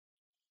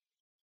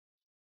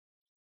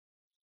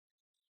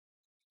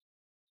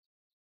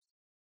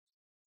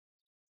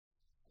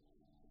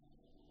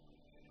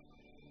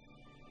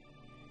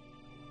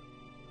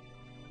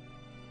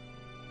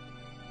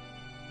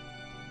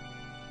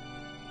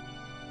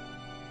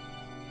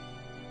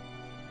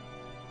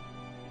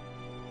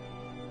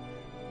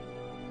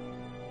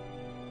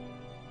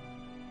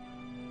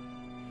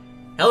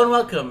Hello and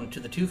welcome to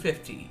the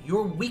 250,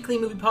 your weekly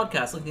movie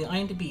podcast looking at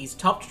IMDb's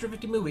top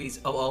 250 movies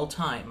of all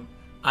time.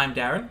 I'm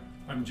Darren.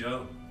 I'm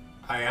Joe.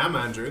 I am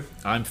Andrew.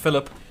 I'm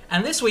Philip.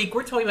 And this week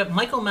we're talking about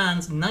Michael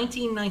Mann's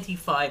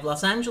 1995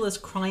 Los Angeles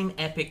crime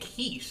epic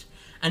Heat.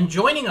 And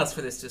joining us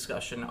for this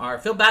discussion are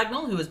Phil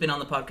Bagnall, who has been on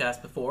the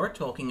podcast before,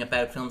 talking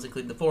about films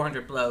including The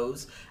 400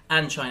 Blows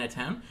and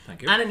Chinatown.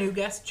 Thank you. And a new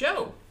guest,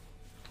 Joe.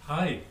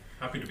 Hi.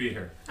 Happy to be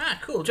here.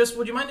 Cool. Just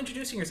would you mind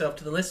introducing yourself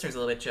to the listeners a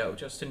little bit, Joe?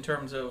 Just in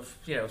terms of,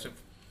 sort of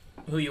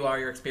who you are,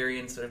 your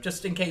experience, sort of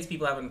just in case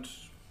people aren't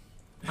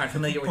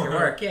familiar with your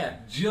work. Yeah.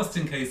 Just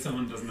in case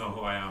someone doesn't know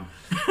who I am.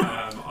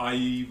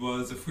 I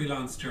was a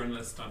freelance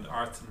journalist and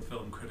arts and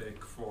film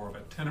critic for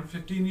about 10 or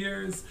 15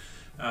 years.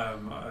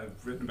 I've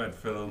written about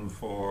film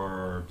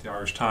for the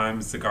Irish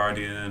Times, The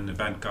Guardian,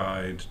 Event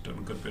Guide, done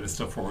a good bit of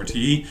stuff for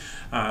RTE.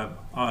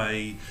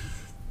 I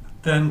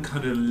then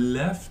kind of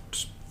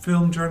left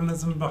film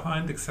journalism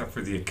behind, except for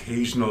the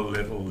occasional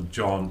little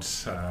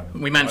jaunt.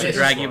 We managed to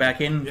drag you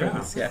back in for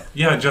this,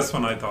 Yeah, just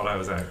when I thought I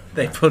was out.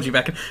 They pulled you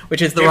back in,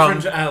 which is the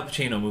Different wrong... Al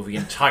Pacino movie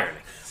entirely.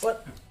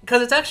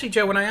 Because it's actually,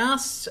 Joe, when I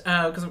asked...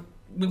 Because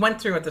we went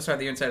through at the start of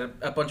the year and said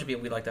a bunch of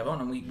people we'd like to have on,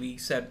 and we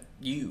said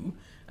you...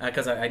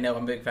 Because I know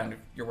I'm a big fan of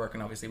your work,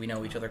 and obviously we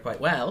know each other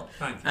quite well.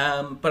 Thank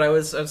you. But I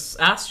was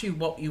asked you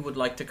what you would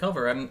like to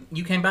cover, and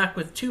you came back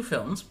with two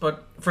films,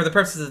 but for the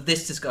purposes of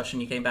this discussion,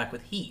 you came back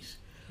with Heat.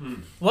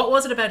 What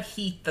was it about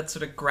Heat that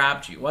sort of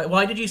grabbed you?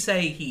 Why did you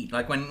say Heat?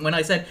 Like when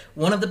I said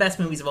one of the best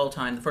movies of all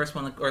time, the first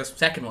one or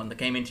second one that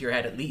came into your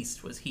head at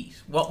least was Heat.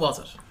 What was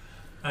it?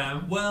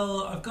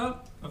 Well, I've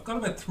got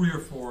about 3 or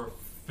 4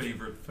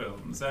 favourite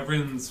films.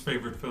 Everyone's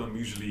favourite film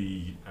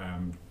usually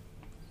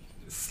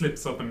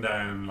slips up and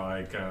down,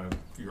 like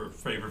your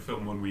favourite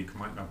film one week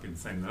might not be the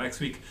same the next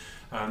week.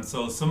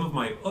 So some of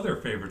my other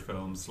favourite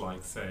films,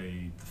 like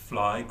say The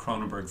Fly,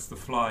 Cronenberg's The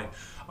Fly,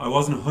 I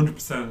wasn't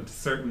 100%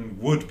 certain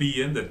would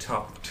be in the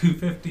top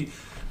 250,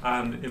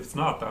 and if it's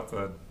not,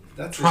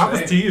 that's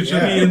travesty. It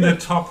should be in the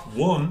top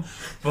 1.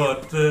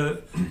 But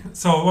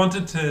so I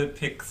wanted to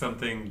pick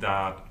something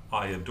that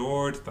I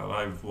adored, that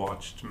I've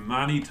watched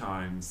many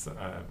times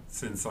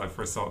since I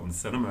first saw it in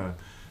cinema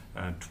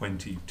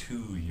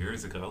 22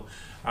 years ago.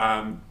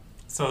 And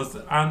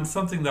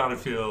something that I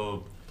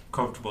feel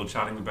comfortable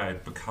chatting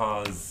about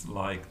because,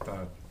 like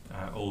that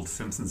old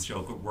Simpsons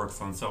joke, it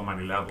works on so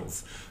many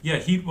levels. Yeah,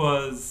 Heat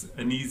was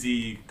an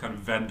easy kind of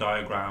Venn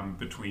diagram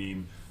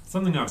between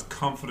something I was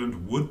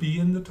confident would be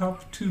in the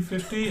top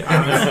 250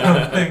 and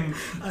something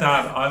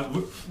that I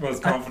was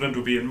confident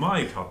would be in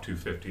my top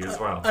 250 as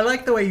well. I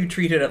like the way you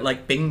treated it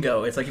like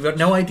bingo. It's like you've got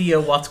no idea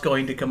what's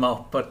going to come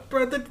up, but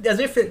as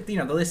if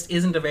the list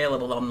isn't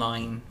available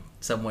online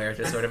somewhere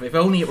to sort of, if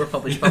only it were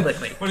published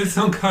publicly. Well, it's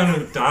some kind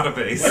of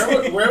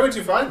database. Where would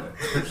you find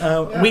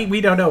it?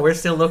 We don't know. We're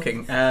still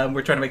looking.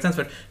 We're trying to make sense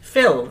of it.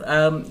 Phil,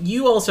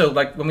 you also,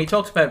 like, when we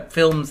talked about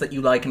films that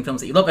you like and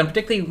films that you love, and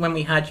particularly when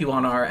we had you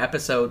on our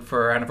episode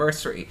for our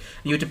anniversary,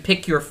 you had to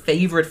pick your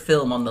favourite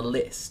film on the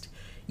list.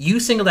 You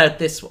singled out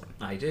this one.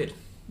 I did.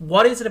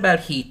 What is it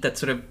about Heat that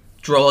sort of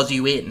draws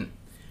you in?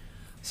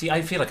 See,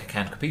 I feel like I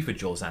can't compete with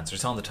Joe's answer.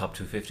 It's on the top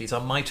 250. It's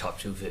on my top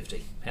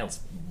 250. Hell,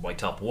 it's my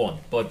top 1.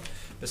 But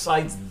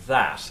besides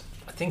that,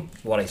 I think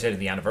what I said in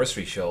the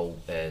anniversary show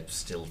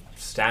still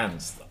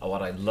stands.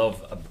 What I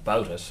love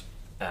about it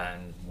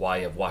and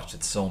why I've watched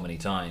it so many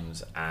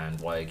times and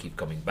why I keep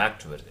coming back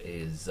to it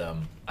is a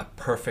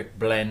perfect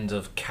blend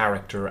of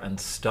character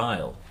and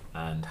style,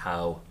 and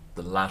how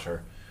the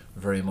latter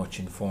very much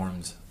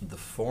informs the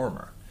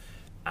former.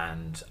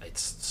 And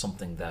it's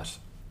something that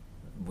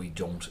we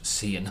don't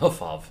see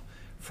enough of.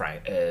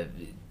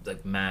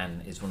 Like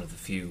Mann is one of the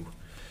few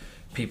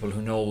people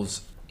who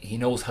knows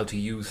how to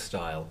use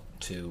style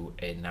to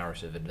a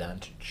narrative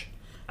advantage,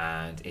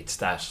 and it's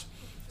that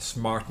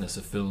smartness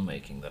of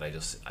filmmaking that I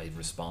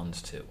respond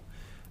to,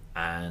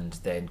 and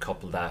then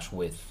couple that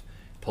with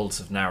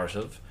pulse of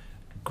narrative,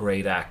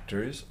 great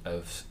actors,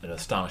 of an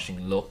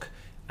astonishing look,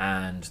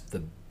 and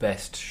the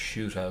best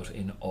shootout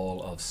in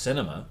all of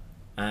cinema,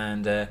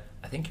 and I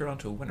think you're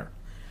onto a winner.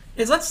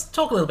 Let's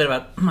talk a little bit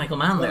about Michael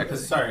Mann there.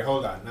 Sorry,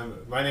 hold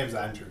on. My name's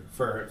Andrew.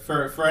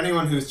 For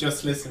anyone who's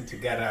just listened to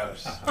Get Out,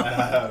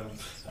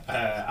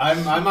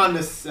 I'm on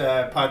this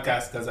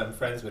podcast because I'm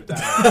friends with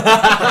Darren.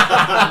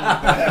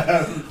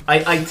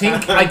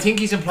 I think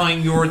he's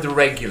implying you're the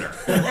regular.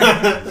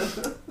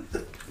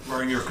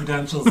 Wearing your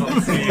credentials on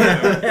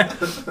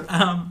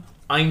the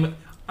I'm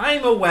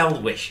a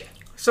well-wisher.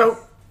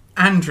 So,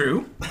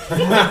 Andrew,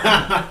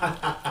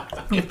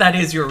 if that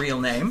is your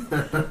real name,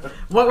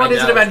 what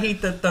is it about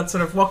Heat that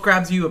sort of, what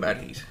grabs you about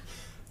Heat?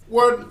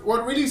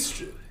 What really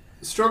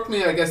struck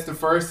me, I guess, the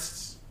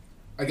first,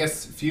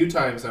 few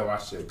times I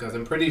watched it, because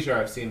I'm pretty sure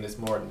I've seen this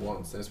more than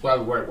once, and it's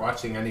well worth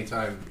watching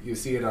anytime you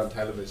see it on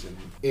television,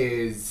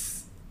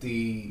 is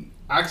the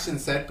action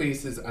set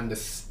pieces and the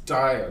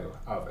style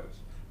of it.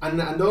 And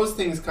those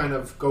things kind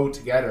of go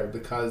together,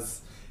 because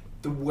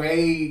the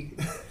way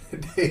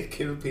they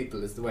kill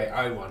people is the way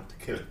I want to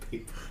kill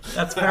people.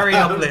 That's very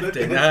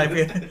uplifting.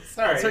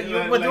 Sorry. So you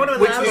want to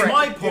Which is elaborate?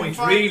 my point,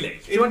 really.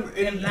 Do you want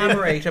to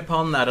elaborate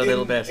upon that a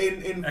little bit?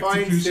 In fine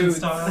Execution suits,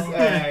 style.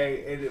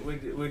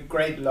 with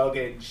great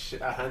luggage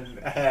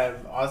and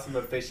awesome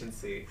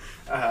efficiency.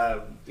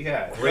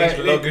 Great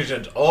luggage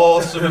and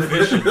awesome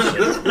efficiency.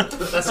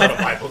 That's not a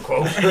Bible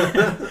quote.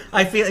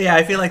 I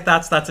feel like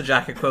that's a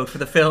jacket quote for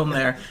the film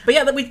there. But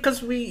yeah,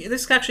 because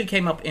this actually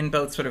came up in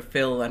both sort of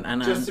Phil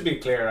and Just to be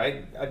clear,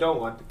 I don't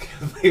want to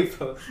kill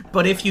people.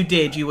 but if you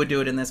did, you would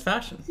do it in this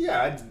fashion.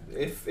 Yeah,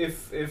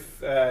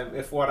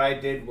 if what I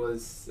did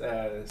was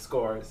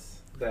scores,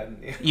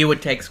 then You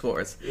would take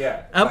scores.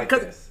 yeah, Um, like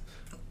 'cause- this.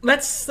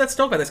 Let's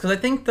talk about this because I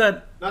think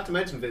that Not to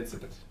mention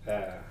Vincent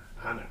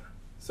Hanna.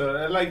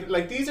 So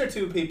like these are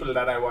two people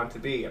that I want to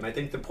be, and I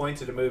think the point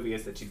of the movie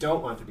is that you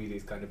don't want to be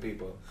these kind of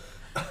people.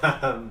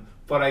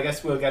 But I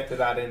guess we'll get to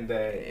that in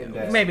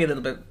the maybe a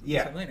little bit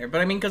Yeah. later.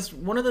 But I mean, because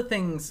one of the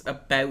things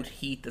about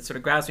Heat that sort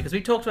of grabs me, because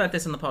we talked about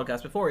this in the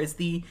podcast before, is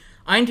the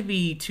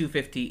IMDb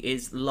 250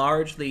 is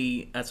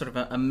largely a sort of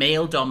a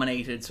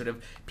male-dominated sort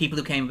of people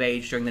who came of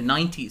age during the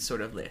 90s sort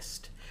of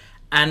list.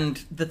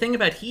 And the thing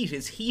about Heat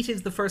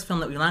is the first film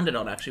that we landed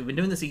on, actually. We've been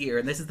doing this a year,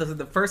 and this is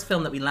the first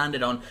film that we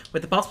landed on,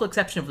 with the possible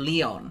exception of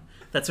Leon,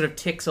 that sort of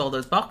ticks all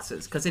those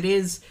boxes. Because it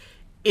is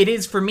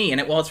for me, and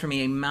it was for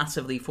me, a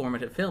massively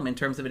formative film in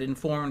terms of it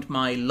informed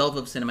my love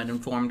of cinema. It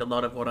informed a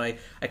lot of what I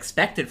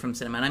expected from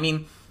cinema. And I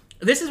mean,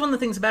 this is one of the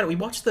things about it. We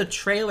watched the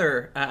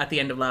trailer at the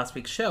end of last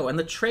week's show, and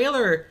the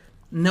trailer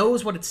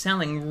knows what it's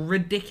selling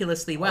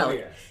ridiculously well. Oh,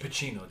 yeah.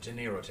 Pacino, De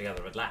Niro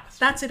together at last.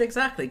 That's it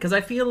exactly, because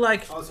I feel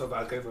like... Also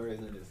Val Kilmer,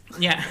 isn't it?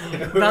 Yeah,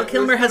 Val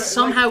Kilmer has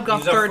somehow He got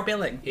was a third far-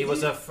 billing. It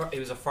was a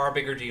far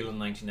bigger deal in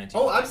 1990.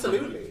 Oh,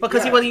 absolutely.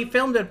 Because Yeah. he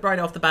filmed it right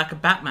off the back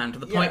of Batman, to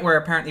the point Yeah. where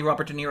apparently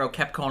Robert De Niro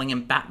kept calling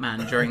him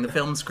Batman during the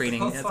film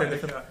screening. It's like,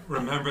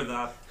 remember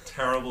that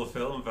terrible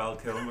film Val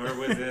Kilmer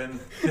was in?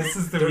 This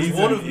is the There's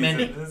reason one of he's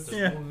many. in this.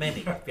 There's one of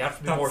many. You have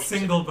to be That more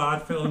single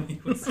bad film he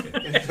was in.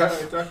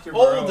 Dr.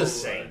 Oh, Moreau, the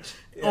Saint.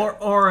 yeah.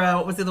 Or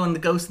what was the other one? The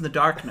Ghost in the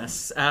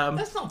Darkness.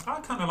 That's not. I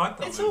kind of like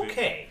that It's movie.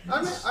 okay.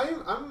 I'm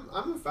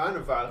a fan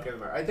of Val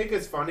Kilmer. I think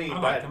it's funny I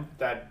like him.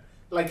 that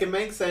like it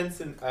makes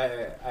sense in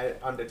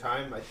on the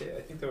time. I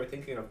think they were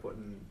thinking of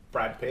putting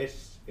Brad Pitt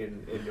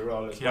in the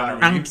role as Keanu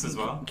well. Reeves as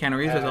well. Keanu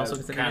Reeves was also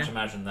considered. Can't yeah.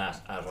 imagine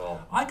that at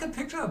all. I could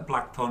picture a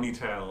black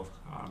ponytail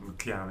with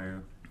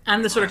Keanu.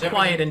 And the sort of It's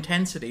quiet everything-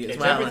 intensity as It's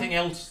well. everything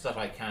else that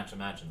I can't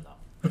imagine,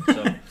 though.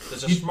 So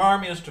there's a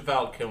smarminess to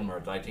Val Kilmer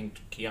that I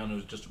think Keanu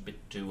is just a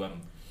bit too Blank.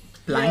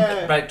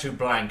 Yeah. bit too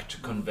blank to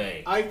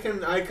convey. I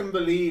can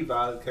believe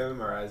Val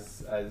Kilmer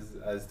as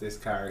this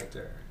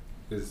character.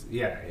 Because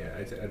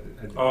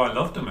Oh, I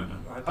loved him in it.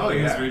 I thought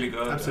he was really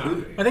good.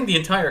 Absolutely. I think the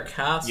entire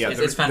cast is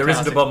fantastic. there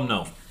isn't a bum,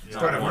 no. It's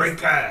got a great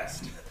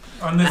cast.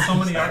 And there's so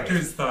many Sorry.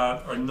 actors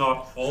that are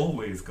not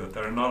always good,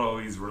 that are not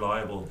always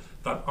reliable,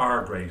 that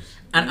are great.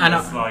 And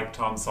it's like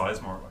Tom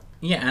Sizemore.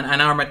 Yeah,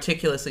 and are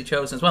meticulously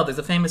chosen as well. There's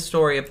a famous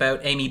story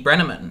about Amy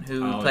Brenneman,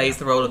 who plays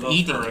the role of Loved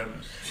Edie. her in it.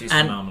 She's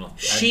And phenomenal.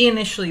 she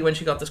initially, when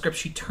she got the script,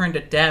 she turned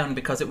it down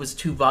because it was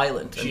too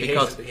violent. And She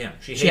because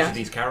hated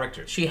these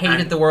characters. she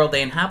hated the world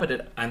they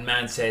inhabited. And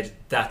Mann said,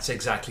 "That's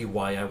exactly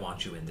why I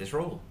want you in this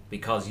role,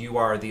 because you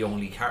are the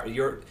only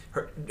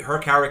her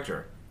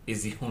character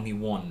is the only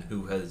one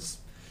who has,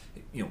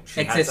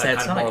 she Exists has that kind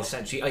outside. of moral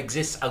sense. She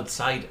exists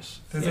outside it."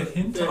 There's a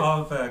hint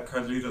of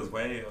Carlito's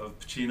Way, of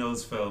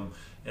Pacino's film,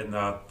 in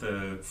that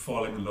the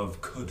falling in love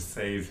could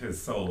save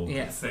his soul,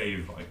 Yeah. could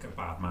save like a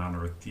Batman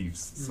or a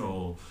thief's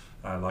soul,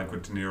 like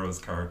with De Niro's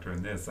character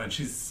in this. And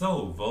she's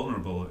so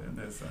vulnerable in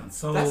this, and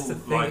so That's the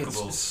thing.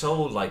 likable. It's so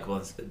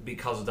likable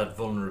because of that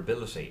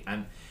vulnerability,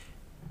 and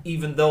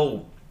even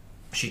though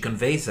she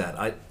conveys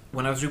that,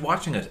 when I was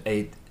rewatching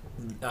it,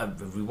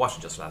 we watched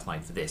it just last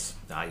night for this.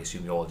 I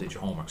assume you all did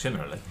your homework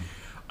similarly.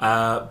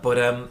 But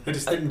I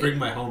just didn't bring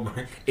my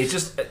homework. it's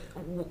just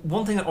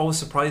one thing that always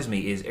surprised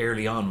me is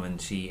early on when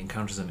she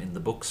encounters him in the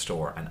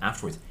bookstore, and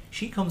afterwards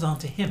she comes on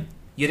to him.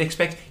 You'd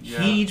expect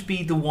he'd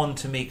be the one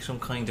to make some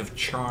kind of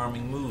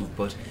charming move,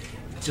 but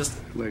just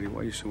Lady,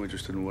 why are you so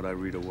interested in what I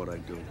read or what I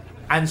do?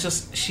 and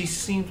just she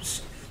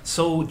seems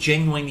so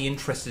genuinely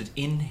interested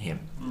in him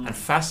and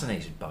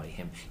fascinated by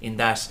him in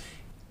that.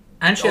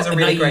 And she has a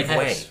really great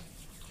naive house.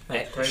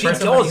 She First of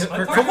does. all,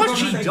 I thought For you what were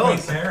she gonna say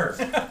does.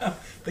 great hair.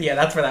 But yeah,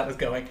 that's where that was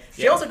going.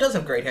 She also does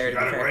have great hair, to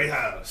be fair.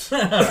 house.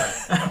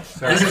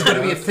 This is going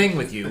to be a thing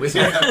with you, isn't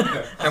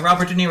it? And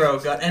Robert De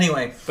Niro got...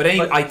 Anyway. But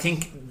anyway, I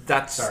think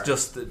that's Sorry.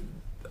 just...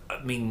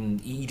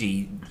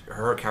 Edie,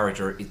 her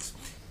character, it's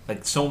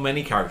like so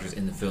many characters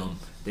in the film,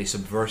 they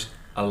subvert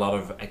a lot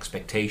of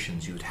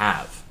expectations you'd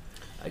have.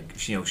 Like,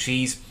 she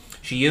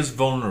is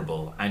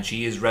vulnerable and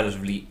she is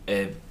relatively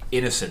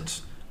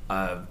innocent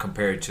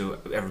compared to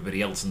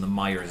everybody else in the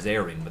mires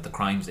they're in with the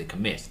crimes they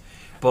commit.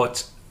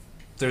 But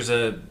there's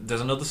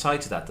another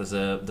side to that. There's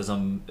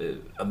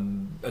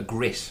a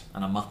grit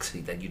and a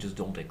moxie that you just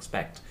don't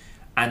expect.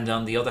 And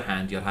on the other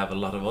hand, you'll have a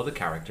lot of other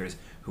characters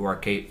who are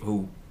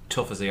who,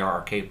 tough as they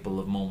are capable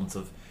of moments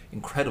of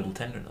incredible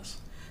tenderness.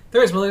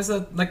 There is. Well, there's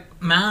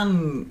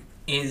Mann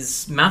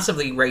is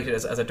massively rated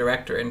as a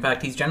director. In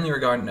fact, he's generally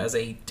regarded as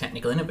a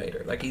technical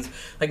innovator.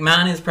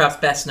 Mann is perhaps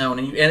best known,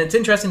 and it's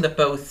interesting that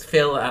both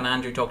Phil and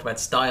Andrew talked about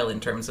style in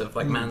terms of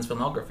Mann's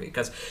filmography,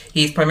 because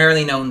he's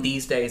primarily known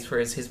these days for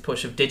his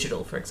push of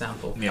digital, for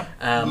example. Yeah.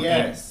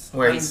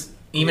 Where he's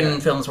in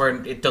films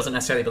where it doesn't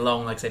necessarily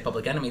belong, like say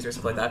Public Enemies or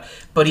something like that.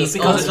 But Just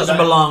because it doesn't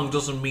belong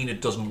doesn't mean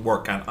it doesn't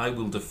work, and I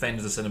will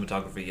defend the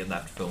cinematography in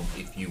that film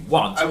if you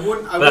want.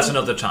 But that's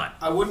another time.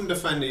 I wouldn't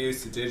defend the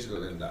use of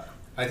digital in that.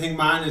 I think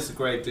Mann is a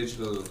great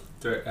digital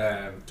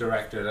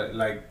director.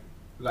 Like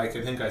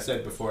I think I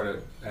said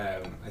before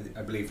that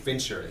I believe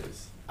Fincher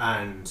is,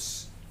 and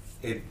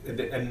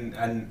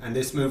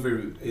this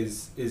movie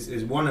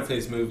is one of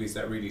his movies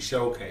that really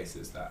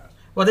showcases that.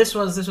 Well, this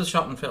was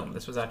shot in film.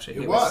 This was actually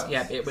it was.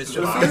 Yeah, it was.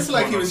 So it feels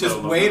like he was just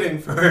waiting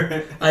for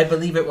it. I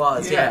believe it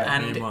was. Yeah,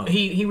 Yeah. and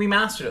he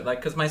remastered it.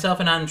 Because myself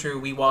and Andrew,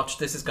 we watched.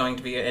 This is going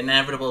to be an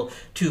inevitable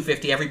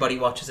 250. Everybody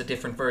watches a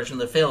different version of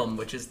the film,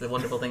 which is the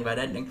wonderful thing about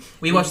editing.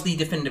 We watched the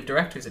definitive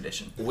director's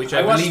edition, which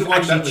I believe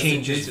actually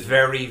changes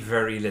very,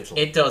 very little.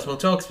 It does. We'll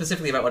talk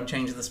specifically about what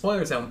changes in the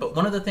spoiler zone. But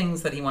one of the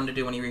things that he wanted to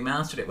do when he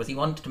remastered it was he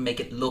wanted to make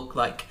it look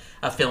like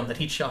a film that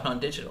he'd shot on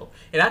digital.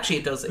 It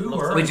does. It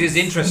looks which is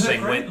interesting.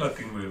 It's a great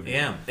looking movie.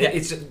 Yeah.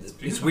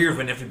 It's weird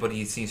when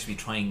everybody seems to be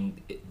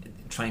trying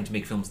to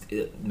make films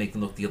make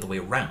them look the other way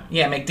around.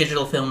 Yeah, make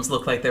digital films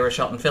look like they were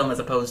shot in film as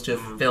opposed to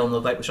film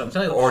look like it was shot in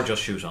television. Or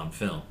just shoot on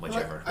film,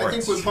 whichever. I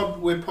think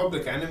with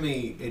Public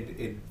Enemy,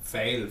 it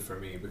failed for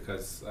me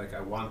because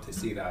I want to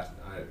see that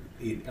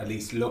at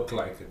least look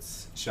like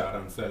it's shot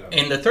on film.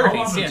 In the 30s, I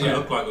want it to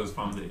look like it was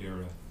from the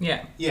era.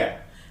 Yeah. Yeah.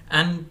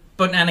 And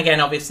again,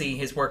 obviously,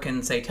 his work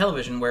in, say,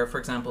 television, where, for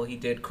example, he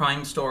did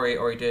Crime Story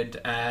or he did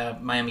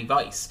Miami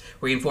Vice,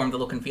 where he informed the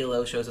look and feel of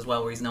those shows as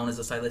well, where he's known as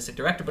a stylistic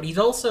director. But he's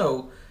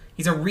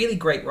a really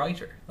great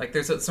writer.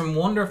 There's some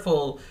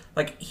wonderful,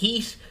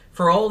 Heat,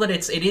 for all that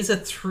it is a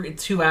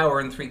 2 hour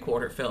and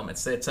 3/4 film.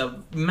 It's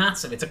a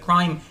massive, it's a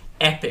crime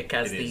epic,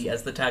 as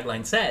the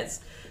tagline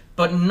says.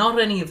 But not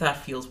any of that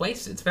feels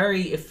wasted. It's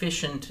very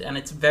efficient and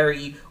it's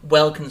very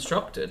well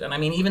constructed. And I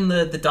mean, even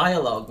the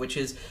dialogue, which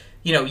is,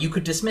 you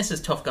could dismiss as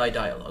tough guy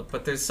dialogue,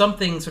 but there's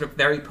something sort of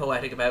very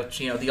poetic about,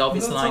 the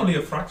obvious line. That's only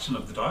a fraction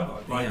of the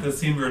dialogue. The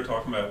scene we were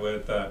talking about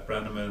with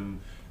Brenneman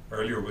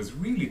earlier was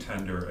really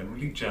tender and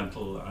really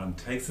gentle and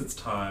takes its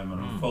time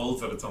and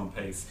unfolds at its own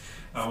pace.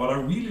 And what I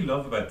really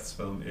love about this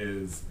film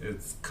is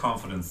its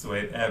confidence, the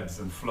way it ebbs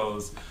and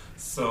flows.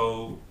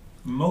 So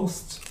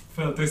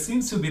there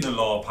seems to have been a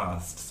law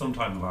passed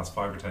sometime in the last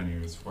 5 or 10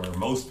 years where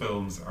most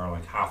films are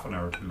like half an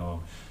hour too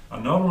long.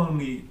 And not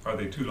only are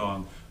they too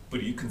long,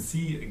 but you can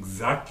see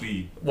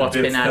exactly what's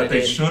the been bits added that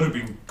they in. should have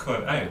been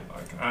cut out.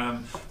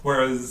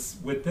 Whereas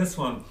with this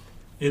one,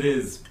 it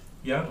is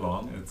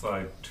long. It's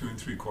like 2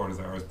 3/4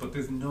 hours, but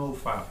there's no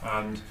fat,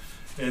 and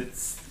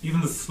it's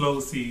even the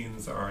slow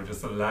scenes are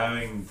just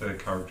allowing the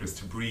characters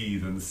to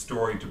breathe and the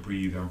story to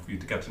breathe, and for you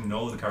to get to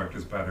know the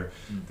characters better.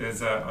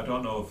 There's I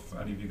don't know if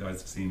any of you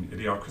guys have seen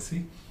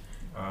Idiocracy.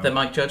 The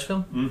Mike Judge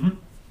film.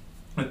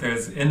 But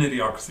there's in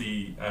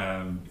Idiocracy.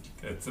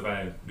 It's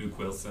about Luke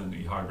Wilson.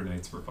 He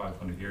hibernates for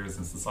 500 years,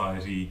 and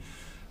society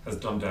has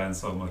dumbed down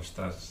so much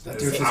that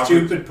there's a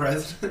stupid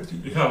president.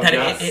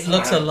 It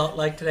looks a lot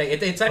like today.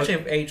 It's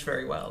actually aged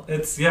very well.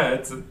 It's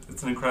an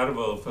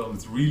incredible film.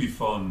 It's really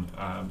fun.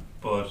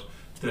 But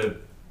the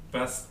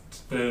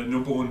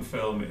number one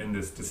film in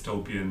this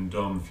dystopian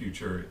dumb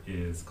future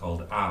is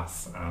called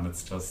Ass, and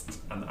it's just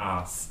an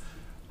ass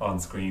on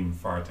screen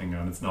farting,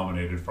 and it's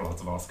nominated for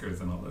lots of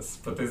Oscars and all this.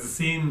 But there's a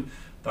scene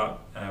that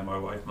my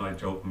wife and I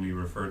jokingly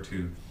refer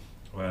to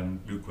when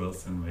Luke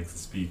Wilson makes a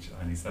speech,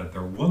 and he said,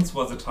 "There once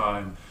was a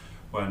time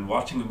when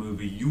watching a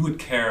movie you would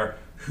care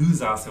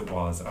whose ass it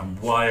was and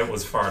why it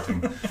was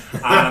farting."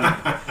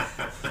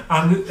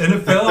 and in a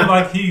film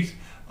like Heat,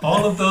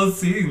 all of those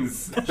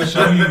scenes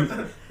show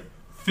you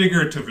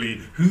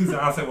figuratively whose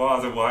ass it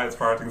was and why it's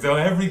farting. So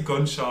every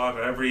gunshot,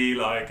 every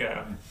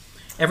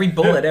every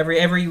bullet,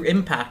 every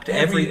impact,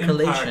 every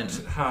collision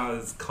impact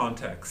has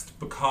context,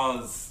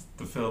 because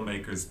the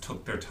filmmakers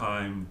took their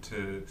time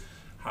to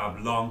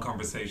have long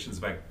conversations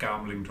about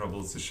gambling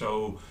troubles, to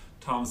show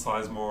Tom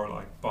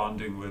Sizemore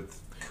bonding with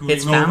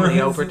his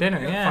family over dinner,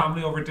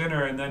 family over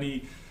dinner, and then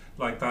he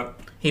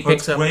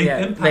picks up great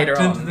impact later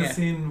on into the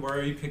scene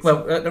where he picks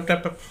up.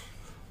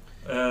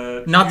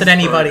 Not that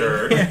anybody.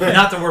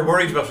 Not that we're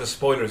worried about the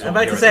spoilers. I'm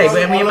about to say,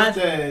 all of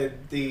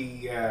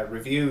the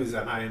reviews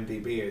on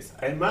IMDb is,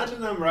 I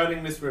imagine I'm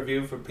writing this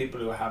review for people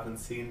who haven't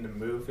seen the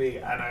movie,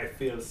 and I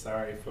feel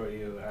sorry for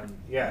you. And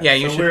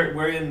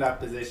we're in that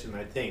position,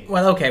 I think.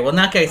 Well, okay. Well, in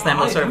that case, then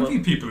I envy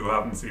people who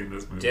haven't seen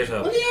this movie.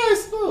 Ditto. Well, yeah, I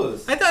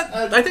suppose.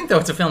 I think though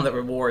it's a film that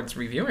rewards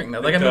reviewing.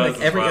 Though, I having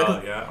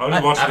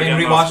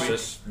rewatched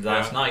this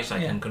last night, I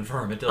can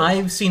confirm it does.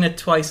 I've seen it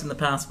twice in the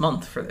past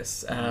month for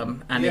this,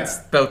 and it's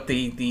both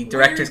the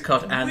director's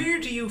cut and. Where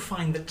do you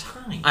find the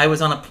time? I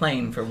was on a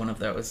plane for one of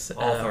those.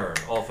 Author.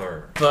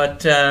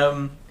 But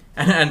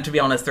And to be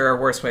honest, there are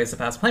worse ways to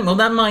pass a plane. Well,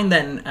 never mind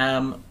then.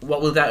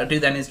 What we'll do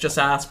then is just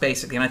ask,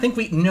 basically, and I think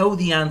we know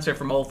the answer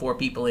from all four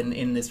people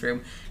in this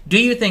room. Do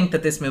you think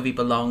that this movie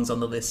belongs on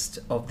the list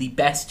of the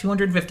best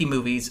 250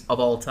 movies of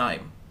all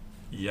time?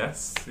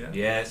 Yes. Yeah.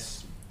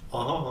 Yes.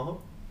 Uh-huh.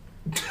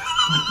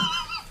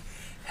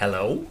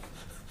 Hello?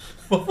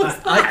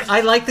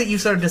 I like that you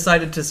sort of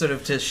decided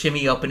to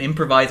shimmy up and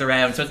improvise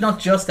around, so it's not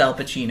just Al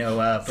Pacino.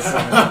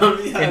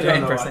 I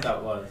don't know what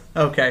that was.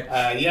 Okay.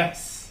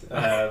 Yes.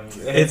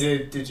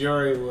 The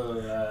jury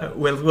will...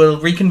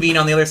 We'll reconvene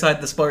on the other side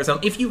of the spoiler zone.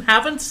 If you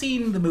haven't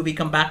seen the movie,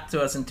 come back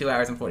to us in 2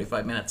 hours and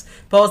 45 minutes.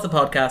 Pause the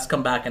podcast,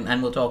 come back,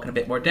 and we'll talk in a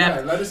bit more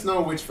depth. Yeah, let us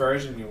know which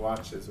version you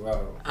watch as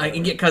well.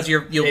 Because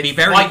you'll be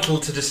very... vital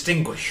to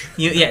distinguish.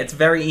 It's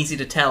very easy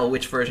to tell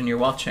which version you're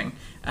watching.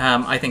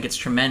 I think it's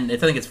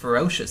tremendous. I think it's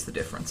ferocious, the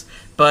difference.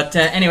 But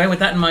anyway, with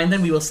that in mind,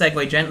 then we will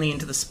segue gently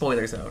into the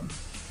spoiler zone.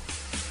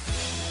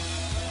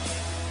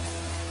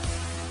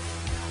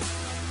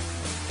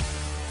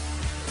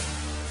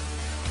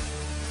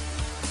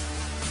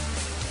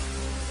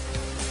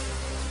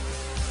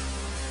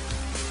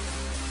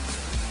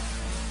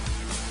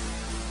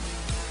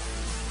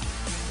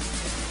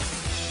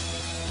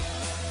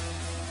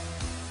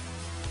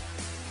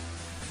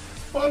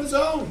 Spoiler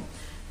zone!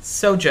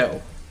 So,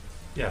 Joe,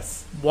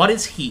 Yes. what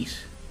is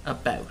Heat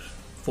about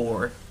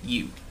for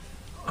you?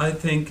 I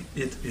think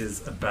it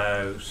is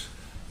about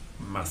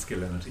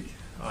masculinity.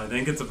 I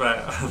think it's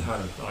about...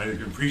 I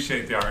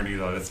appreciate the irony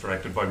that it's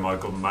directed by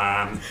Michael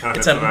Mann. And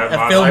It's a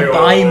about film man.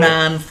 by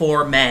man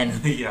for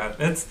men. Yeah,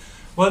 it's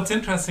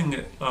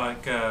interesting.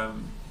 Like, I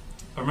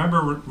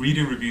remember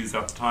reading reviews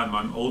at the time.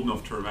 I'm old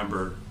enough to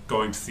remember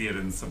going to see it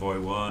in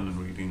Savoy One and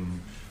reading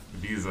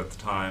reviews at the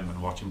time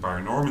and watching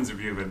Barry Norman's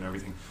review of it and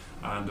everything.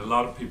 And a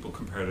lot of people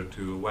compared it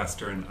to a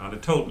Western, and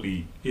it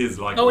totally is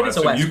like a it Western. is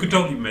a Western. You could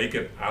totally make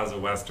it as a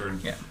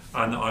Western, Yeah.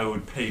 and I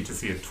would pay to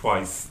see it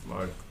twice.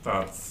 Like,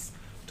 that's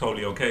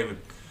totally okay with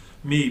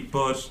me.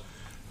 But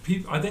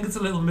I think it's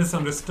a little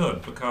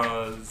misunderstood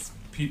because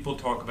people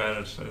talk about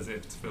it as if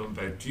it's a film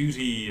about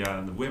duty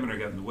and the women are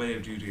getting in the way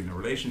of duty in their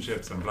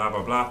relationships and blah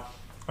blah blah.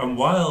 And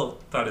while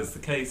that is the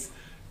case,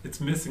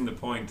 it's missing the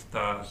point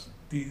that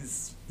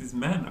these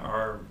men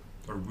are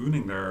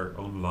ruining their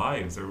own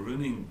lives, they're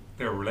ruining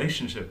their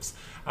relationships.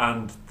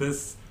 And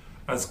this,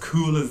 as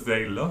cool as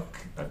they look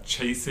at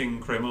chasing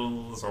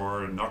criminals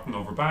or knocking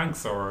over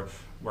banks or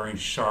wearing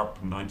sharp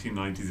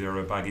 1990s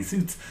era baggy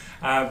suits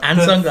And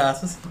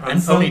sunglasses.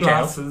 And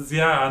sunglasses,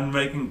 yeah, and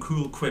making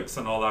cool quips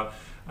and all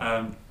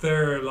that,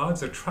 their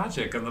lives are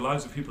tragic, and the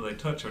lives of people they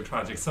touch are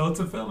tragic. So it's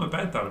a film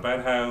about that,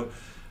 about how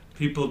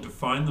people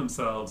define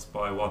themselves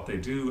by what they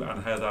do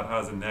and how that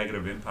has a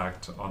negative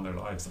impact on their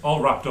lives, all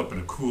wrapped up in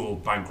a cool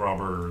bank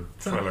robber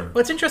thriller.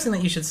 Well, it's interesting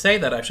that you should say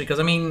that, actually, because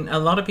I mean, a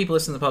lot of people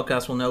listening to the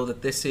podcast will know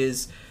that this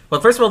is,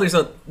 well, first of all,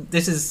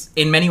 this is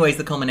in many ways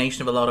the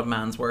culmination of a lot of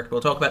Mann's work.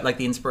 We'll talk about like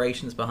the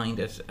inspirations behind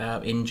it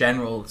in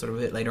general, sort of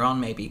a bit later on,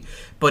 maybe.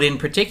 But in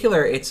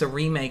particular, it's a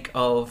remake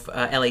of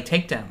LA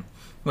Takedown,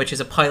 which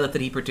is a pilot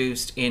that he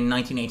produced in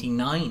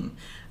 1989.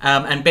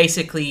 And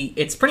basically,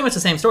 it's pretty much the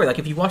same story. Like,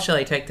 if you watch LA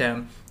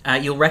Takedown,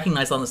 you'll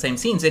recognize all the same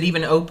scenes. It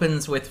even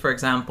opens with, for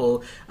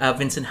example,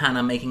 Vincent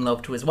Hanna making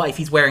love to his wife.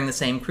 He's wearing the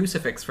same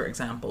crucifix, for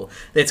example.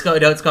 It's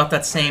got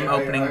that same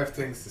opening. I have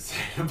things to say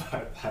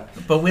about that.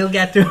 But we'll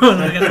get to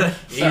it.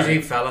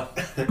 Easy, fella.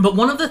 But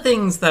one of the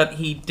things that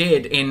he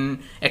did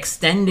in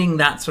extending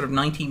that sort of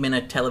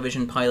 90-minute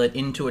television pilot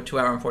into a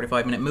 2-hour and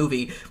 45-minute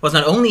movie was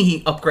not only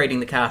he upgrading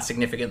the cast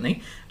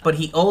significantly, but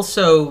he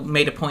also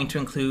made a point to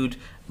include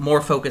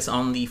more focus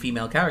on the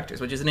female characters,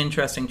 which is an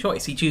interesting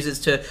choice. He chooses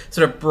to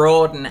sort of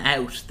broaden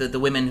out the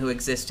women who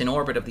exist in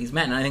orbit of these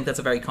men, and I think that's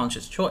a very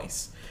conscious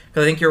choice.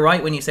 Because I think you're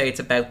right when you say it's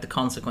about the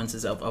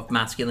consequences of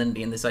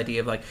masculinity and this idea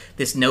of like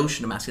this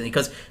notion of masculinity,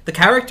 because the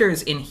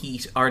characters in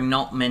Heat are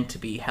not meant to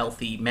be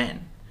healthy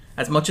men.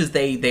 As much as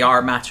they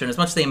are macho, and as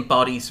much as they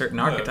embody certain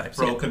archetypes.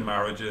 Broken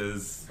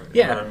marriages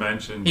are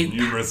mentioned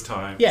numerous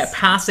times. Yeah,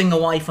 passing a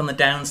wife on the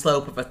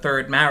downslope of a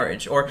third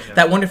marriage. Or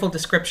that wonderful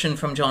description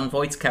from John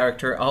Voight's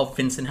character of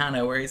Vincent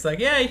Hanna, where he's like,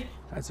 yay.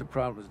 That's the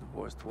problem, was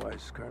divorced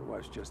twice. Current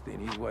wife's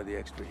Justine. He's why the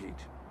extra heat.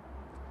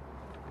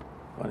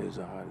 Funny as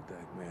a heart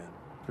attack, man.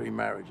 3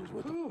 marriages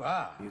with him.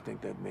 You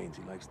think that means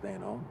he likes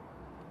staying home?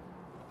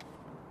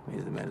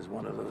 Means the man is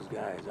one of those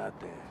guys out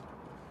there,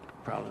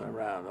 prowling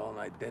around all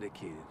night,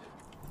 dedicated.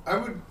 I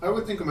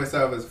would think of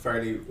myself as a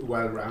fairly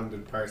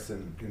well-rounded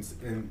person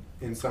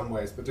in some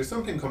ways, but there's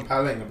something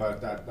compelling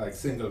about that, like,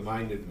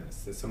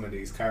 single-mindedness that some of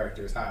these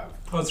characters have.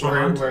 Oh, it's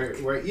romantic.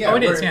 Where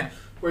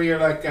you're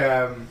like,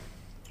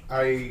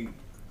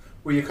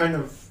 where you kind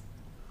of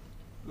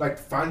like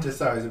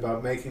fantasize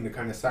about making the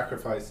kind of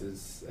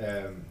sacrifices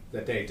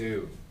that they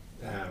do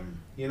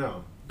You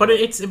know. But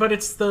it's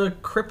the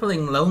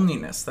crippling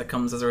loneliness that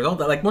comes as a result.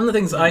 Like one of the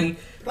things But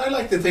I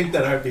like to think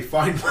that I'd be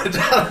fine with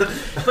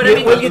that. But I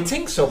mean, well, you'd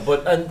think so,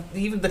 but and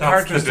even the That's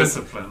characters, the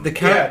discipline. the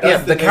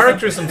the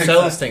characters discipline.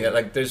 themselves Exactly. think that.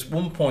 Like, there's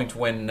one point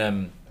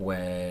when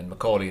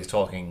Macaulay is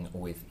talking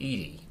with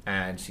Edie,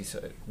 and she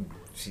said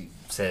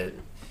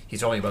he's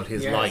talking about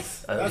his Yes,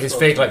 life, that's his what-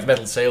 fake life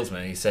metal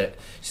salesman. She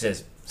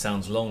says,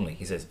 sounds lonely.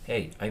 He says,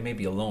 hey, I may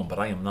be alone, but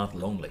I am not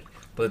lonely.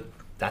 But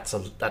that's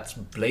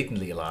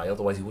blatantly a lie.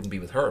 Otherwise, he wouldn't be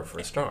with her for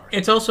a start.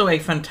 it's also a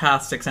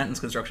fantastic sentence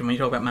construction when you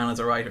talk about Mann as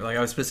a writer. Like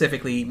I was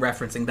specifically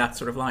referencing that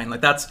sort of line.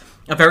 Like that's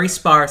a very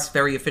sparse,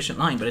 very efficient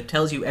line, but it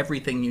tells you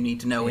everything you need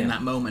to know in Yeah.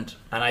 that moment.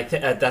 And I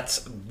think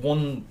that's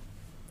one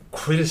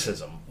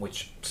criticism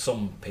which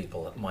some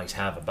people might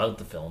have about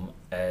the film,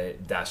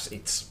 that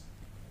it's,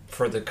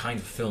 for the kind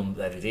of film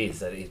that it is,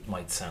 that it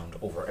might sound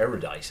over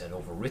erudite and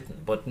overwritten.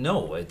 But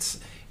no, it's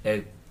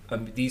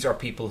these are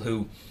people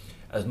who,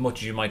 as much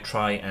as you might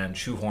try and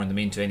shoehorn them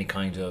into any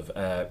kind of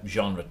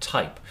genre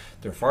type,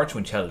 they're far too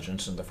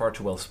intelligent and they're far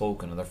too well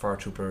spoken and they're far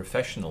too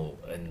professional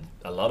in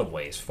a lot of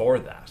ways for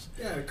that.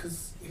 Yeah,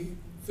 because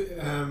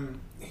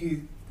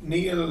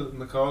Neil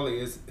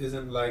McCauley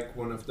isn't like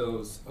one of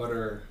those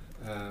other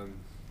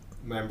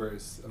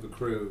members of a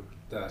crew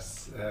that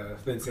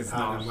Vincent He's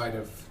Hanna not. might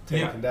have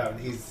taken down.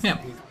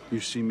 Yeah. You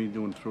see me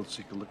doing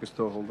thrill-seeker liquor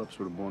store holdups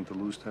with a Born to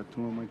Lose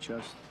tattoo on my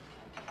chest?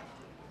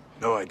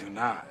 No, I do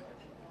not.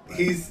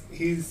 He's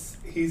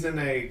in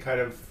a kind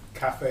of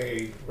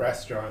cafe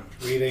restaurant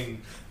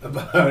reading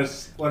about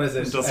what is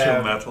it?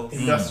 Industrial metals.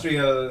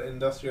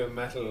 Industrial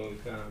metal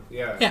kind of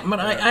Yeah, but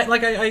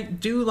I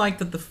do like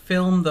that the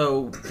film,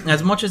 though,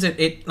 as much as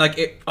it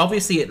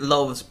obviously it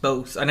loves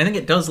both, and I think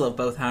it does love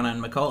both Hannah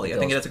and Macaulay. I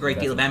think it has a great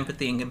deal of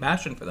empathy and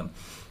compassion for them.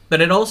 But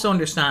it also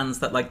understands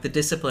that like the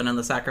discipline and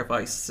the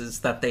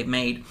sacrifices that they've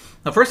made.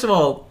 Now, first of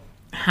all,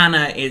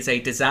 Hannah is a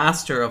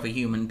disaster of a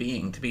human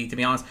being, to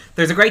be honest.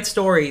 There's a great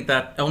story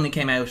that only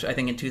came out, I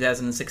think, in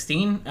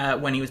 2016,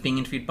 when he was being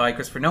interviewed by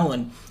Christopher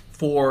Nolan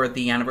for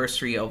the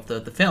anniversary of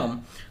the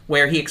film,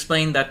 where he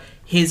explained that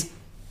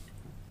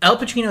Al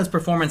Pacino's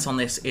performance on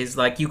this is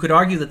like, you could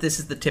argue that this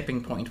is the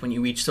tipping point when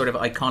you reach sort of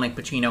iconic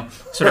Pacino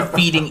sort of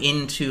feeding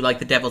into like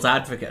the devil's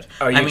advocate.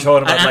 Are you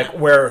talking about like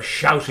where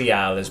Shouty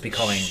Al is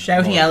becoming...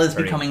 Shouty Al is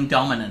very- becoming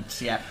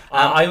dominant, yeah.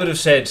 I would have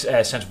said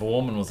Scent of a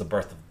Woman was the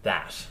birth of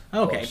that.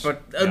 Okay,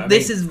 but you know what I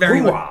this mean? is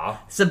very much... Hoorah!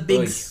 It's a big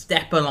Oy.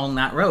 step along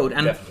that road.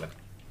 And Definitely.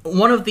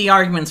 one of the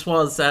arguments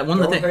was... one of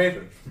Don't the hate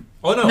it.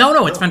 Oh, no.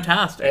 No, it's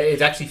fantastic.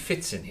 It actually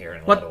fits in here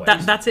in a lot of What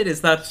ways. that's it,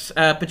 is that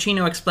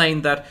Pacino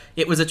explained that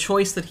it was a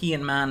choice that he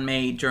and Mann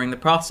made during the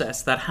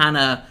process, that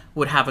Hannah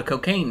would have a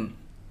cocaine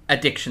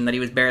addiction that he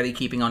was barely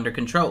keeping under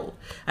control.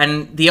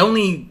 And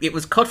it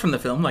was cut from the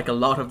film, like a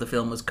lot of the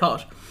film was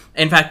cut.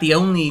 In fact, the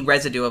only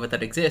residue of it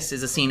that exists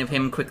is a scene of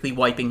him quickly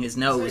wiping his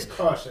nose. Say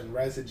cut and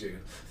residue.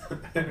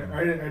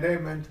 are they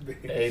meant to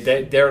be?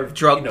 They're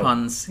Drug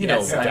puns. You know,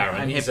 Yes, Darren.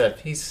 I'm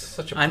He's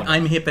such a punner.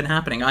 I'm hip and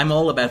happening. I'm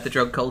all about the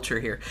drug culture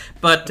here.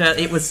 But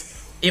it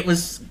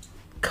was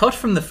cut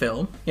from the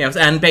film,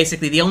 and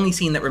basically the only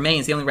scene that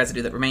remains, the only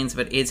residue that remains of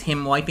it, is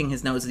him wiping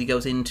his nose as he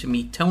goes in to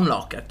meet Tone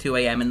Lock at 2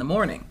 a.m. in the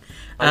morning.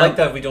 I like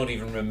that we don't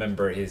even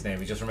remember his name.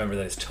 We just remember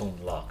that it's Tone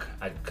Lock,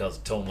 because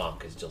Tone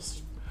Lock is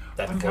just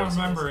that. I can't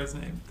remember his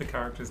name, the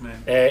character's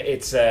name.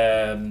 It's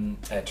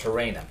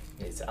Terena.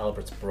 It's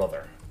Albert's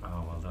brother.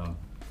 Oh, well done.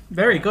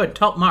 Very good,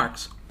 top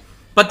marks.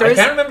 But I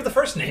can't remember the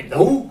first name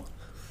though.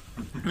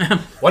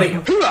 What are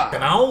you?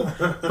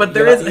 Bagnall? But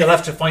there is. You'll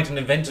have to find an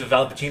inventive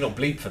Al Pacino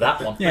bleep for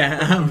that one.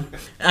 Yeah,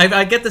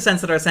 I get the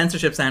sense that our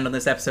censorship sound on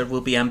this episode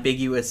will be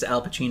ambiguous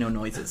Al Pacino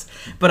noises.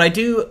 But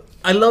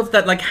I love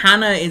that, like,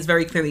 Hannah is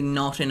very clearly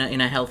not in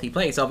a healthy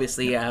place,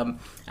 obviously,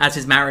 as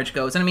his marriage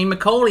goes. And I mean,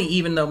 Macaulay,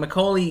 even though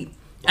Macaulay...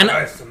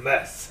 It's a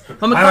mess.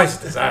 Well, My life's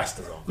a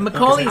disaster though.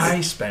 Macaulay's... I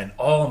spend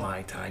all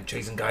my time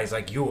chasing guys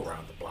like you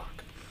around the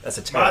block. That's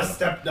a My terrible...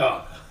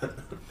 stepdog.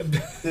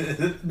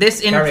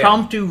 This Carry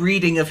impromptu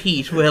reading of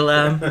Heat will...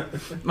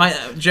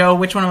 Joe,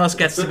 which one of us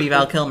gets to be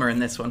Val Kilmer in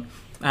this one?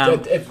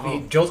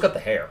 Joe's got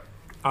the hair.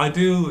 I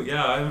do,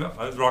 yeah.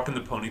 I was rocking the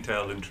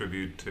ponytail in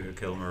tribute to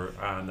Kilmer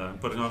and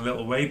putting on a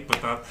little weight,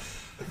 but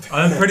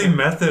I'm pretty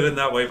method in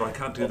that way, but I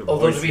can't do the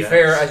Although voice to be yet.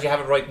 fair, as you have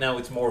it right now,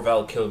 it's more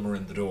Val Kilmer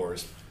in The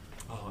Doors.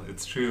 Oh,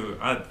 it's true.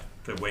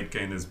 The weight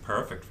gain is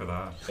perfect for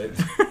that.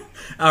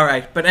 All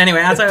right, but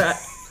anyway, as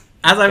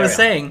I was on.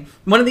 saying,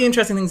 one of the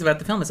interesting things about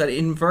the film is that it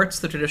inverts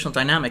the traditional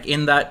dynamic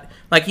in that,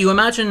 like, you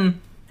imagine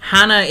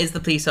Hannah is the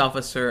police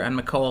officer and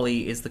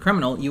Macaulay is the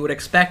criminal. You would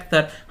expect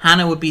that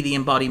Hannah would be the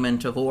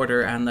embodiment of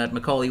order and that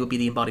Macaulay would be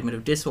the embodiment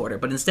of disorder.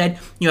 But instead,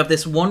 you have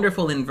this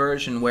wonderful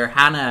inversion where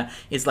Hannah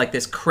is like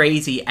this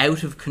crazy,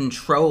 out of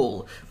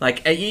control.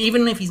 Like,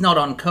 even if he's not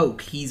on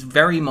coke, he's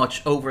very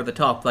much over the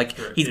top. Like,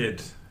 he's...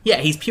 Id. Yeah,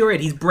 he's pure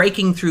id. He's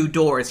breaking through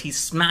doors. He's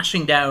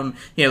smashing down,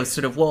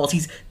 sort of walls.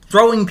 He's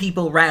throwing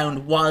people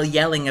around while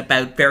yelling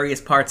about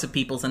various parts of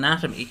people's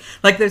anatomy.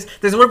 Like, there's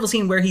a wonderful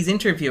scene where he's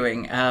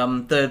interviewing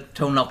the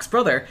Tone Lock's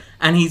brother,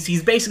 and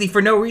he's basically,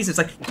 for no reason, it's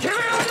like, Get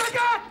me out of the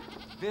gun!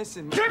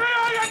 Vincent, give me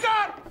all you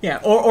got! Yeah,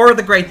 or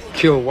the great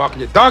Kill walking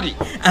your doggy.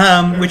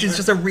 which is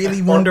just a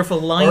really wonderful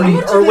line.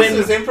 Or when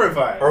this is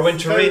improvised. Or when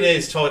Tarina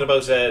is talking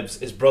about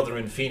his brother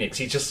in Phoenix,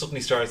 he just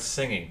suddenly starts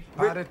singing.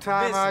 By the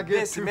time I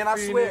get to man,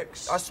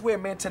 Phoenix, I swear,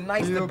 man,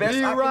 tonight's he'll the best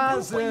be I can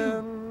do for you.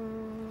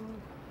 rising.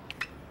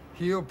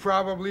 He'll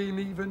probably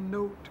leave a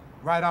note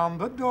right on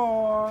the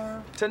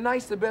door.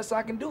 Tonight's the best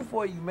I can do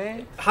for you,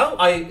 man.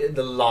 A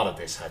lot of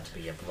this had to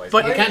be improvised.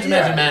 But you can't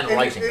imagine Mann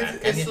writing it's,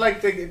 that. Can It's you?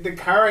 like the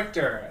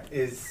character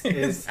is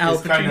Al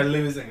kind Pacino. of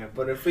losing it,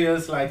 but it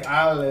feels like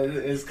Al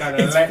is kind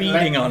of It's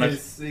feeding on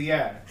it.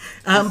 Yeah.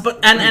 But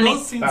and In he,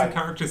 those scenes, the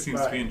character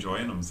seems to be Right.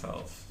 enjoying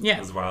himself Yeah.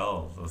 as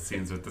well. Those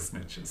scenes with the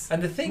snitches.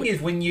 And the thing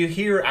is, when you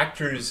hear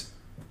actors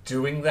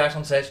doing that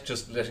on set,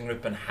 just letting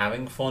rip and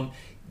having fun,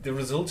 the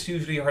results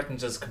usually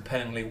aren't as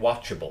compellingly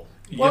watchable.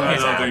 Well, yeah, As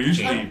no, Al they're Pacino.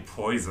 usually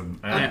poison.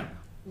 yeah.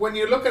 When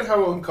you look at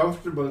how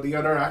uncomfortable the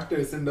other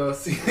actors in those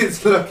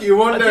scenes look, you I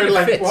wonder, think it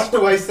like, fits. what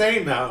do I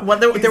say now? Well,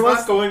 He's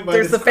not going by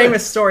there's the script.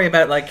 famous story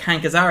about like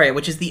Hank Azaria,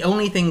 which is the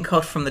only thing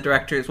cut from the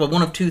director's. Well,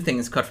 one of two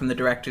things cut from the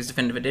director's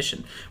definitive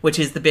edition, which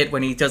is the bit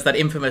when he does that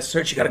infamous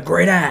 "Search, you got a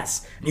great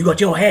ass, and you got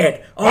your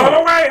head all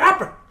the way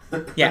up."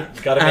 Yeah,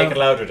 Got to make it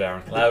louder,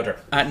 Darren. Louder.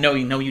 No,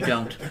 you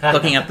don't.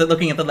 looking at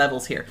the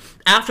levels here.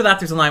 After that,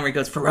 there's a line where he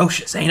goes,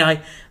 "Ferocious, ain't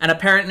I?" And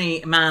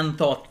apparently, Mann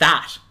thought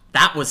that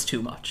was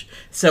too much,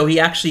 so he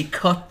actually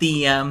cut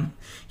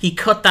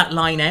that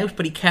line out,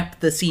 but he kept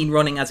the scene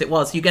running as it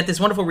was. You get this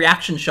wonderful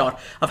reaction shot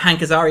of Hank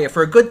Azaria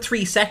for a good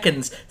 3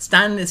 seconds,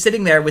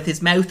 sitting there with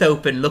his mouth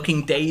open,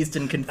 looking dazed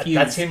and confused.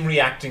 That's him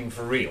reacting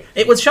for real.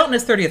 It was shot on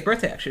his 30th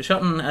birthday, actually.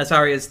 Shot on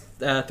Azaria's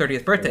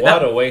 30th birthday.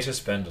 What a way to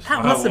spend it.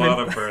 That must have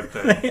What been... a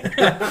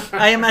birthday.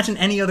 I imagine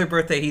any other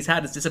birthday he's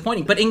had is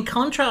disappointing. But in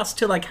contrast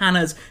to like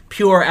Hannah's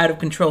pure, out of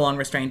control,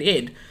 unrestrained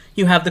id,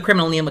 you have the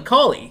criminal Neil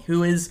McCauley,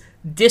 who is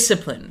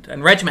disciplined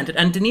and regimented.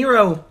 And De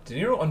Niro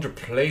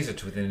underplays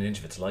it within an inch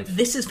of its life.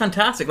 this is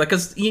fantastic, like,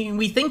 because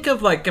we think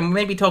of like, and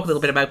maybe talk a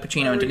little bit about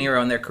Pacino and De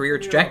Niro and their career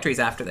trajectories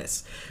after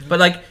this, but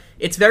like,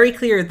 it's very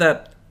clear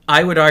that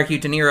I would argue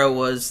De Niro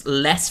was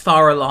less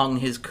far along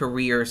his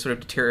career sort of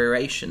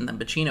deterioration than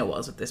Pacino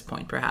was at this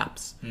point,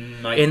 perhaps.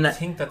 I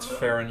think that's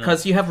fair enough.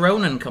 Because you have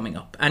Ronan coming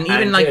up, and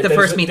even like the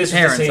first Meet the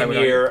Parents, the I same would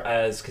year argue.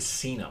 as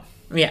Casino.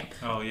 Yeah.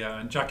 Oh yeah,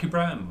 and Jackie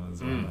Brown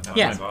was on that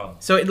Yeah. as well.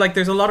 So like,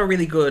 there's a lot of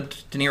really good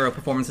De Niro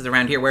performances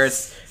around here.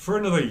 Whereas For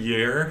another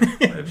year.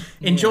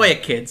 enjoy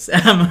it, kids.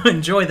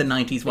 Enjoy the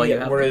 '90s while you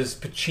have. Whereas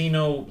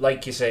Pacino,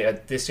 like you say,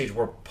 at this stage,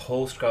 we're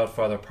post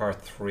Godfather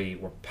Part 3,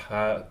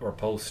 we're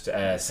post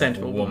Scent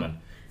of a Woman,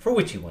 for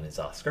which he won his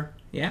Oscar.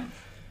 Yeah.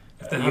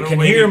 If they You had can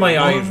waited hear my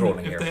eyes rolling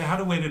If here. they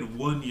had waited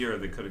 1 year,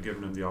 they could have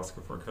given him the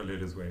Oscar for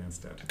Carlito's Way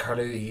instead.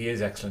 Carlo, he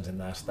is excellent in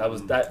that. That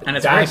was that, And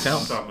it's a great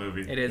that's film. That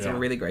movie. It is a Yeah.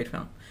 really great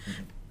film. The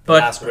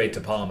But last great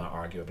De Palma,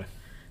 arguably.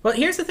 well,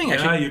 here's the thing. Yeah,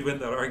 Actually, you'd win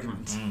that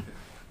argument.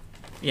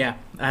 yeah,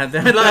 I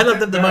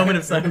love the moment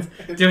of silence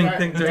doing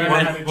things. Doing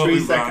Well, a well, we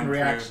 3-second ran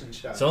reaction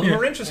shot. Some of them Yeah.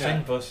 are interesting,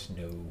 Yeah. but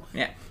no.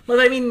 Yeah. Well,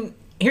 I mean,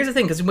 here's the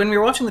thing, because when we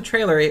were watching the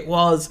trailer,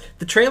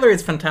 the trailer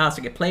is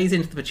fantastic. It plays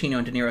into the Pacino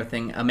and De Niro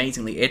thing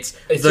amazingly. It's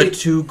the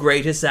two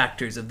greatest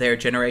actors of their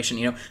generation.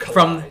 You know,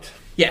 Collide.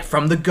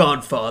 from The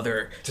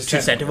Godfather to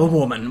Scent of a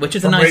Woman, which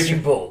is From a nice.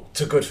 Raging Bull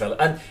to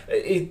Goodfellas.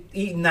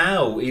 And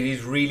now it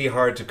is really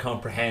hard to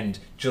comprehend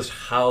just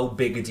how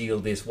big a deal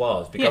this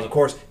was. Because, Yeah. of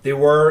course, they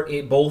were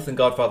both in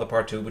Godfather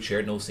Part 2, but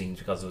shared no scenes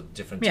because of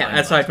different Yeah, timelines.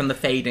 aside from the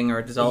fading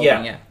or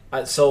dissolving.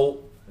 Yeah. So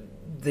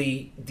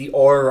the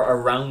aura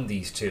around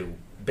these two,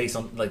 based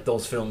on like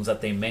those films that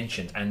they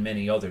mentioned and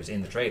many others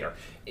in the trailer,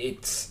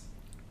 it's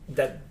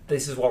that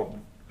this is what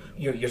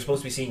you're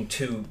supposed to be seeing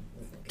two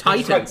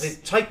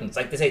Titans,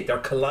 like they say, they're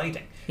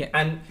colliding. Yeah.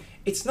 And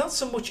it's not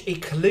so much a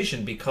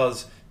collision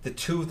because the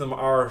two of them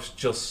are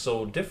just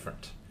so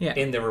different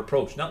in their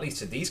approach, not least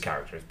to these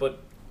characters, but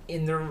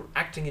in their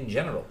acting in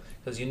general.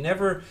 Because you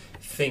never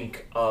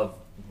think of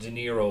De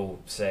Niro,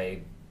 say,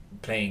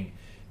 playing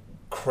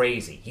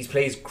crazy. He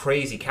plays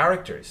crazy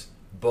characters,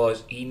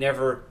 but he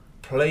never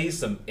plays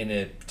them in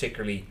a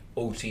particularly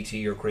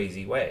OTT or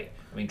crazy way.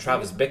 I mean,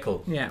 Travis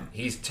Bickle,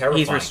 he's terrifying,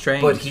 He's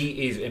restrained. but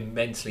he is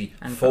immensely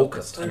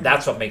focused. And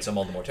that's what makes him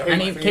all the more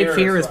terrifying. And Cape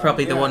Fear is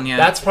probably the one,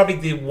 That's probably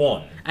the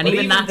one. And But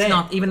even that's then,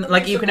 not even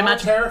like you can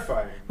imagine.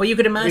 Terrifying. Well, you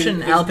could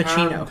imagine His Al calm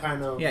Pacino.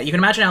 kind of- Yeah, you can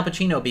imagine Al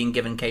Pacino being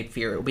given Cape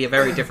Fear. It would be a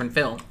very different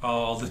film.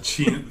 All the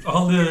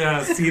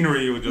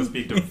scenery would just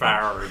be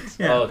devoured.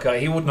 Oh god,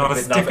 he wouldn't Not have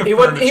a bitten stick off. of He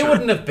furniture.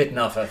 wouldn't have bitten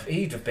off.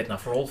 He'd have bitten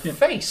off her whole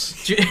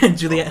face.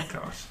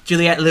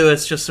 Juliette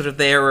Lewis just sort of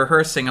there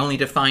rehearsing, only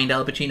to find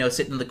Al Pacino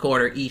sitting in the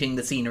corner eating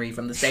the scenery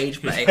from the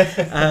stage play.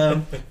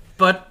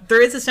 But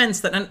there is a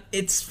sense that, and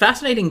it's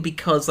fascinating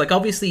because, like,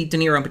 obviously De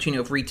Niro and Pacino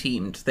have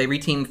reteamed. They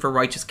reteamed for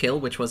Righteous Kill,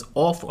 which was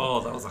awful.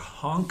 Oh, that was a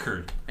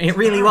honker. It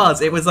really was.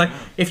 It was like,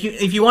 if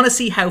you want to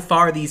see how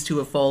far these two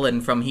have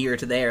fallen from here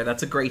to there,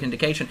 that's a great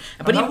indication.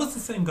 But that was the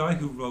same guy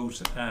who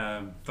wrote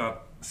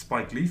that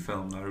Spike Lee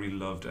film that I really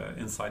loved,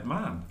 Inside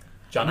Man.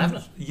 John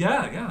Avnet?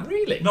 Yeah.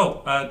 Really?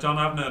 No, John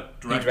Avnet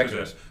directed directed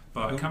it. it.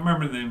 But I can't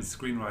remember the name of the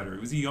screenwriter. He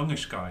was a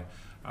youngish guy.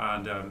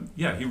 And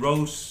yeah, he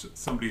wrote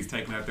somebody's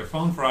taken out their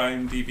phone for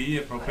IMDb,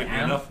 appropriately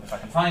enough. If I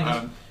can find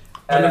it.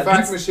 And the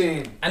fax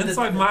machine. And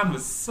Inside Man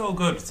was so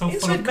good, so full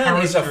Inside of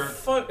Man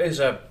character. is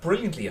a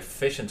brilliantly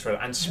efficient thriller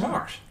and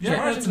smart.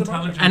 Yeah, it's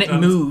intelligent. And it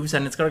moves,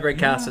 and it's got a great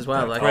cast as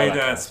well. Like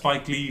Great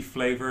Spike Lee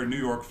flavour, New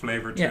York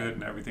flavour to it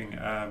and everything.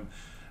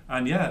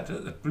 And yeah,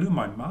 it blew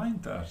my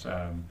mind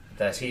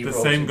that he the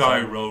wrote same guy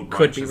Inside- wrote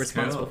could be Righteous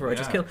responsible Kill. for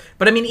Righteous Kill.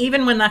 But I mean,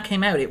 even when that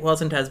came out, it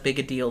wasn't as big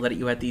a deal that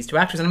you had these two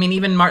actors. And I mean,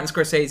 even Martin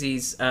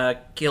Scorsese's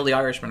Kill the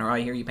Irishman or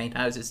I Hear You Paint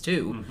Houses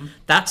too,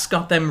 that's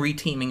got them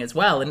reteaming as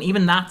well. And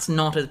even that's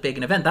not as big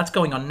an event. That's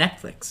going on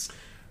Netflix.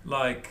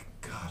 Like,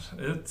 God,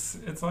 it's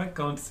like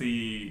going to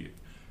see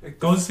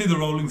the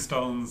Rolling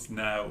Stones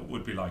now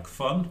would be like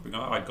fun. You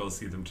know, I'd go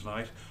see them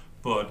tonight.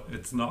 But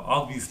it's not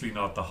obviously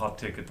not the hot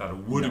ticket that it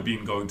would have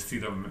been going to see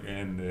them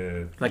in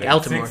the like late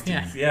Eltimore,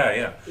 60s.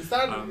 Yeah. Is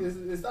that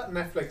is that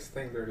Netflix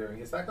thing they're doing?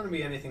 Is that going to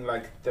be anything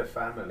like The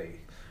Family?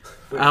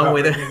 With Oh, Robert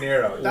with De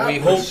Niro. That we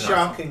was hope not.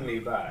 shockingly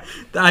bad.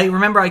 I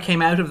remember I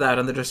came out of that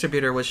and the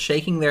distributor was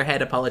shaking their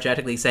head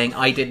apologetically saying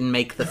I didn't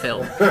make the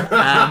film.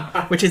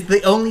 Which is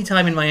the only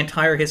time in my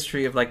entire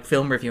history of like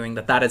film reviewing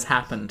that has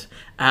happened.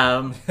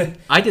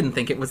 I didn't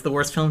think it was the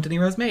worst film De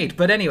Niro's made.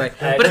 But anyway.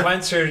 to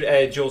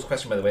answer Joel's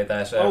question, by the way,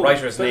 that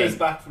writer's Phil is name...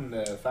 back from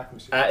the fact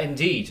machine.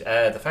 Indeed.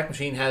 The fact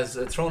machine has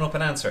thrown up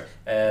an answer.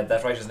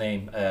 That writer's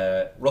name,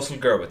 Russell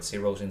Gurwitz. He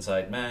wrote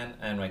Inside Man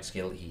and Righteous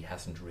Kill. He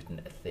hasn't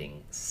written a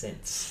thing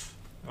since.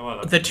 Oh,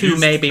 well, The two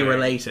may be thing.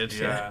 related.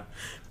 Yeah.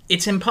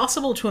 It's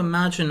impossible to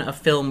imagine a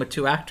film with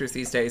two actors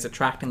these days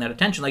attracting that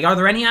attention. Like, are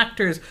there any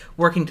actors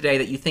working today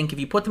that you think if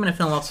you put them in a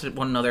film opposite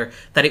one another,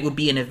 that it would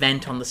be an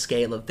event on the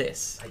scale of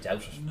this? I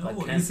doubt it.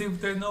 No, you see,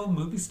 there are no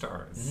movie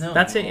stars. No.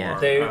 That's it,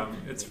 yeah.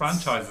 It's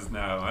franchises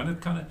now, and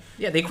it kind of...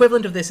 Yeah, the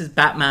equivalent of this is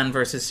Batman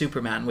versus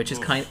Superman, which is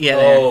kind of... Yeah,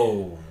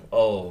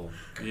 Oh,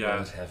 Yeah.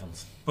 God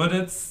heavens. But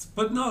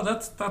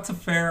that's a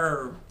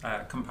fair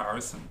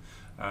comparison.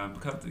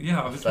 Because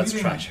I was That's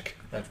reading... tragic.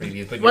 That really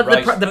is. But well,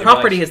 you're right. the You're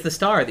property right. is the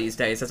star these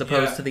days, as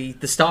opposed to the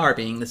star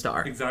being the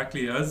star.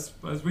 Exactly. I was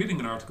reading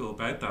an article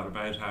about that,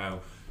 about how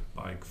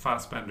like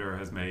Fassbender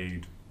has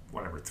made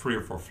whatever 3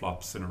 or 4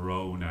 flops in a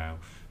row now.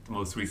 The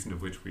most recent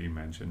of which we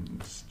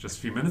mentioned just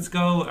a few minutes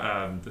ago,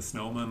 The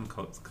Snowman,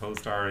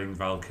 co-starring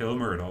Val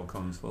Kilmer. It all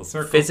comes full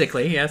circle.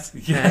 Physically, yes,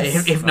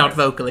 Yes, if not nice.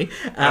 vocally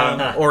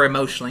or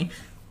emotionally.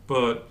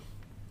 But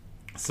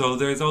so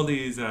there's all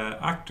these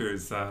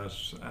actors that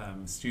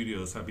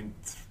studios have been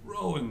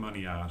throwing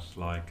money at,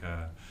 like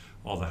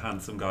all the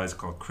handsome guys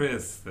called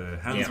Chris, the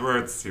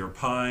Hemsworths, your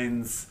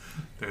Pines.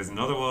 There's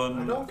another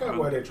one. I don't get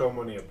why they throw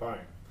money at Pine.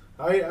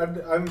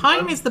 I'm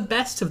Pine is the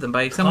best of them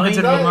by some Pine-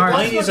 considerable margin.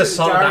 Pine is a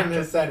solid Darren actor.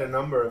 has said a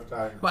number of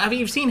times. Well, have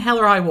you seen Hell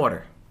or High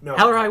Water? No.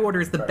 Hell or High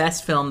Water is the Right.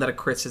 best film that a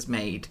Chris has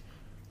made.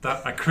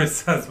 That a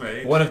Chris has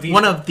made. One of these.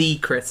 One of the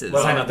Chris's.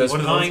 Well, hang on. There's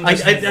One of those- Pine. I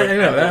there's don't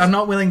know. Henry, I'm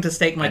not willing to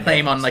stake my and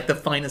claim on Evans. like the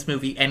finest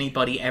movie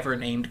anybody ever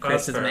named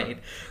Chris has That's fair. made.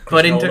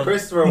 But in Nolan.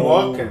 Christopher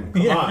Walken,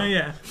 come on.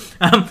 yeah.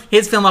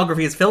 His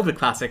filmography is filled with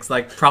classics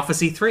like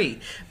Prophecy 3.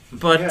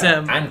 But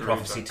Yeah. and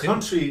Prophecy 2.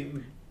 Country.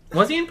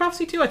 was he in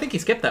Prophecy 2? I think he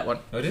skipped that one.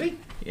 Oh, did he?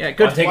 Yeah,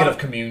 good. I'm thinking What- of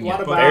Communion. what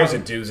But about- there's a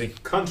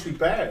doozy. Country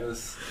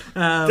Bears.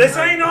 This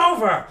ain't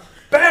over.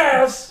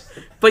 Bears.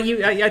 But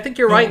I think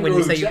you're right when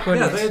you say you Yeah,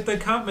 couldn't. Yeah, they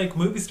can't make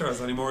movie stars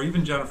anymore.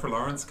 Even Jennifer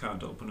Lawrence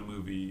can't open a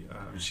movie.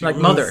 She Like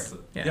was- Mother.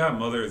 Yeah.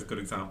 Mother is a good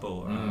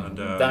example. And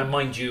That,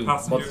 mind you,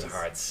 Passengers. Mother's a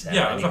hard sell.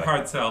 Yeah, it's a anyway.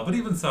 hard sell. But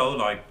even so,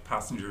 like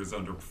Passengers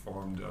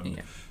underperformed. And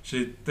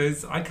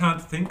Yeah. I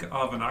can't think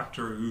of an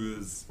actor who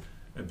is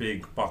a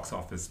big box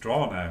office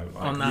draw now.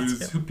 Like, On that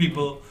scale. who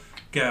people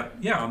get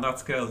on that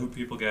scale. Who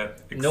people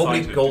get excited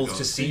Nobody goes go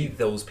to see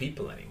those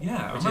people anymore.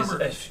 Yeah, I which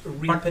remember is a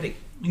real pity.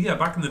 Yeah,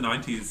 back in the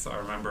 90s, I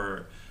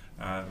remember,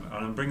 and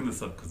I'm bringing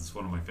this up because it's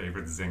one of my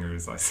favourite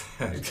zingers, I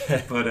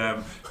said, but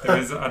there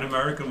was an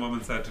American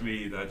woman said to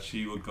me that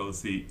she would go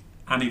see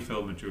any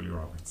film with Julia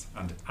Roberts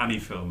and any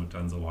film with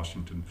Denzel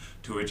Washington,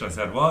 to which I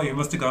said, well, you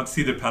must have gone to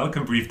see The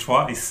Pelican Brief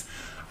twice.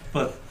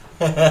 But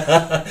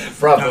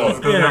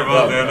Bravo.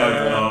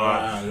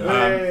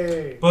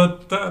 Hey.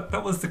 But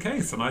that was the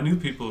case, and I knew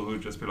people who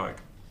would just be like,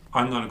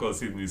 I'm going to go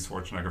see the new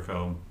Schwarzenegger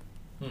film,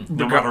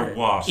 no matter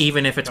what.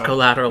 Even if it's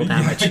collateral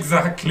damage. Yeah,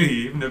 exactly,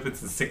 even if it's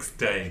the 6th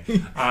day.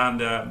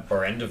 And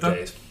Or End of that-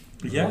 Days.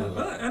 yeah,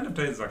 well, End of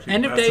Days is actually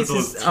End the of best Days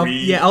those is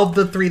three. of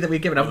the 3 that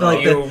we've given. Of the,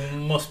 like You the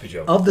must be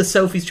joking. of the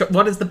Sophie's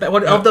what is the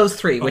of those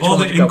 3? Of Which all one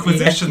the would you go?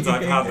 Inquisitions Yeah.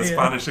 I've had, the Yeah.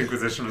 Spanish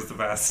Inquisition was the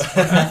best.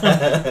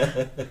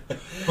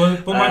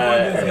 but my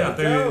point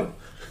is,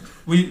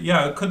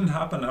 it couldn't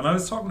happen. And I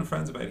was talking to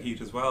friends about Heat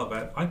as well.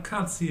 But I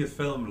can't see a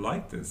film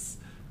like this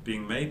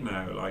being made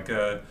now, like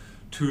a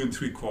 2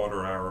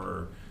 3/4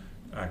 hour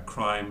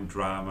crime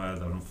drama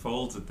that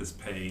unfolds at this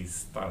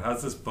pace, that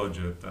has this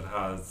budget, that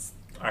has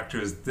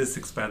actors this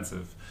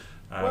expensive.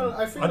 Well,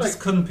 I feel just like-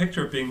 couldn't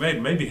picture it being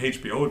made. Maybe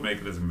HBO would make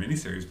it as a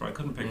miniseries, but I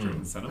couldn't picture it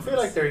in I cinemas. feel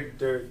like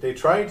they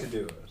tried to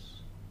do it,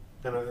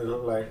 and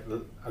like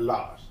a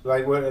lot.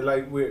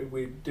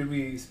 We did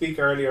we speak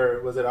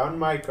earlier? Was it on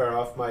mic or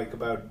off mic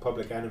about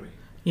Public Enemy?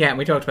 Yeah, and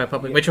we talked about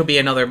Public, which will be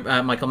another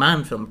Michael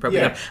Mann film, probably.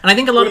 Yeah. And I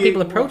think a lot of Well,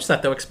 people approach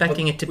that, though,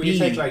 expecting it to When be... you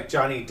take like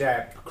Johnny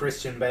Depp,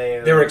 Christian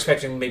Bale... They were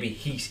expecting maybe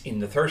Heat in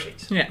the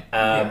 30s. Yeah.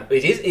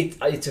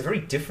 It's a very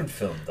different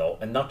film, though,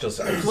 and not just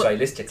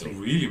stylistically. It's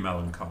really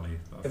melancholy.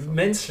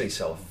 Immensely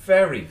so.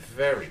 Very,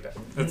 very bad.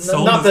 It's Not,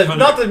 sold not, as that, kind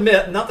not, of-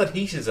 that, not that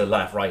Heat is a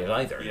laugh riot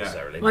either,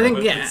 necessarily. Well, I think,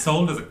 But yeah. it's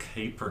sold as a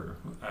caper,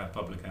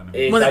 Public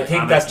Enemy. Well, I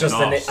think and that's it's just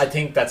not. I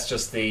think that's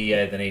just the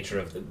nature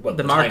of the The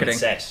time marketing. it's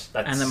set.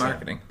 That's, And the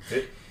marketing.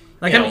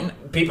 Like,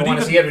 people but want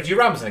to even- see Edward G.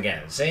 Robinson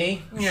again.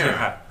 See,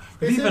 Yeah.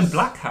 But This even is-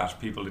 Black Hat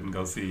people didn't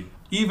go see.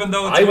 Even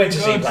though it's I really went to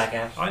see good. Black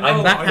Hat. I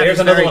know. Black Hat There's is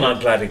another very one good.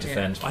 I'd gladly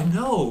defend. I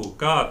know.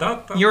 God,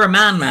 that You're a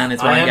man, is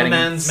what I I'm am a getting.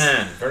 man's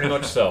man, very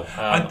much so.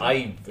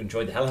 I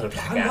enjoyed the hell out of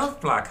Black I Hat.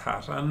 love Black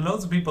Hat, and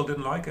loads of people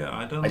didn't like it.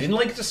 I I didn't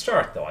like it to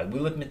start, though. I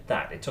will admit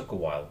that it took a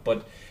while,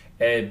 but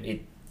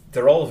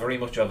they're all very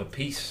much of a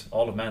piece.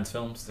 All of Mann's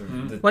films.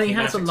 The Well, he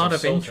has a thematics lot are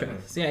of so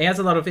interests. Yeah, he has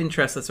a lot of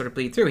interests that sort of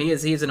bleed through. He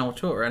is an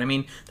auteur, and I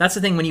mean that's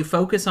the thing when you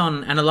focus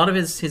on, and a lot of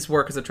his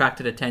work has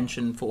attracted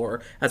attention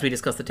for, as we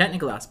discussed, the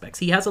technical aspects.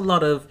 He has a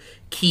lot of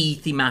key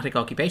thematic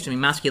occupation. I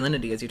mean,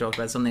 masculinity, as you talked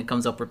about, is something that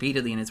comes up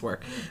repeatedly in his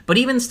work. But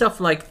even stuff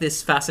like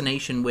this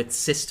fascination with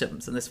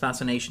systems and this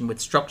fascination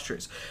with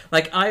structures.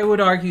 Like I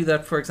would argue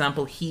that, for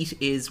example, Heat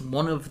is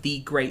one of the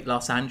great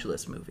Los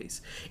Angeles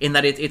movies in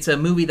that it's a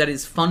movie that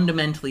is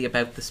fundamentally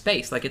about the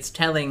space. Like it's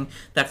telling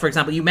that, for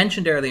example, you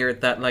mentioned earlier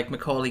that like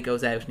McCauley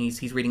goes out and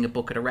he's reading a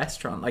book at a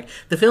restaurant. Like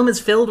the film is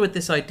filled with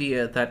this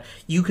idea that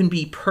you can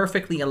be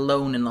perfectly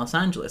alone in Los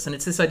Angeles, and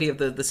it's this idea of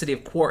the city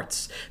of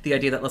quartz, the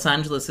idea that Los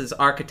Angeles's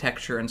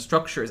architecture and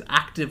structure is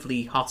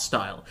actively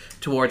hostile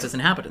towards its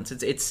inhabitants.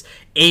 It's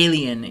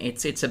alien,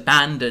 it's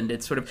abandoned,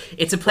 it's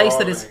a place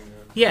that is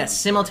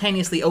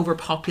simultaneously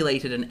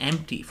overpopulated and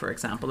empty, for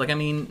example. Like, I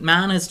mean,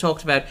 Mann has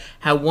talked about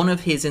how one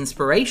of his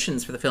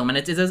inspirations for the film, and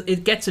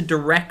it gets a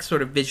direct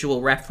sort of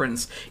visual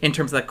reference in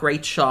terms of that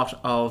great shot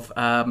of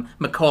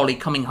Macaulay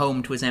coming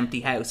home to his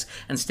empty house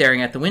and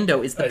staring out the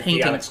window, is the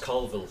painting. The Alex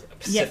Colville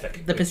Pacific.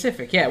 Yeah, the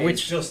Pacific, yeah.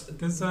 Which just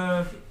There's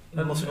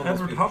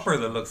Edward Hopper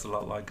that looks a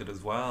lot like it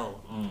as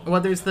well.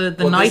 Well, there's the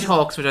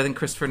Nighthawks, which I think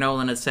Christopher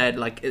Nolan has said,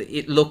 like,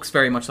 it looks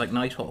very much like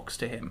Nighthawks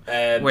to him,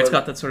 where it's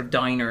got that sort of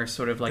diner,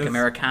 sort of like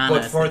Americana.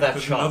 But for that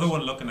There's shot, another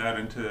one looking out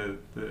into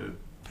the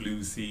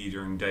blue sea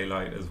during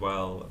daylight as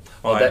well.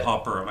 Oh, By that-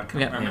 Hopper, and I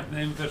can't remember the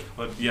name of it,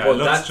 but yeah, well, it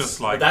looks that's, just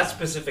like that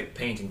specific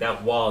painting.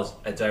 That was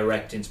a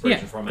direct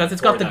inspiration for Mann. because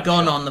it's got the that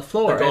gun shot. on the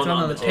floor, the it's gun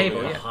not on the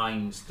table,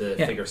 behind the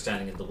Yeah. figure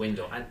standing in the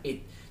window, and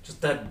it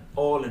just that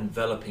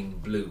all-enveloping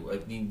blue.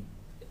 I mean,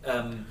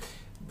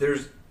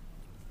 there's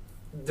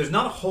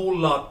not a whole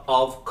lot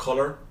of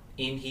color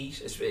in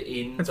Heat. It's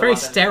very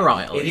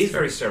sterile. It is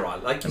very sterile.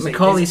 Like you say,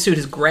 Macaulay's suit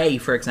is grey,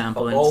 for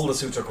example. and all the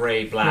suits are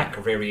grey, black,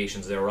 or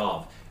variations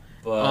thereof.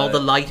 But all the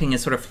lighting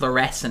is sort of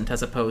fluorescent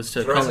as opposed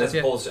to fluorescent colours. as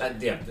opposed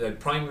to, the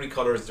primary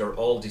colours, they're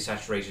all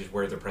desaturated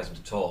where they're present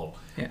at all.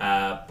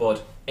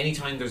 But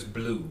anytime there's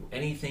blue,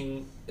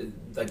 anything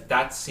like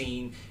that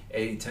scene,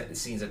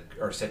 scenes that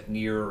are set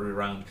near or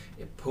around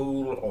a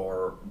pool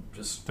or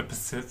just the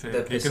Pacific. The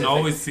You Pacific. can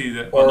always see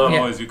the. Or- Well, not Yeah.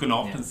 always. You can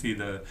often see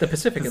the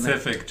Pacific in there.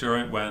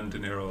 during when De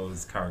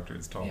Niro's character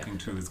is talking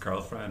to his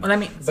girlfriend. Well, I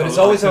mean, But it's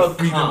So, always like, the about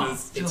freedom calm.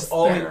 is It's just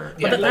always there.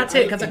 But that's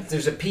it, 'cause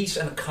there's a peace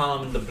and a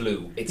calm in the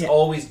blue. It's Yeah.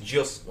 always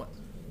just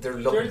they're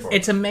looking for.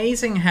 it's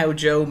amazing how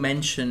Joe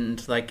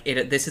mentioned like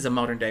this is a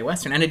modern day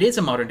western, and it is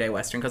a modern day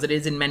western because it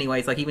is in many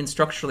ways, like even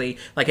structurally,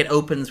 like it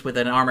opens with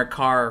an armored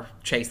car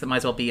chase that might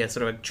as well be a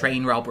sort of a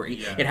train robbery.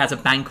 Yeah. It has a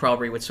bank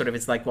robbery, which sort of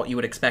is like what you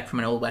would expect from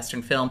an old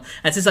western film.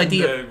 And it's this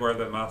idea. Where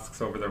the masks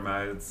over their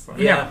mouths.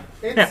 Yeah.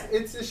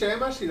 It's a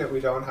shame actually that we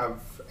don't have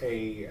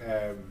a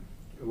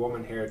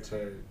woman here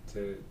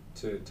to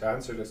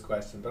answer this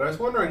question. But I was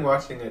wondering,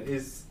 watching it,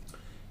 is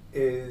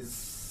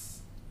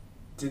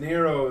De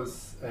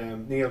Niro's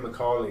Neil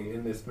McCauley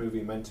in this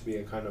movie meant to be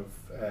a kind of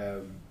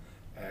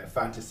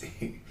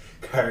fantasy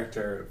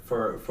character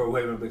for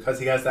women because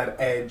he has that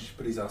edge,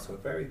 but he's also a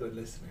very good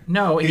listener?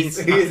 No, he's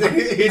I a don't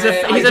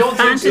think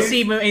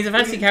fantasy. He's a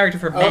fantasy character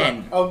for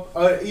men.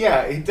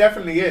 Yeah, he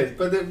definitely is.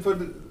 But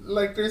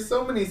like, there's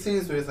so many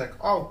scenes where it's like,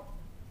 oh,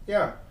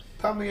 yeah,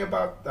 tell me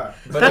about that.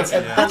 But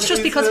That's just it's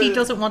because he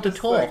doesn't want to it's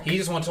talk. like- he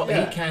just wants to.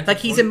 Yeah. He can't. Like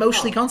he's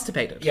emotionally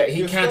constipated. Yeah,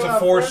 he You can't still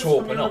have afford friends to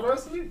from open up.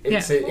 university?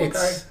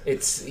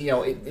 It's you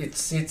know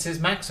it's his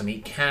maxim. He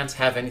can't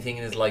have anything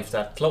in his life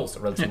that close,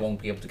 or else he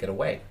won't be able to get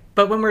away.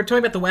 But when we're talking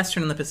about the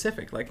Western and the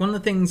Pacific, like one of the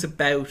things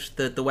about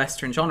the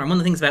Western genre, and one of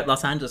the things about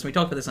Los Angeles, and we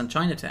talked about this on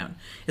Chinatown,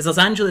 is Los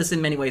Angeles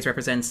in many ways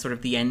represents sort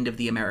of the end of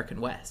the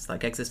American West,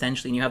 like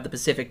existentially, and you have the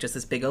Pacific, just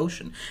this big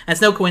ocean. And it's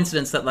no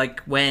coincidence that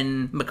like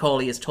when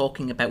Macaulay is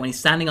talking about, when he's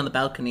standing on the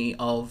balcony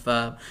of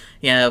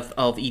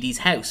Edie's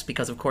house,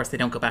 because of course they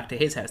don't go back to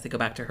his house, they go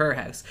back to her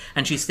house,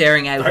 and she's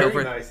staring out Very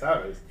over... nice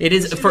house. It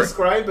is Did she for-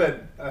 describe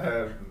it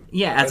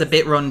Yeah, as a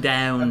bit run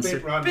down. A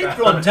bit run Big down.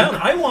 run down.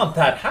 I want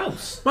that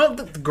house. Well,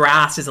 the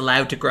grass is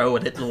allowed to grow a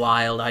little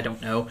wild. I don't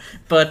know,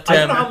 but I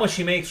don't know how much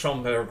she makes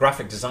from her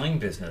graphic design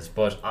business,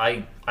 but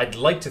I'd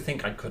like to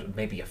think I could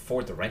maybe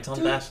afford the rent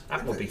on that.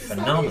 That would be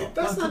phenomenal.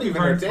 That's Well, not it could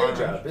even be her very day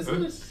fun. job,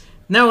 isn't it?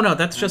 no,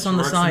 that's just She on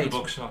the works side. in the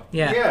bookshop.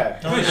 Yeah. Yeah.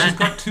 Oh, she's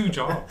got 2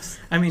 jobs.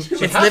 I mean, She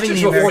it's has living to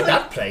the afford American.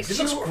 that place. It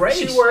looks great.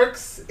 She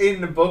works in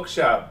the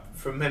bookshop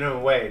for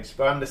minimum wage,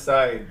 but on the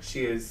side, she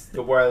is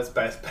the world's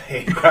best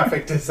paid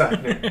graphic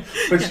designer.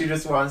 But she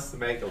just wants to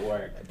make it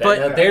work.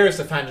 But- There's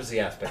the fantasy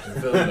aspect of the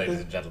film,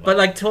 ladies and gentlemen. But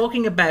like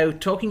talking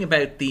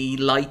about the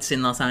lights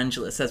in Los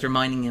Angeles as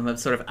reminding him of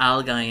sort of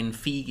Algae in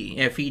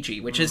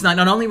Fiji, which is not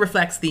only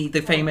reflects the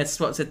famous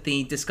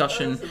the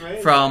discussion That's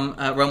amazing. from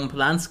Roman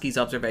Polanski's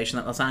observation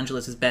that Los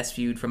Angeles is best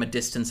viewed from a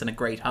distance and a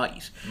great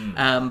height,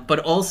 but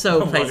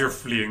also While plays you're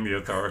fleeing the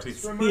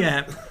authorities.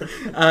 yeah,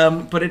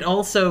 but it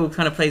also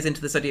kind of plays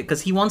into this idea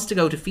because he wants to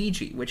go to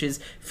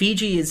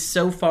Fiji is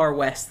so far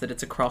west that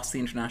it's across the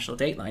international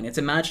date line. It's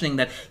imagining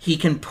that he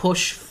can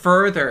push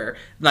further,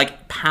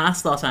 like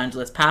past Los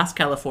Angeles, past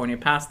California,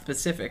 past the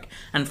Pacific,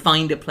 and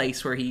find a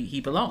place where he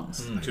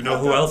belongs. Do you know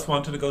who else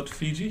wanted to go to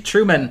Fiji?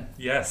 Truman,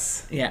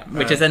 Yes. yeah,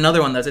 which is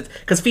another one that's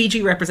because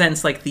Fiji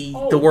represents like the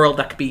world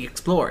that could be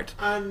explored.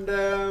 And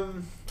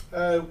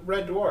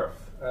Red Dwarf,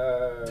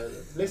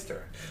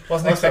 Lister.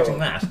 Wasn't Also- expecting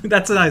that.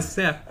 That's nice,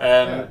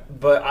 yeah.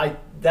 But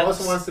that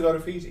Also wants to go to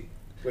Fiji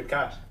with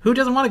Cat. Who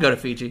doesn't want to go to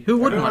Fiji? Who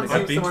wouldn't want to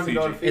I've go? been to Someone to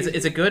go to Fiji. Fiji.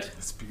 Is it good?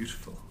 It's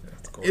beautiful. Yeah,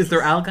 it's gorgeous. Is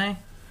there algae?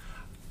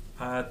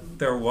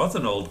 There was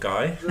an old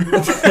guy.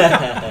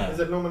 Is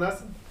it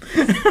luminescent?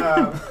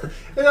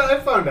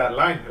 I found that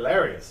line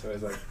hilarious. I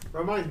was like,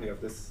 reminds me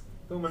of this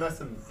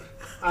luminescent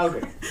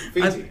algae,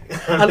 Fiji.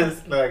 And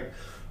it's like,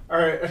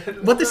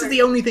 alright. But this is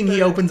the only thing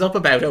he opens up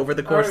about over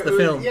the course of the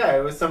film. Yeah,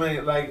 it was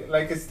something like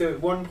it's the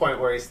one point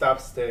where he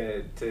stops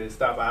to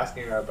stop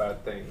asking her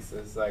about things.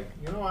 It's like,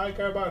 I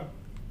care about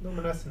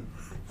luminescent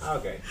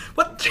algae.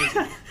 What?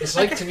 it's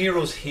like De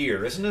Niro's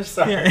here, isn't it?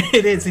 Sorry. Yeah,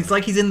 it is. It's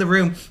like he's in the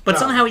room, but No.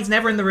 somehow he's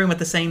never in the room at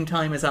the same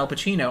time as Al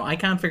Pacino. I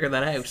can't figure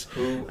that out. It's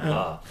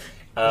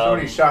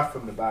only shot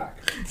from the back.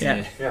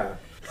 Yeah. Yeah.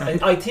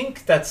 I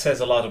think that says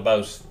a lot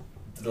about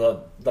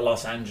the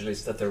Los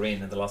Angeles that they're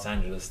in and the Los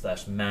Angeles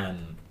that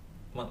Mann.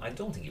 Well, I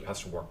don't think he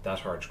has to work that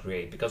hard to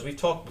create, because we've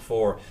talked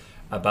before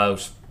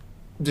about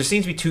there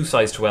seems to be 2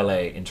 sides to LA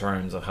in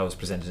terms of how it's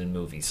presented in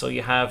movies. So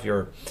you have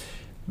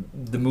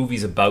the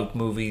movies about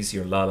movies,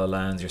 your La La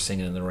Lands, your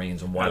Singing in the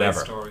Rains, and whatever.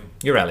 LA Story.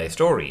 Your LA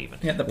Story, even,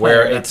 Yeah, the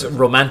where player, it's that's it.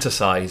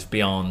 romanticized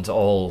beyond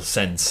all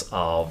sense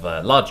of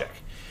logic.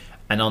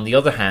 And on the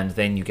other hand,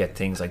 then you get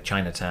things like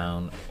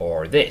Chinatown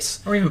or this,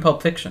 Or even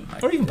Pulp Fiction.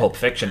 Like. or even Pulp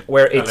Fiction,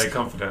 where it's LA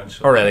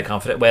Confidential. or LA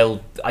Confidential.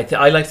 Well,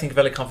 I like to think of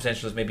LA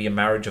Confidential as maybe a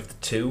marriage of the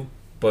two,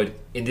 but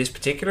in this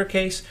particular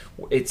case,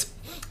 it's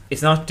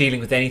not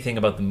dealing with anything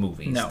about the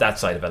movies, No. that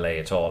side of LA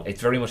at all.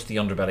 It's very much the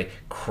underbelly,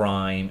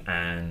 crime,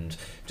 and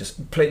just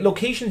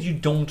locations you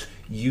don't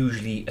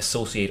usually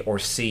associate or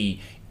see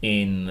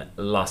in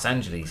Los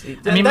Angeles.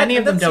 I mean, many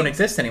of them don't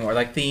exist anymore.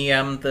 Like the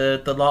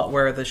lot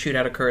where the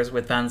shootout occurs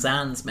with Van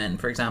Zandt's men,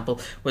 for example,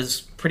 was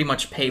pretty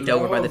much paved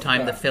over by the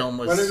time the film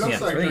was. Well, it looks yeah,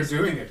 like they're released.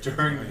 doing it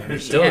during the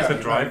Still, The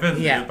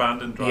drive-in, Yeah. the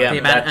abandoned drive-in. Yeah.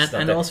 The that's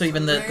and not also it.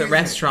 even the Amazing.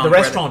 restaurant. The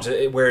where restaurant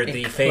where it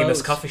the famous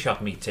closed. coffee shop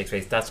meet takes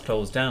place, that's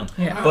closed down.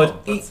 Yeah. Oh,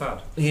 But that's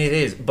sad. It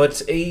is,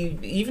 but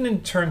even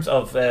in terms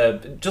of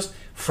just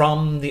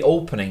from the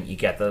opening, you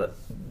get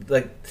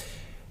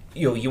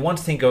you want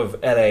to think of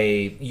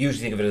LA.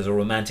 Usually think of it as a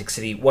romantic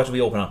city. What do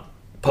we open up?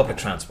 Public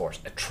transport,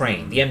 a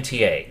train, the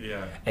MTA.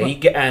 Yeah.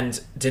 And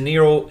De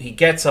Niro, he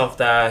gets off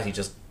that. He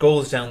just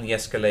goes down the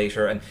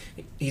escalator, and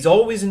he's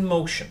always in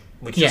motion,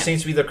 which Yeah. just seems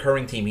to be the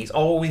recurring theme. He's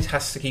always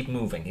has to keep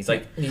moving. He's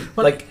like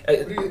Well, like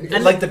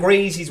the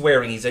greys he's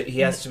wearing. He's like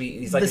the a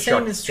shark.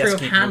 same is He has true to of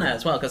keep Hannah moving.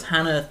 as well, because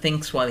Hannah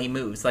thinks while he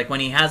moves. Like when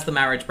he has the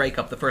marriage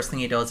breakup, the first thing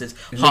he does is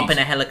hop in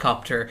a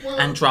helicopter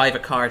and drive a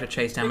car to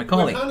chase down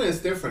McCauley. Hannah is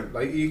different.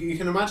 Like you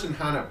can imagine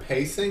Hannah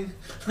pacing.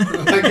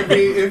 Like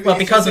if Well,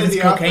 he's because just of in his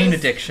the cocaine office,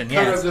 addiction,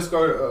 kind yes. of just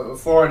go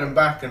forward and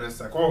back, and it's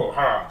like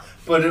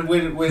But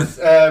with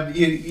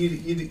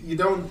you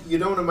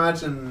don't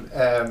imagine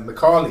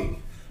Macaulay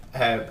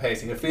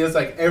pacing. It feels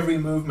like every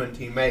movement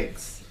he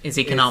makes Is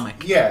economic.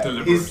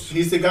 Deliberate.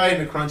 He's the guy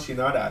in the Crunchy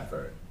Nut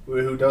advert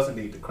who doesn't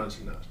eat the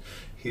Crunchy Nut.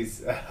 He's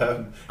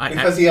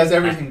because he has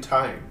everything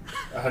timed,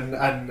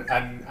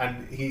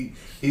 and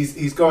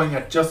he's going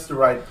at just the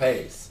right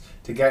pace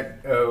to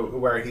get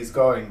where he's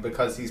going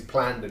because he's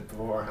planned it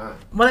beforehand.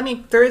 Well, I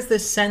mean, there is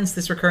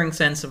this recurring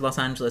sense of Los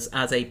Angeles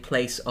as a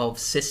place of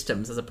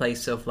systems, as a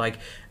place of like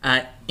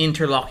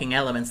interlocking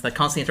elements that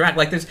constantly interact.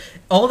 Like, there's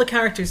all the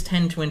characters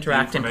tend to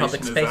interact in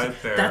public Information is spaces.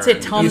 out there That's it.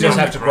 and Tom You just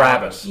Noonan. have to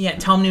grab it. Yeah,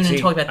 Tom Noonan See,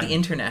 talked about the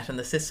internet and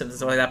the systems and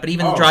stuff like that. But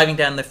even Oh. driving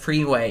down the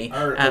freeway,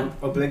 Our RoboCop.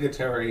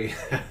 obligatory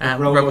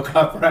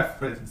RoboCop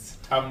reference.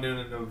 Tom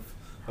Noonan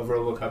of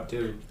RoboCop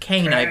 2.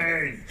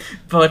 Kane.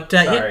 But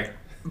Sorry.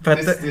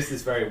 But this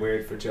is very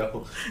weird for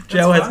Joe.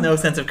 Joe has no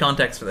sense of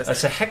context for this.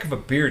 That's a heck of a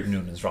beard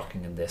Noonan's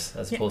rocking in this,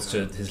 as opposed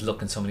to his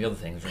look in so many other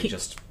things. Where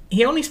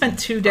He only spent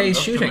 2 days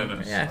shooting.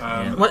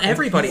 Well,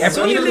 everybody. It's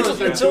only a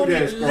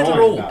little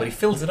role, but he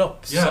fills it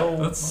up.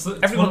 Yeah, so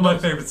that's one of my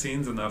favourite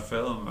scenes in that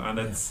film, and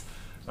it's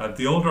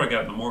the older I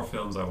get, the more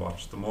films I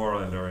watch, the more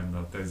I learn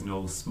that there's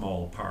no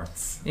small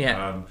parts.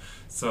 Yeah. And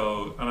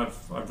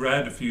I've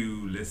read a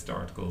few list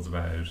articles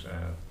about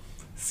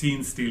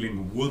scene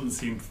stealing, one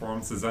scene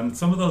performances, and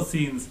some of those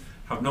scenes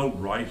have no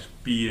right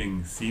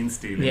being scene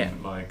stealing. Yeah.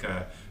 Like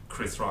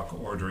Chris Rock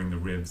ordering the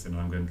ribs and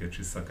I'm going to get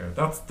you suck out.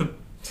 That's the.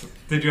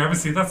 Did you ever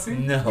see that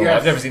scene? No, Yes.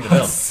 I've never seen the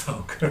film. That's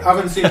so good.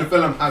 Haven't seen the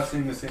film, have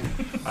seen the scene.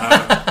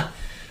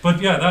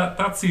 But yeah,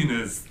 that scene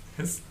is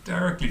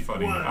hysterically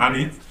funny, and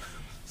he,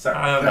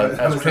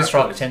 as Chris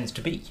Rock tends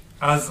to be.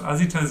 as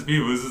he tends to be,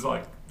 it was just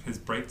like his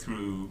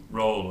breakthrough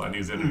role, and he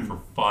was in it for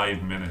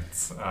 5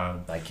 minutes.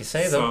 Like you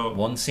say, though,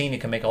 one scene you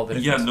can make all the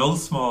Yeah, difference. no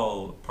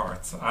small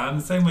parts. And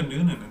the same with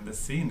Noonan in this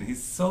scene.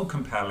 He's so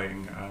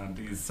compelling and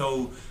he's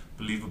so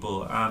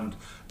believable. And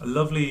a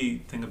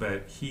lovely thing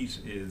about Heat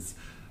is,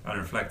 and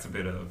reflects a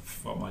bit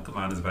of what Michael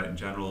Mann is about in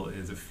general,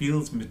 is it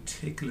feels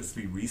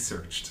meticulously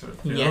researched. It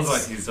feels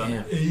like he's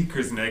done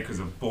acres and acres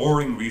of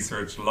boring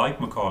research, like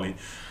McCauley.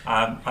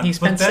 He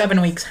spent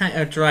 7 weeks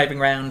driving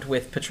around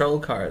with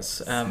patrol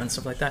cars and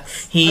stuff like that.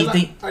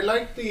 I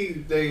like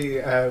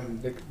the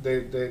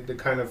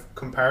kind of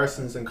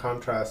comparisons and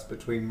contrast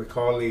between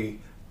McCauley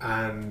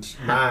and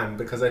Mann,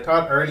 because I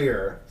thought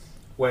earlier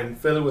when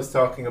Phil was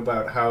talking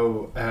about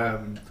how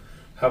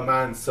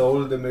Mann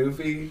sold the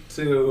movie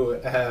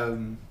to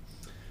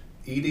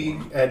Edie,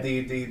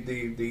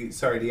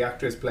 the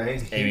actress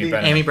playing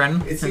Amy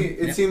Brennan.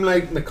 It seemed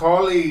like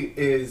McCauley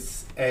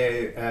is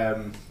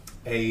a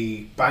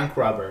bank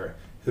robber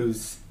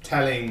who's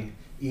telling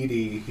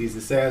Edie he's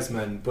a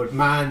salesman, but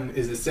Mann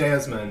is a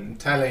salesman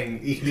telling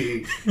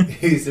Edie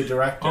he's a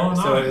director. Oh,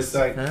 nice. So it's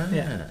like,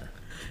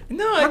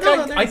 No,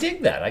 I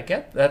dig that. I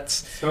get that's.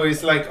 so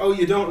it's like, oh,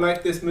 you don't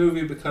like this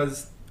movie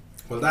because,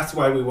 well, that's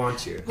why we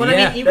want you. Well,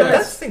 yeah, I mean, you guys,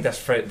 I think that's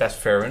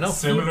fair enough.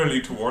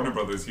 Similarly to Warner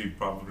Brothers, he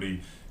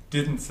probably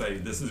didn't say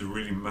this is a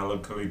really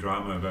melancholy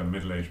drama about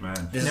middle-aged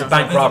men. This is a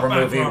bank robber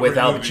movie with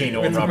Al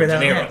Pacino and Robert De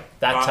Niro.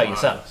 That's how you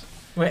sell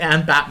it.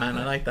 and Batman,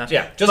 I like that.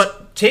 Yeah, just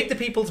take the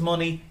people's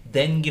money,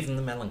 then give them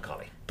the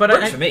melancholy. But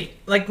Works for me.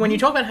 Like, when you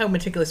talk about how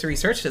meticulous the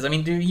research is, I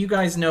mean, do you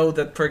guys know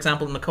that, for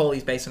example,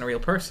 Macaulay's based on a real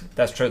person?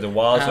 That's true. There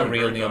was a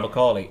real Neil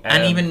McCauley.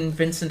 And even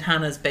Vincent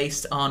Hanna's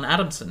based on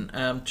Adamson.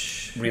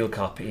 Real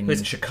cop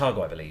in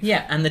Chicago, I believe.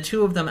 Yeah, and the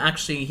two of them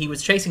actually, he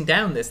was chasing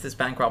down this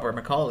bank robber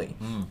McCauley.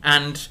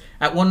 And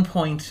at one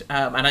point,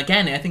 and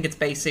again, I think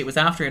it was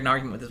after an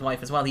argument with his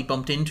wife as well, he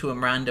bumped into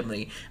him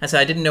randomly and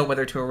said, I didn't know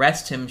whether to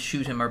arrest him,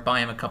 shoot him, or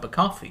buy him a cup of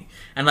coffee.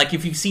 And like,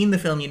 if you've seen the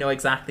film, you know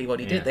exactly what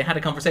he did. They had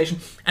a conversation.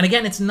 And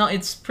again,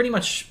 it's pretty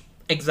much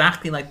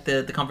exactly like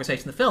the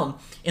conversation in the film.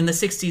 In the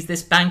 60s,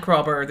 this bank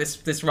robber,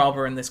 this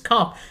robber and this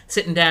cop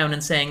sitting down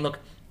and saying, look,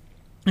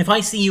 if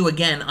I see you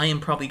again, I am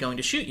probably going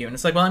to shoot you. And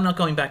it's like, well, I'm not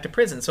going back to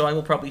prison, so I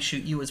will probably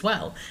shoot you as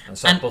well.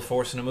 Unstoppable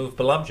force in a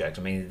movable object.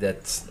 I mean,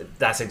 that's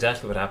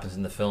exactly what happens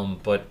in the film,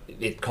 but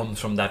it comes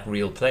from that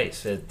real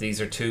place. These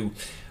are two,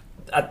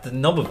 at the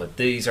nub of it,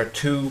 these are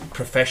two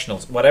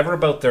professionals, whatever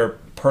about their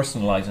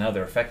personal lives and how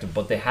they're affected,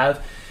 but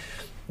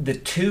the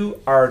two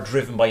are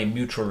driven by a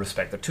mutual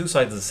respect. They're two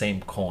sides of the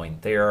same coin.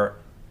 They're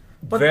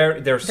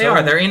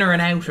inner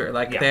and outer.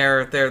 Like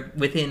they're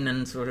within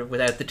and sort of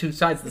without, the two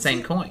sides of the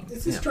same coin.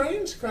 It's a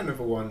strange kind of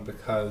a one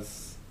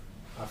because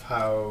of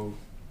how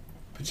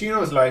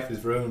Pacino's life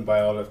is ruined by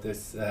all of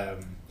this,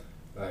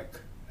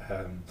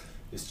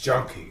 this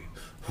junkie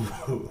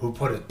who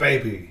put his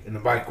baby in the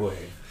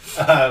microwave,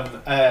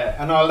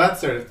 and all that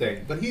sort of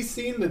thing. But he's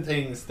seen the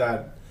things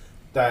that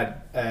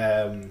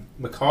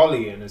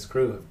McCauley and his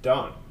crew have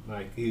done.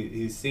 Like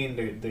he's seen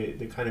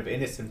the kind of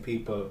innocent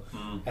people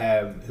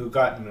who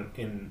got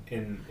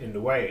in the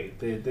way.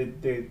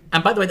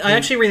 And by the way, I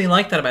actually really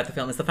like that about the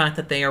film, is the fact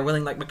that they are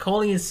willing. Like,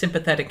 McCauley is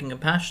sympathetic and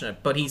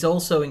compassionate, but he's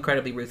also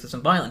incredibly ruthless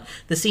and violent.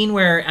 The scene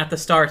where at the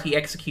start he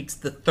executes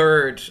the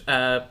third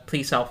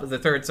police officer, the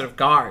third sort of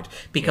guard,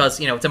 because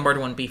it's a murder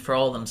one beef for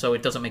all of them, so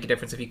it doesn't make a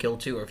difference if you kill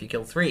two or if you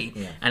kill three,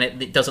 and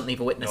it doesn't leave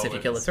a witness if you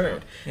kill a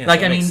third.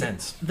 Like, I mean,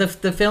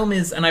 the film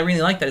is, and I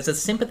really like that, is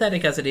as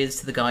sympathetic as it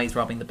is to the guys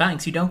robbing the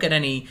banks. You don't get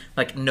any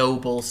like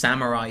noble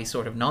samurai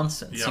sort of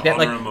nonsense. Yeah, you get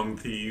honor like among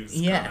thieves.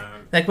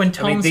 Like when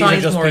Tom these are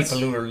just Sizemore's,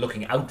 people who are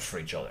looking out for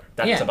each other.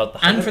 That's about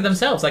the and for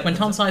themselves. Like when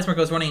Tom Sizemore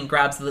goes running and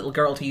grabs the little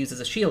girl to use as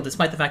a shield,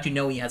 despite the fact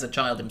he has a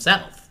child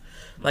himself.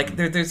 Like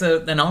there's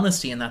an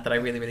honesty in that I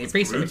really, really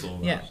appreciate.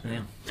 Brutal,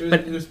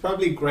 But there's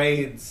probably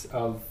grades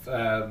of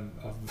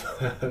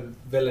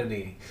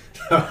villainy.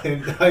 I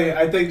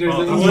think there's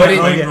one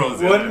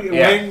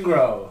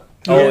Wingro.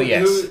 Oh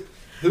yes.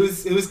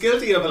 who's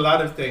guilty of a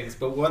lot of things,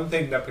 but one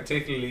thing that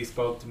particularly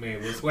spoke to me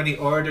was when he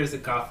orders a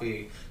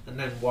coffee and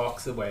then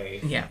walks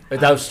away. Yeah.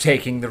 Without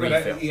taking the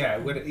refill.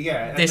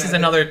 Yeah. This is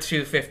another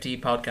 250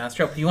 podcast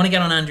trope. If you want to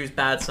get on Andrew's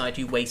bad side,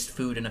 you waste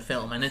food in a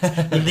film, and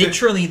it's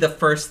literally the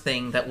first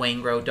thing that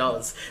Waingro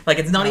does. Like,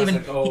 it's not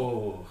even.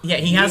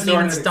 He hasn't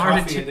even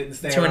started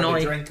to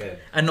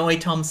annoy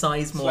Tom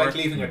Sizemore. It's like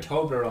leaving a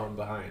Toblerone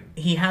behind.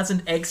 He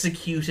hasn't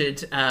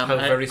executed a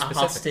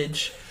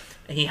hostage.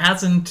 He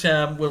hasn't.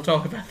 We'll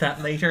talk about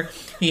that later.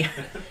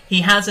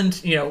 He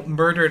hasn't,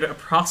 murdered a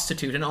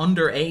prostitute, an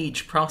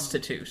underage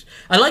prostitute.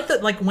 I like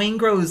that. Like,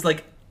 Waingro's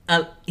like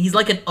he's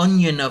like an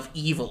onion of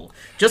evil.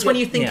 Just when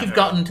you think you've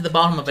gotten to the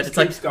bottom of it, it's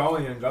keeps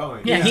going and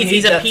going. Yeah,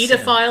 he's a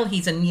paedophile.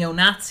 He's a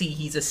neo-Nazi.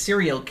 He's a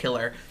serial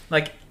killer.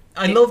 Like,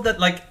 I love that.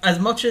 Like, as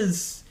much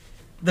as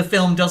the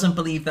film doesn't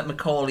believe that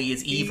McCauley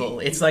is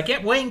evil, it's like,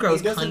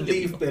 Waingro's kind of evil. He doesn't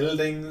leave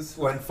buildings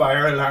when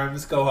fire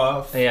alarms go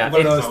off. Yeah,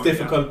 one of those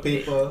difficult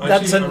people. I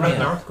read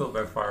an article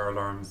about fire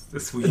alarms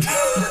this week.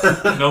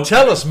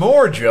 Tell us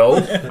more, Joe.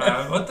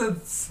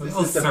 This is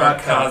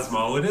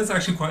sarcasmo. It is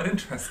actually quite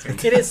interesting.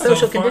 It is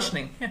social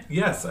conditioning.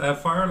 Yes,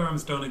 fire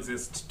alarms don't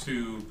exist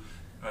to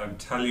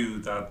tell you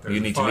that there's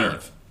a fire. To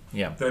leave.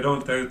 Yeah, they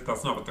don't.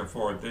 That's not what they're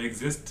for. They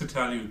exist to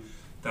tell you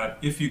that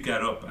if you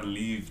get up and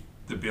leave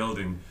the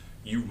building,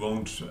 you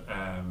won't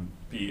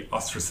be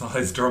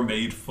ostracized or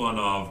made fun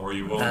of, or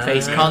you won't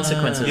face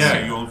consequences.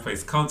 Yeah, you won't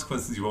face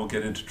consequences. You won't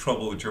get into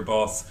trouble with your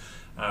boss.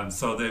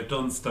 So they've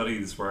done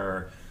studies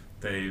where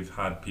they've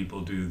had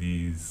people do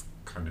these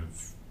kind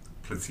of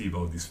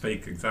placebo, these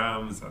fake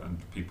exams, and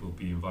people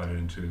be invited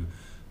into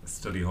a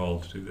study hall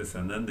to do this,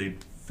 and then they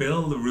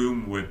fill the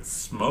room with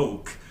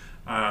smoke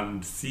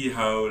and see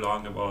how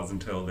long it was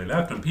until they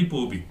left, and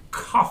people will be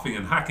coughing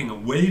and hacking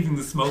and waving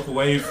the smoke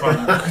away from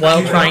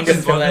while trying to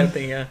fill out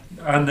the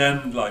and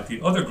then like the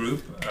other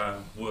group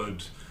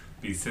would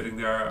be sitting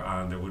there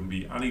and there wouldn't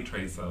be any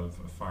trace of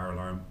a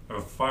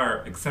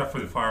fire except for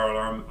the fire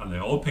alarm, and they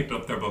all picked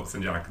up their books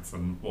and jackets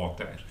and walked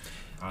out.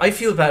 I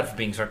feel bad for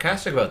being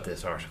sarcastic about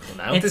this article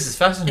now. This is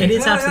fascinating. It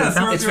is absolutely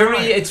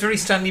fascinating. It's very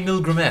Stanley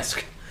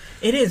Milgram-esque.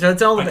 It is.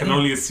 It's all. I can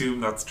only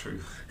assume that's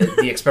true.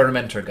 The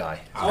experimenter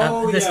guy.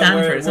 The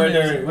Stanford,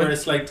 where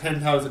it's like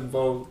 10,000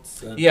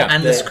 votes.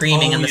 And the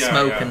screaming and the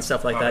smoke and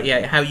stuff like that.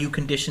 Yeah, how you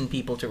condition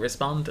people to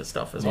respond to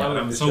stuff as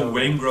well. So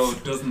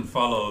Waingro doesn't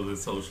follow the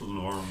social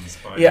norms.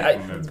 I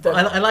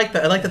like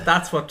that. I like that.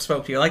 That's what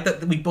spoke to you. I like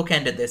that we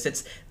bookended this.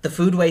 It's the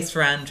food waste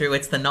for Andrew.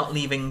 It's the not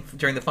leaving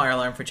during the fire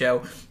alarm for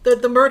Joe.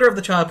 The murder of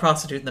the child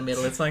prostitute in the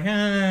middle. It's like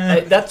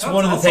that's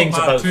one of the things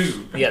about.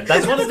 Yeah,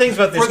 that's one of the things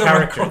about this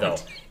character though.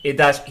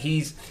 That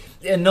he's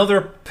another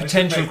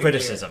potential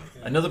criticism.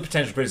 Another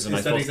potential criticism.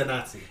 Is that he's a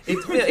Nazi?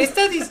 It's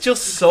that he's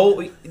just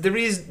so. He's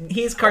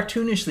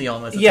cartoonishly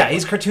almost. Yeah,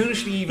 he's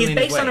cartoonishly evil. He's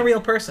based on a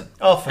real person.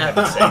 Oh, for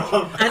heaven's sake!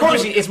 Of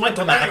course, it's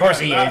Michael Mann. Of course,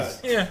 he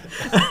is. Yeah.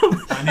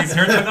 And he's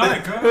here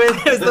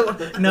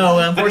tonight. No,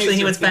 unfortunately,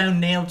 he was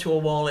found nailed to a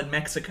wall in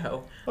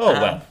Mexico. Oh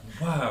well.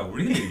 Wow,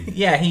 really?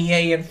 Yeah,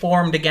 he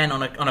informed again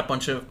on a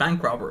bunch of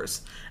bank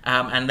robbers,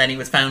 and then he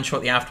was found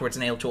shortly afterwards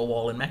nailed to a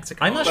wall in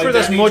Mexico. I'm not sure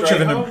there's much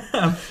of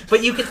an.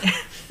 But you can.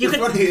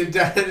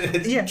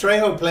 It's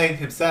Trejo playing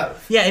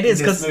himself. Yeah, it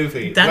is in this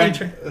movie.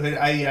 Danny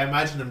I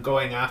imagine him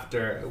going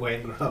after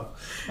Waingro.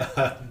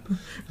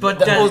 But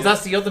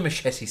that's the other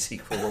Machete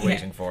sequel we're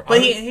waiting for.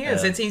 But he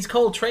is. He's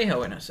called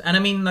Trejo in it, and I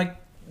mean like.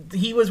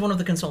 He was one of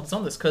the consultants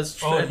on this because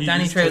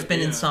Danny Trejo's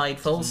been inside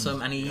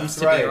Folsom and he used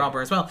to be a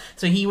robber as well.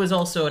 So he was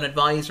also an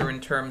advisor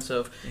in terms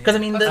of because I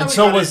mean,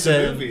 so was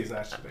movies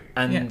actually,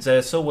 and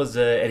so was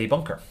Eddie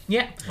Bunker.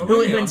 Yeah,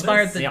 who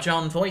inspired the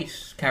John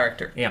Voight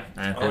character. Yeah,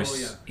 and of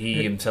course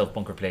he himself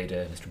Bunker played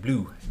Mr.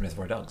 Blue in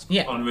Reservoir Dogs.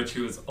 Yeah, on which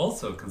he was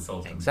also a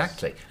consultant.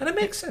 Exactly, and it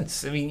makes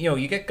sense. I mean,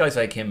 you get guys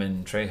like him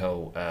and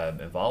Trejo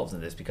involved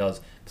in this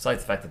because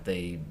besides the fact that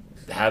they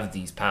have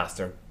these pasts,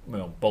 they're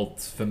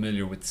both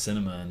familiar with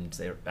cinema and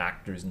they're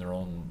actors in their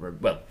own.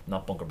 Well,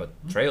 not Bunker, but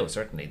Trejo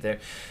certainly. They're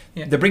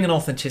bringing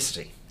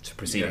authenticity to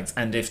proceedings,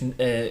 and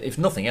if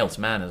nothing else,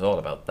 Mann is all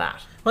about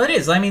that. Well, it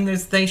is. I mean,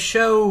 they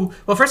show.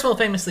 Well, first of all,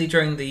 famously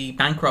during the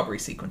bank robbery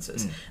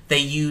sequences, they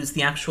use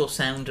the actual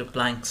sound of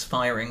blanks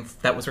firing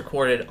that was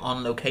recorded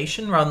on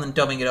location rather than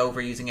dubbing it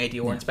over using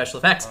ADR and special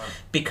effects,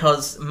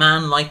 because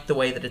Mann liked the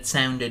way that it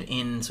sounded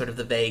in sort of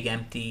the vague,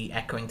 empty,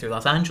 echoing through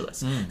Los Angeles.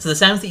 So the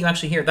sounds that you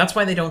actually hear, that's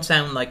why they don't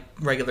sound like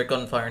regular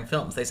gunfire in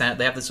films. They have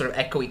this sort of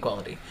echoey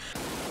quality.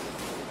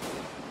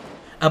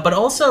 But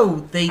also,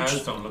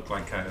 cows don't look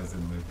like cows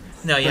in movies.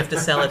 No, you have to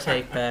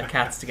sellotape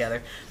cats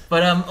together.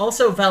 But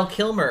also, Val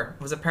Kilmer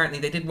was apparently,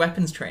 they did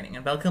weapons training,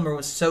 and Val Kilmer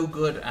was so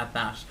good at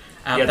that.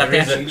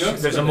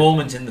 There's a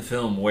moment in the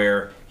film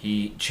where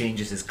he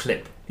changes his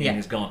clip in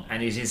his gun,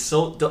 and it is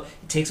so.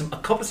 It takes him a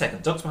couple of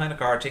seconds, ducks behind a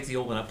car, takes the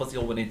old one out, puts the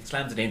old one in,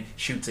 slams it in,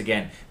 shoots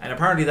again, and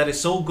apparently that is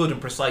so good and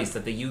precise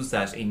that they use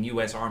that in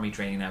U.S. Army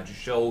training now to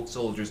show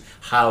soldiers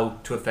how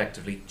to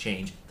effectively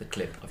change the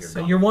clip of your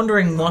gun. So you're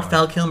wondering what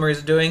Val Kilmer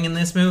is doing in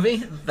this movie?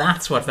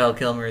 That's what Val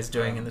Kilmer is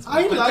doing in this movie.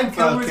 I like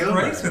Val Kilmer's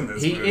Kilmer. great in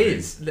this He movie.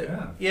 is.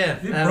 Yeah.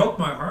 He broke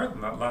my heart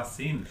in that last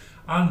scene.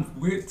 And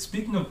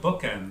speaking of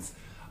bookends,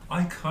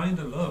 I kind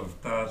of love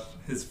that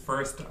his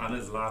first and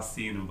his last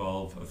scene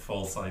involve a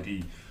false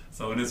ID.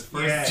 So in his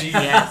first scene,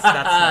 Yes,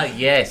 that's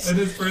yes. in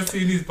his first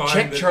scene, he's buying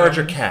Check the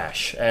Charger diamond.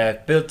 Cash,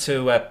 built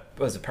to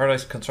was it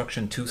Paradise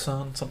Construction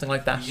Tucson, something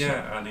like that.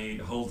 Yeah, and he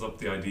holds up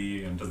the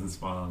ID and doesn't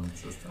smile.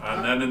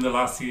 And, then in the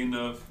last scene,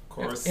 of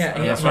course, he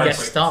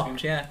gets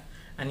stopped,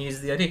 and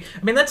uses the ID.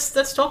 I mean, let's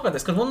talk about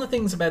this, because one of the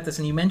things about this,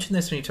 and you mentioned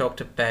this when you talked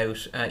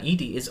about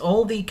Edie, is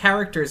all the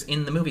characters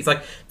in the movies.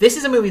 Like, this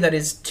is a movie that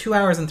is 2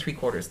 hours and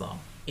 3/4 long.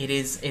 It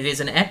is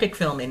an epic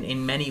film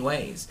in many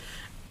ways.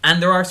 And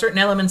there are certain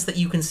elements that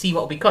you can see what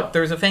will be cut.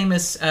 There's a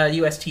famous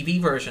US TV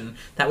version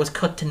that was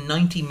cut to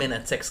 90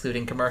 minutes,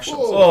 excluding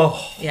commercials.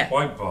 Oh, Yeah.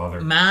 Why bother?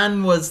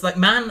 Mann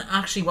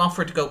actually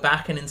offered to go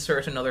back and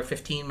insert another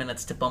 15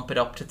 minutes to bump it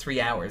up to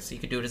 3 hours, so you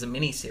could do it as a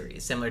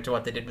mini-series, similar to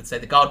what they did with, say,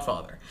 The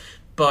Godfather.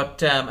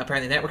 But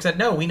apparently the network said,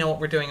 no, we know what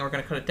we're doing and we're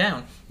going to cut it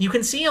down. You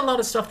can see a lot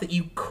of stuff that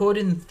you could,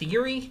 in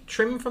theory,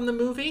 trim from the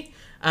movie.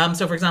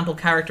 So, for example,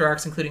 character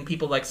arcs, including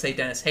people like, say,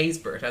 Dennis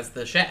Haysbert as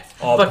the chef.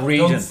 Oh, but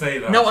brilliant. Don't say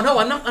that. No, I'm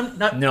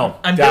not. No,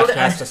 I'm that building-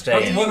 has to stay.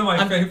 That's one of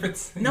my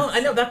favourites. No, I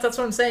know that's what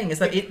I'm saying. Is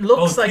that it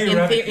looks like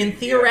theoretically,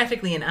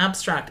 theoretically in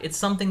abstract, it's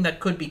something that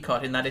could be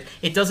cut in that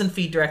it doesn't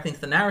feed directly into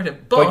the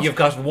narrative. But you've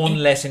got one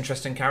less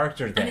interesting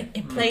character and then.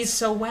 it plays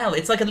so well.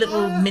 It's like a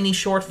little mini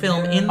short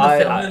film in the I-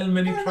 film. A little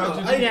mini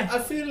tragedy. I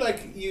feel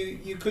like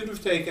you could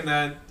have taken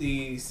out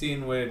the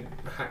scene with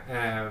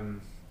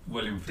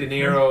William De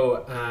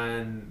Niro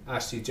and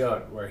Ashley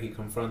Judd, where he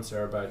confronts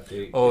her about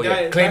the. Oh,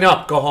 yeah. Clean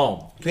up, go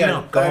home. Clean Yeah,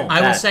 up, go home. I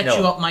will That- set no.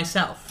 you up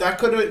myself. That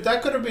could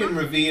have been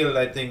revealed,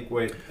 I think,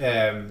 with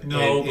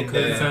No, in because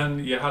the, then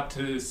you had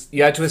to.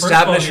 You had to First of all,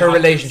 establish you her had to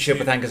relationship see-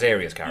 with Hank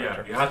Azaria's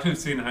character. Yeah, you had to have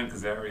seen Hank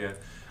Azaria,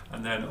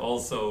 and then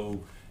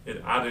also it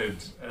added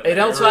It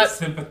also layer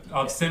had-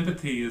 of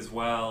sympathy as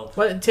well.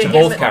 Well, To him-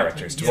 both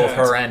characters, to Yeah. both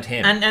her and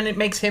him. and it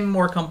makes him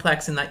more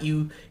complex in that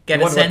you get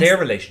You a wonder sense what their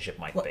relationship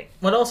might be.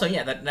 Well, also,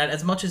 yeah, that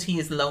as much as he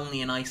is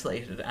lonely and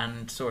isolated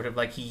and sort of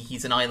like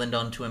he's an island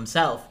unto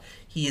himself,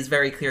 he is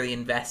very clearly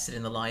invested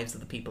in the lives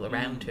of the people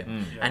around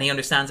him. And he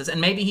understands this.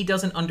 And maybe he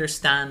doesn't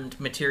understand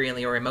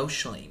materially or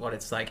emotionally what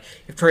it's like.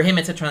 For him,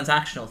 it's a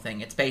transactional thing.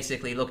 It's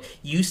basically, look,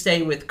 you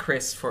stay with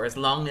Chris for as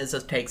long as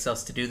it takes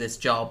us to do this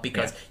job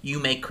because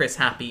you make Chris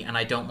happy and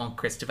I don't want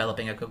Chris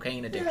developing a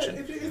cocaine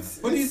addiction.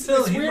 But he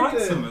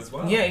likes him as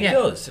well. Yeah, he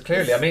does,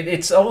 clearly. I mean,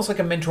 it's almost like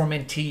a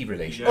mentor-mentee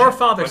relationship. Or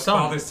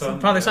father-son.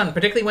 Father-son,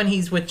 particularly when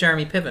he's with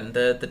Jeremy Piven,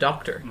 the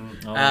doctor.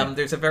 Oh, yeah.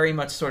 There's a very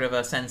much sort of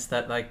a sense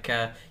that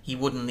he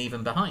wouldn't leave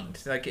him behind.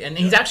 And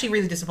he's actually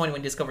really disappointed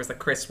when he discovers that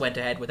Chris went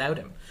ahead without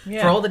him.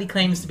 Yeah. For all that he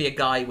claims to be a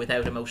guy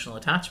without emotional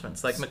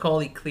attachments, like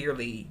McCauley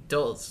clearly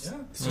does. Yeah,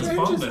 it's Strange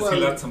fondness. as well. He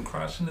lets him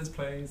crash in his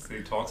place.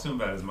 He talks to him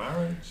about his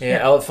marriage.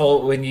 Yeah,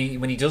 also, when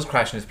he does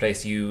crash in his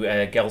place, you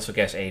also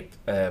get a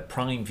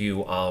prime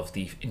view of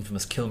the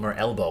infamous Kilmer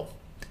elbow.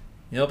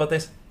 You know about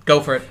this? Go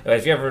for it.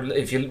 If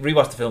you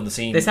rewatch the film, the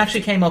scene. This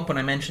actually came up when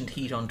I mentioned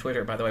Heat on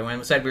Twitter, by the way. When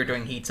I said we were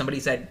doing Heat, somebody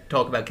said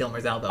talk about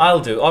Kilmer's elbow. I'll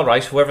do. All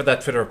right, whoever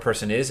that Twitter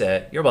person is,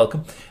 you're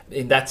welcome.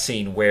 In that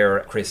scene where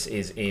Chris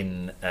is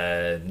in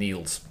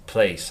Neil's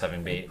place,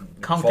 having been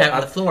Conked out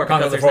on the floor conked because out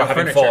on the there's floor, no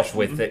having furniture. fought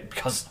with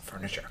because of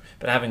furniture,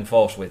 but having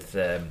fought with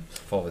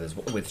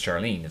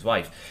Charlene, his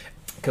wife.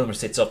 Kilmer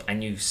sits up,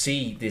 and you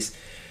see this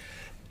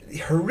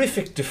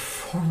horrific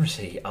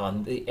deformity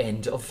on the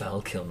end of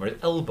Val Kilmer's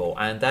elbow,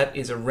 and that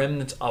is a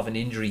remnant of an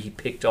injury he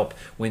picked up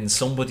when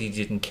somebody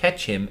didn't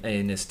catch him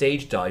in a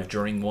stage dive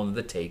during one of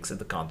the takes of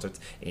the concerts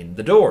in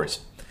The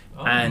Doors.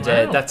 And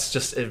wow. that's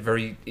just a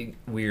very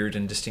weird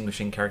and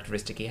distinguishing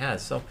characteristic he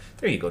has. So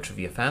there you go,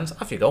 trivia fans.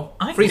 Off you go.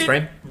 Freeze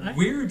frame.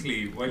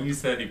 Weirdly, when you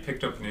said he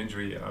picked up an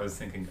injury, I was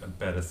thinking, I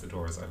bet it's The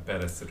Doors.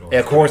 Yeah,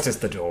 of course it's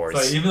The Doors.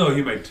 So even though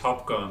he made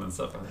Top Gun and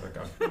stuff, I was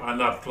like, I'm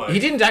not flying. He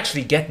didn't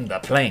actually get in the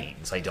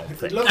planes, I don't It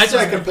think. looks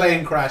like a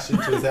plane crash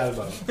into his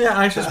elbow. Yeah,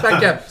 I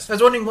suspect, yeah. I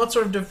was wondering what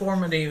sort of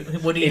deformity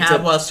would he It's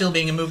have a- while still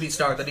being a movie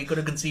star that he could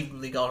have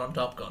conceivably got on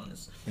Top Gun.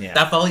 Yeah.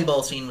 That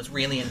volleyball scene was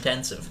really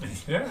intensive.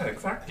 Yeah,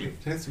 exactly.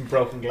 There's some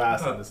broken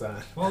glass on the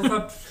side. What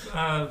was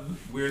that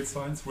Weird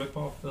Science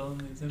rip-off film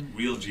he's in?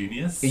 Real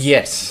Genius?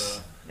 Yes.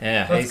 And,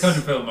 Yeah, that's he's- the kind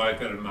of film I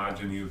could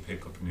imagine you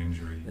pick up an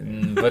injury.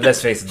 But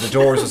let's face it, The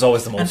Doors was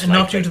always the most And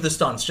not likely. due to the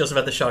stunts, just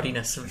about the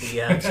shoddiness of the,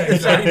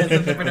 shoddiness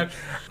of the production.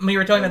 We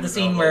were talking about the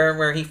scene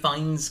where he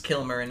finds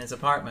Kilmer in his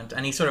apartment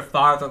and he's sort of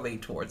fatherly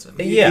towards him.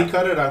 Yeah. He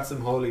cut it on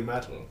some holy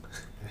metal.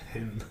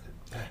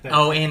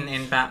 Oh,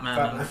 in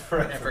Batman and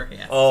Forever. Forever,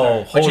 yeah. Oh,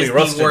 Which Holy is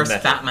Rusted the worst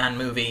Metal. Batman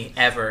movie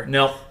ever.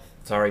 No,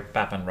 sorry,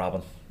 Batman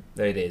Robin.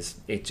 It is.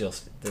 It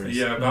just there's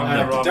Yeah, Batman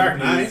The Robin Dark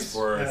Knight. is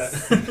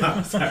worse.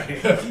 No, sorry.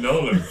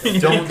 Nolan.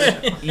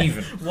 don't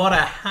even. What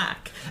a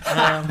hack!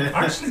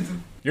 Actually,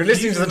 You're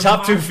listening to the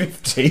top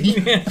 250.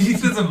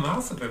 Heath is a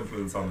massive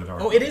influence on the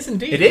Dark Oh, Knight. it is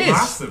indeed. It is.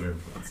 Massive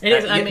influence. It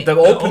is. I mean, the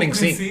opening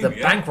scene, the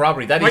yeah. bank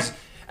robbery. That Right. is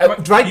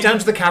right down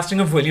to the casting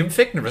of William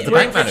Fichtner as the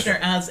William bank Fichtner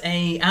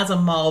manager. as a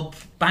mob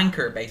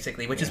banker,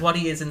 basically, which is what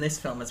he is in this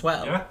film as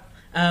well. Yeah.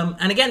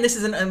 And again, this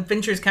is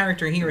Fincher's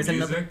character here is The in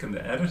the music and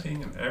the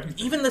editing and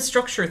everything. even the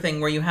structure thing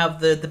where you have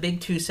the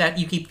big two set,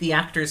 you keep the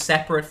actors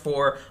separate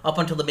for up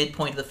until the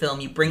midpoint of the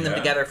film, you bring them Yeah.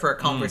 together for a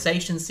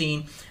conversation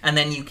scene, and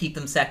then you keep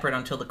them separate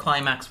until the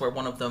climax where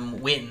one of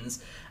them wins.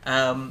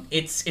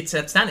 It's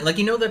outstanding. Like,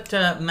 you know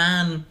that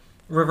Mann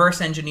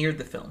reverse engineered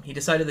the film. He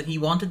decided that he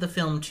wanted the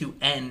film to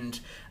end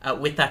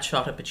with that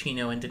shot of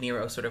Pacino and De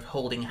Niro sort of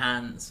holding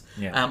hands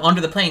under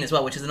the plane as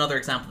well, which is another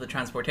example of the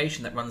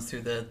transportation that runs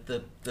through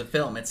the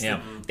film. It's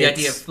the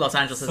idea of Los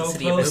Angeles as a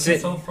city of close,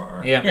 movement. so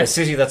far. Yeah, a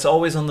city that's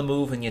always on the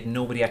move and yet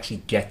nobody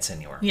actually gets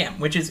anywhere. Yeah,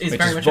 which is Which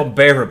very is much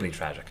unbearably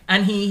tragic.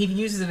 and he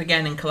uses it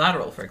again in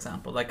Collateral, for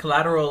example. Like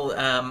Collateral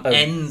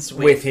ends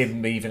with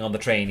him leaving on the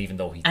train, even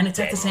though he's and it's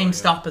at the dead. same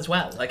stop as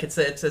well. Like it's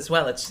as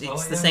well. It's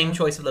the same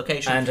choice of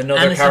location And a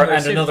another similar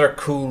suit. another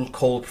cool,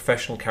 cold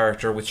professional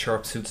character with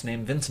sharp suits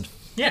named Vincent.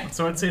 Yeah,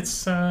 so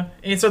so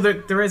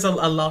there is a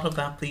lot of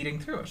that bleeding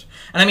through it.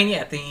 And I mean,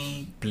 yeah,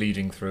 the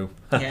Bleeding through.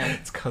 Yeah.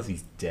 It's because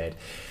he's dead.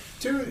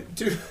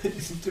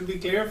 To be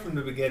clear from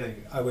the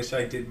beginning, I wish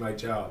I did my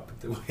job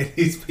the way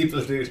these people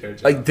do their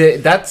job. Like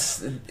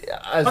that's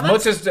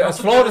much as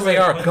flawed as they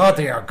are. God,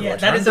 they are good. yeah,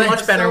 that is a They're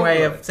much better so way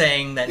good. of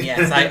saying that.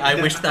 Yes,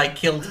 I wish that I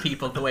killed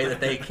people the way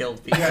that they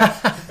killed people.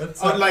 Yeah.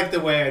 Unlike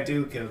the way I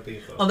do kill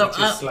people, Although, which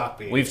is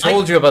sloppy. We've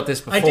told you about this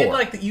before. I did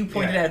like that you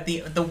pointed Yeah. out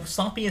the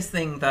sloppiest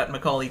thing that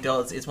McCauley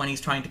does is when he's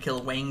trying to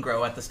kill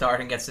Waingro at the start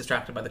and gets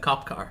distracted by the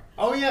cop car.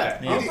 Oh yeah,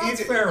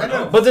 That's fair I know.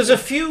 enough. But there's a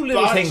few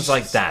little Botched, things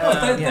like that.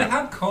 Well, they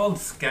had called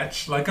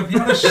sketch. Like if you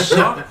had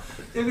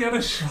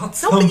a shot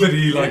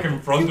somebody like in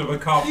front of a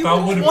cop, You that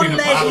would have one been a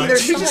leg panic. either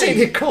Did you say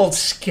they're called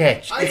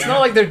sketch? It's not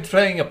like they're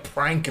playing a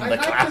prank in the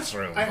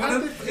classroom. I had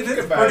to It think is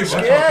about pretty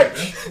much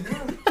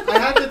that. I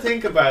had to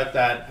think about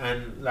that,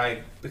 and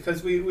like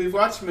because we've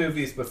watched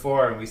movies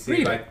before and we see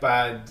Really? like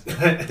bad,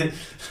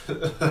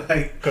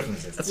 like Couldn't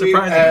resist. That's We,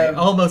 surprising.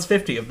 Almost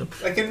 50 of them.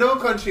 like in No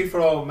Country for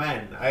Old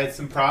Men. I had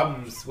some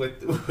problems with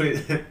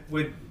the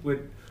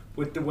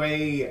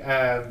way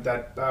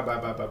that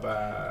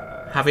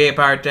Javier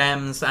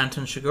Bardem's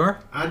Anton Chigurh.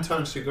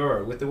 Anton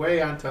Chigurh, with the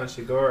way Anton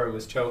Chigurh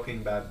was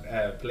choking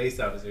that police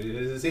officer,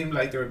 it seemed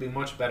like there would be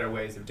much better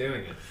ways of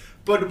doing it.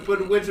 But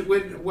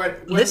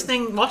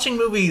Watching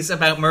movies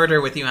about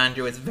murder with you,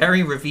 Andrew, is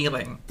very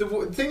revealing. the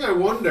thing I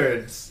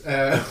wondered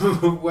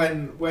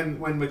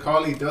when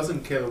Macaulay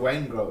doesn't kill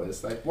Waingro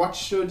is like, what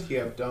should he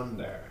have done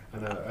there?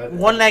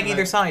 One leg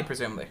either side,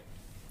 presumably.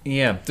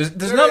 Yeah,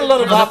 there's not a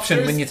lot of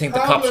option when you think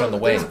the cops are on the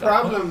way. There's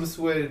problems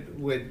with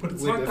But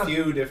it's with like a that-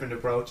 few different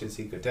approaches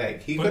he could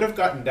take. He But- could have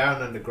gotten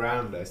down on the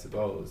ground, I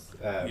suppose.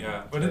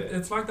 Yeah, but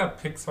it's like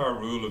that Pixar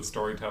rule of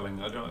storytelling.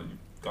 I don't know, you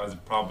guys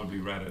have probably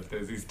read it.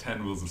 There's these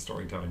 10 rules of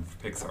storytelling for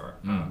Pixar.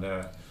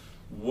 And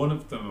one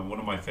of them, and one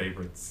of my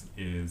favorites,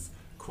 is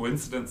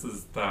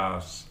coincidences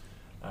that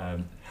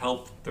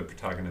help the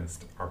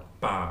protagonist are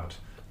bad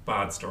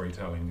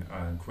storytelling,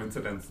 and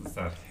coincidences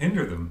that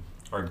hinder them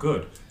are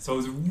good. So it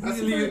was really That's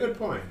a very good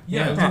point.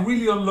 Yeah, it was a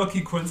really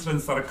unlucky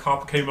coincidence that a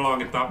cop came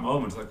along at that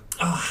moment. It's like,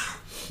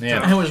 Yeah,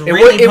 I was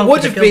really it pumped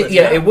would to have kill been. this,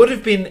 Yeah, yeah. it would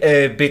have been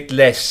a bit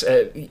less.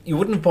 You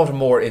wouldn't have bought him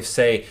more if,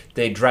 say,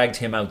 they dragged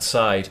him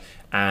outside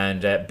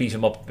and beat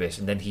him up a bit,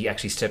 and then he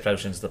actually stepped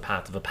out into the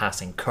path of a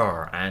passing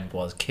car and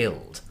was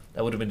killed.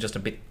 That would have been just a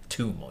bit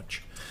too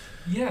much.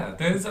 yeah,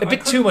 there's A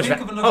bit too much.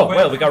 Oh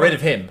well, we got rid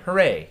of him.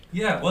 Hooray!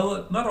 Yeah,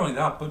 well, not only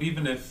that, but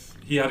even if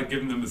he had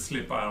given them a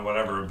slip on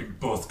whatever, a big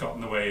bus got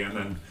in the way, and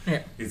then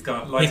he's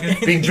gone.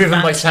 Like Being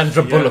driven by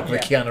Sandra Bullock Yeah.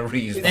 with Keanu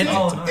Reeves. And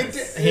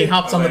nice. he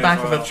hops on the back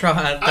of a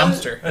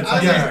dumpster.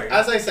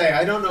 As I say,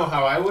 I don't know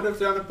how I would have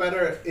done it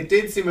better. It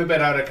did seem a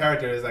bit out of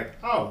character. It's like,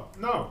 oh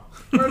no,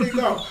 where'd he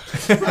go?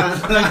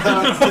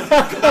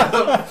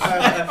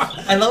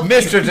 I love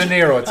Mr. De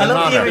Niro, it's I an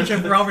love the honor. image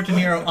of Robert De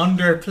Niro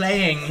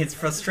underplaying his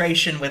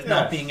frustration with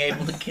not being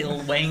able to kill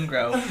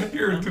Waingro.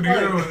 Your De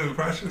Niro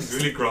impression is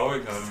really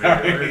growing on me.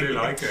 I really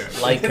like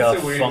it. Like It's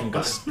a a weird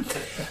fungus.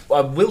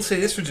 Well, I will say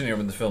this for De Niro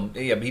in the film.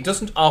 Yeah, he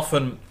doesn't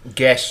often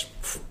get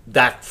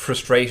that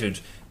frustrated,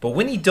 but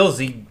when he does,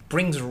 he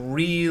brings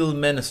real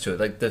menace to it.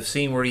 Like the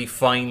scene where he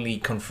finally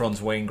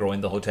confronts Waingro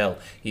in the hotel.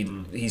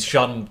 He's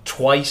shot him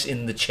twice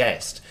in the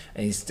chest,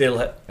 and he's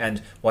still.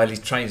 And while he's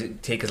trying to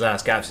take his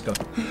last gasp, he's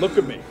going, Look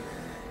at me.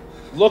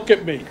 Look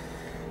at me.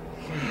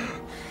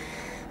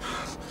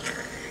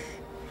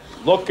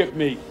 Look at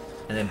me.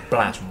 and then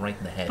blast him right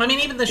in the head. I mean,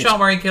 even the shot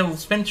where he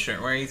kills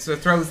Fincher, where he sort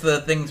of throws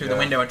the thing through the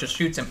window and just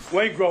shoots him.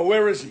 Waingro,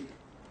 where is he?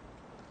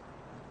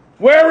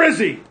 Where is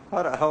he?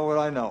 How the hell would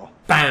I know?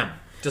 Bam!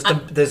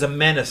 There's a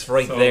menace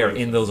right there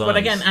in those eyes. But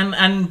again,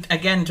 and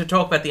again, to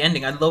talk about the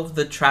ending, I love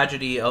the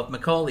tragedy of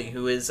McCauley,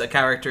 who is a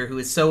character who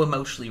is so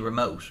emotionally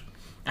remote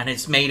and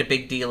has made a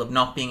big deal of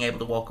not being able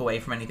to walk away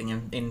from anything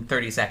in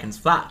 30 seconds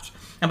flat.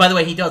 And by the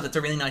way, he does. It's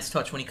a really nice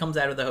touch when he comes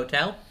out of the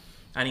hotel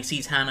and he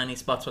sees Hanna and he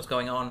spots what's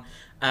going on.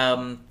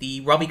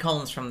 The Robbie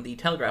Collins from the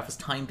Telegraph has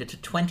timed it to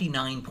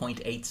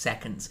 29.8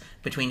 seconds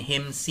between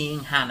him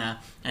seeing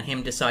Hanna and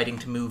him deciding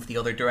to move the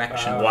other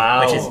direction.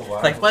 Wow. Which is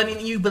like, well, I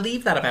mean, you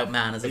believe that about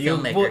Mann as a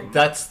filmmaker. Well,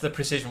 that's the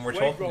precision we're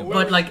talking about.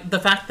 But like the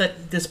fact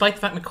that, despite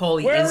the fact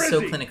McCauley is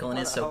so clinical and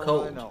is so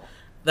cold,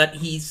 that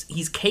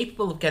he's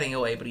capable of getting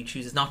away, but he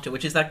chooses not to,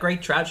 which is that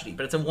great tragedy.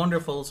 But it's a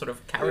wonderful sort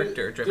of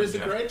character-driven. There's a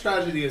great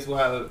tragedy as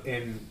well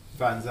in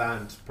Van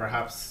Zandt,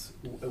 perhaps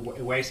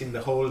waiting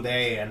the whole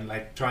day and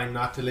like trying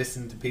not to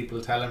listen to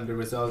people tell him the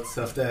results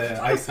of the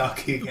ice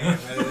hockey game.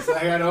 And it's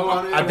like, I don't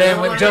want to. And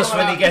then when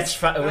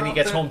he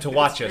gets home to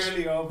watch it, it's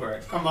nearly over.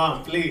 Come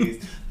on,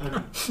 please.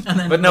 And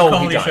then but no,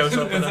 McCauley he dies. shows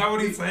up. Is that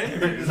what he's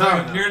saying? It's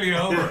like nearly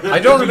over. I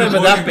don't remember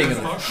that being.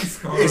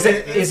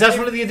 Is Is that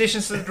one of the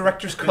additions to the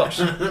director's cut?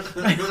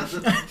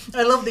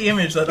 I love the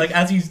image that like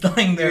as he's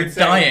lying there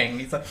dying,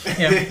 he's like,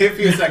 if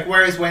he's like,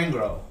 where's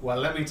Waingro? Well,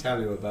 let me tell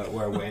you about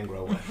where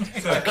Waingro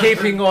went.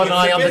 Keeping one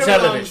eye on the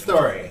television.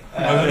 Story.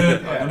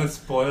 I'm gonna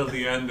spoil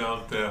the end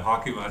of the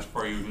hockey match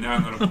for you. Now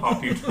I'm gonna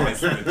pop you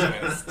twice in the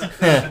chest.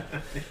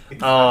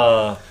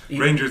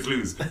 Rangers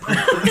lose.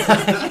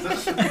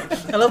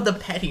 I love the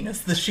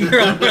pettiness, the sheer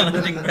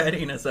unrelenting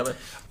pettiness of it.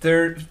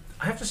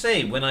 I have to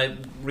say, when I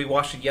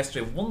rewatched it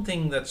yesterday, one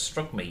thing that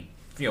struck me,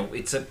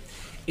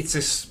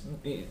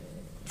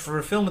 for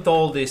a film with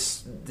all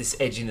this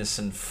edginess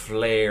and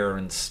flair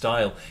and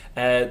style,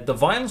 the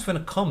violence when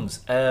it comes,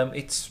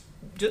 it's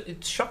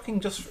shocking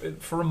just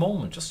for a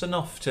moment, just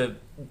enough to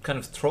kind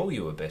of throw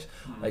you a bit.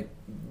 Like,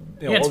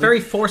 it's very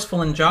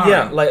forceful and jarring.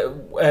 Yeah, like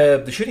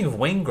the shooting of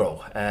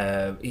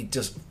Waingro, he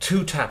just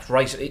two tapped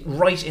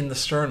right in the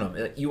sternum.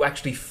 You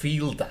actually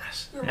feel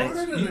that.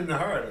 In the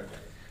heart.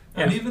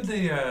 And even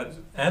the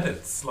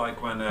edits,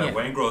 like when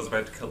Waingro's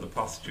about to kill the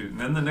prostitute, and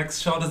then the next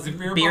shot is the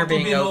beer bottle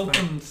being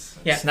opened.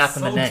 Yeah,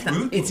 snapping the neck.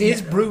 Brutal. It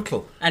is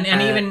brutal. And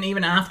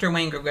even after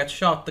Waingro gets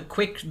shot,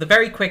 the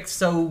very quick,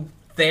 so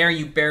there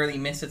you barely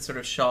miss it sort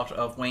of shot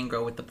of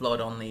Waingro with the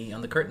blood on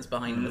the curtains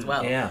behind him as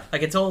well. Yeah,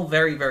 like it's all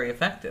very, very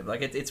effective.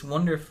 Like it's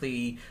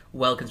wonderfully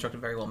well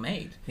constructed, very well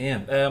made. Yeah,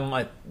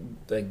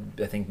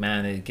 I think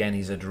Mann, again,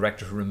 he's a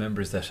director who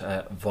remembers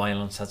that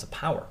violence has a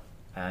power.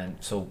 And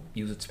so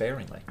use it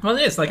sparingly. Well,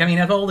 it is. Like, I mean,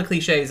 of all the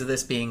cliches of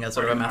this being a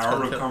sort of a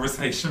masculine film.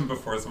 Conversation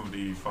before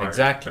somebody fires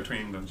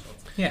between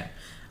gunshots. Yeah.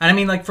 And I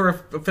mean, like, for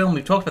a film,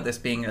 we've talked about this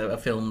being a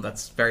film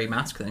that's very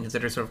masculine,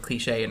 considered sort of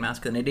cliche and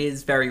masculine. It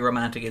is very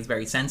romantic, it's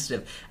very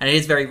sensitive, and it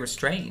is very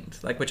restrained,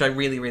 like, which I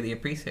really, really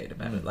appreciate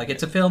about it. Like,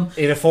 it's a film...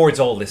 It affords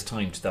all this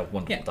time to that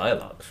wonderful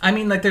dialogue. I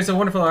mean, like, there's a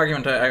wonderful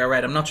argument I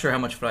read. I'm not sure how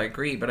much of it I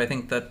agree, but I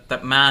think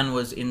that Mann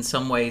was, in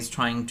some ways,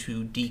 trying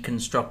to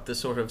deconstruct the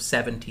sort of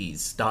 70s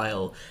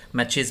style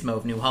machismo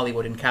of New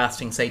Hollywood in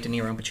casting, say, De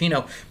Niro and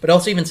Pacino, but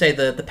also even, say,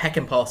 the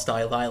Peckinpah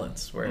style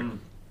violence, where...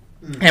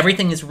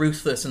 Everything is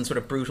ruthless and sort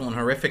of brutal and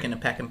horrific in a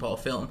Peckinpah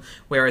film,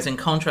 whereas in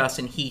contrast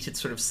in Heat it's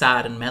sort of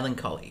sad and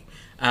melancholy,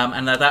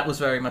 and that was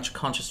very much a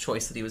conscious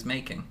choice that he was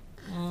making.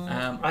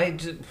 I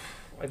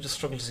just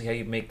struggle to see how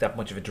you make that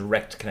much of a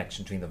direct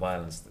connection between the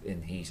violence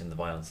in Heat and the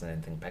violence in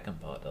anything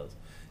Peckinpah does.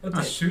 But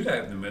the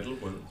shootout in the middle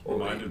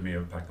reminded me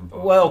of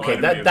Peckinpah. Well, okay,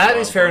 that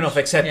is fair enough,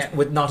 except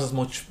with not as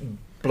much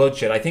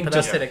bloodshed. I think but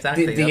just that's it,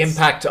 exactly. the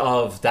impact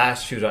of that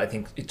shootout, I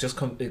think it just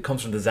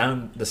comes from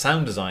the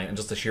sound design and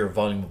just the sheer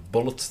volume of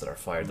bullets that are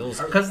fired.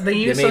 Because they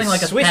use something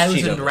like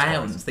 1,000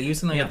 rounds. They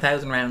use something like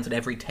 1,000 rounds in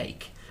every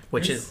take,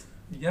 which is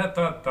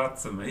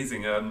that's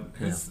amazing.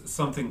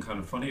 Something kind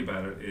of funny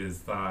about it is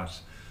that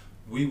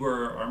I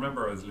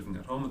remember I was living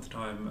at home at the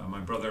time, and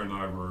my brother and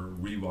I were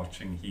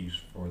rewatching Heat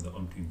for the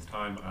umpteenth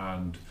time,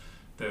 and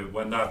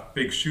when that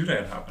big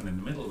shootout happened in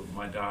the middle,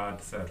 my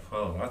dad said,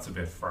 well, that's a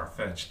bit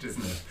far-fetched,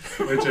 isn't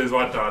it? Which is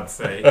what dads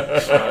say.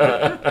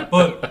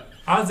 But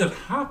as it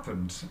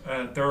happened,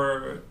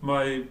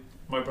 my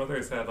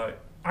brother said, like,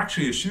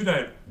 actually a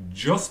shootout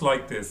just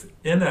like this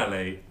in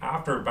LA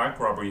after a bank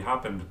robbery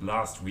happened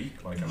last week.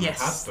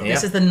 Yes,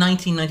 this is the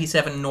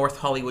 1997 North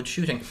Hollywood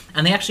shooting.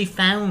 And they actually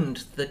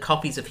found the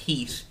copies of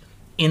Heat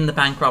in the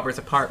bank robbers'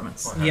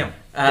 apartments. Yeah.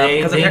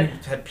 They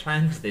had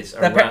planned this,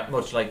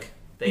 much like...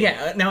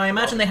 Now I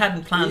imagine they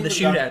hadn't planned the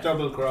shootout.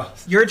 Double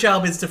cross. Your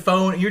job is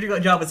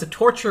to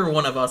torture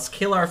one of us,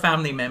 kill our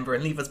family member,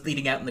 and leave us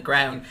bleeding out in the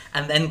ground,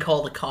 and then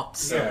call the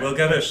cops. Yeah, we'll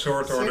get a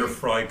short order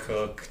fry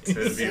cook to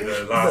be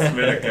the last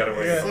minute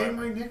getaway. Say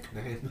my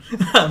nickname.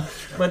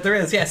 But there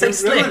is, say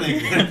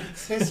Slick.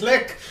 Say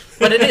Slick.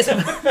 But it is.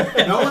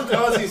 No one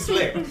calls you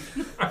Slick.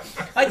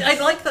 I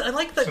like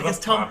that because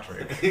Tom.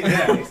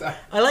 Yeah, exactly.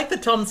 I like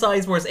that Tom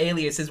Sizemore's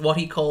alias is what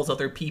he calls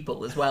other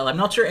people as well. I'm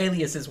not sure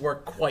aliases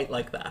work quite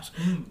like that,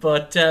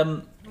 but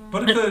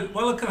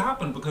it could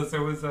happen because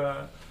there was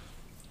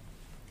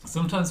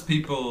sometimes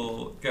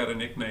people get a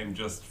nickname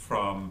just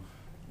from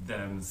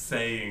them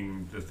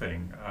saying the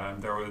thing.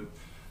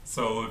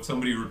 So if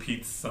somebody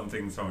repeats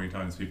something so many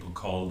times, people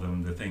call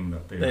them the thing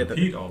that they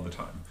repeat all the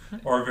time,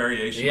 or a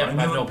variation. Yeah, I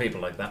know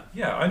people like that.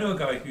 Yeah, I know a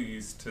guy who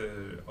used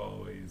to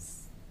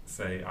always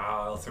say,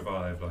 "I'll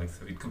survive." Like,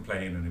 so he'd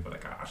complain and he'd be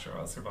like, "Sure,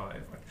 I'll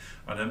survive." Like,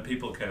 and then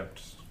people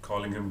kept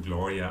calling him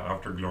Gloria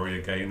after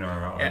Gloria Gaynor.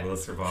 I will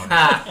survive.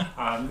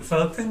 And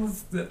so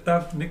things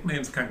that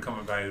nicknames can come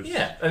about.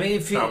 Yeah, I mean,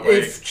 if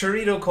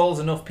Chirito calls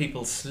enough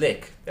people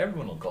slick,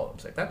 everyone will call him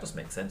slick. That just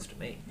makes sense to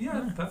me.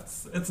 Yeah,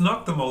 it's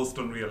not the most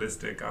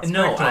unrealistic aspect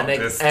No, of and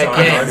this again,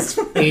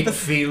 dialogue. it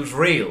feels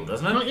real,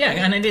 doesn't it? Well, yeah,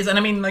 and it is, and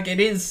I mean, like, it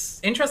is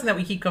interesting that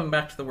we keep coming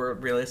back to the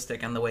word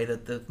realistic and the way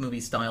that the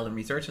movie's styled and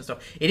research and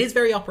stuff. It is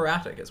very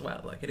operatic as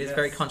well. Like, it is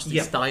very consciously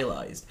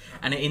stylized,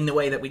 and in the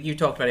way that you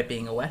talked about it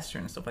being a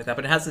western and stuff like that.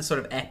 But it has this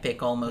sort of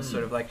epic, almost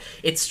sort of like,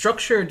 it's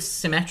structured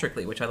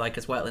symmetrically, which I like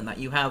as well. In that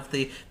you have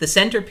the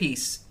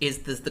centerpiece is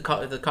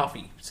the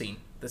coffee scene.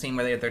 The scene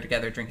where they're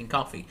together drinking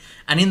coffee.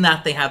 And in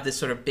that, they have this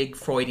sort of big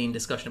Freudian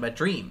discussion about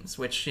dreams,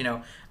 which,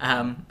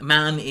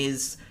 Mann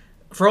is...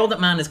 For all that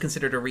Mann is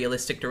considered a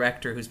realistic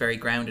director who's very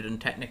grounded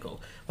and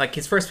technical, like,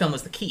 his first film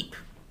was The Keep,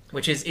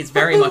 which is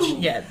very much...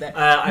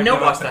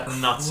 I've watched that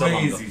not so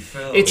long ago.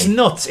 Film. It's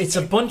nuts. It's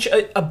a bunch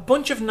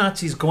of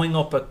Nazis going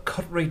up a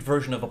cut-rate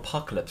version of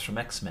Apocalypse from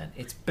X-Men.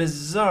 It's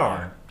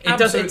bizarre. It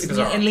does. Absolutely It's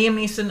bizarre. and Liam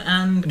Neeson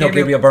and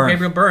Gabriel Byrne.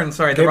 Gabriel Byrne,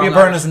 sorry. Gabriel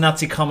Byrne as a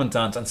Nazi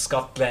commandant and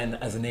Scott Glenn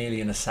as an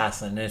alien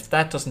assassin. And if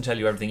that doesn't tell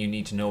you everything you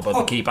need to know about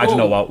The Keep, I don't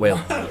know what will.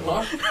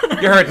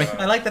 You heard me.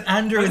 I like that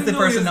Andrew is the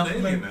person... Well,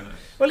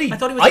 I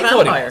thought he was a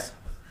vampire.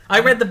 I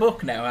read the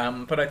book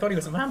now, but I thought he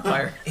was a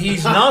vampire.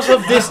 He's not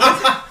of this...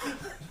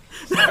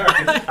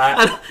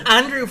 And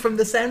Andrew, from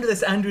the sound of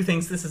this, Andrew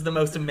thinks this is the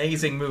most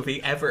amazing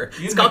movie ever.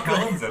 Ian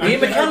McKellen's in it.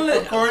 Ian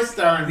McKellen... Of course,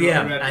 Darren.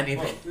 Yeah, and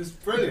it's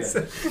brilliant.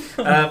 Ian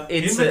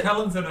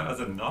McKellen's in it as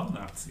a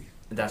non-Nazi.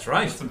 That's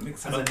right. Just a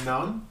mix As of a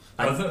nun?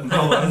 After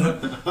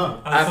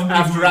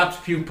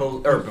Rapt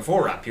Pupil, or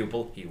before Rapt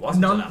Pupil, he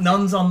wasn't a Nazi.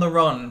 Nuns on the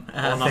Run.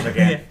 Not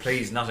again.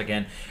 Please, not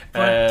again.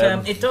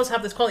 But it does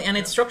have this quality, and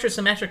it's structured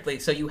symmetrically.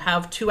 So you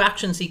have two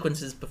action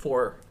sequences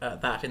before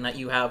that, in that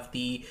you have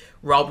the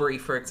robbery,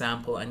 for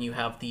example, and you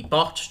have the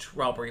botched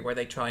robbery where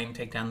they try and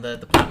take down the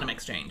Platinum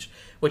Exchange,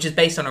 which is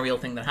based on a real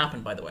thing that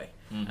happened, by the way.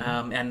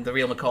 Mm-hmm. And the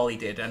real McCauley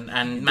did. And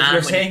Mann...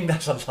 You're saying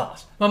that a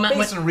lot. Well,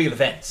 based on real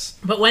events.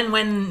 But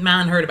when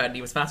Mann heard about it,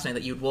 he was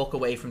fascinated that you'd walk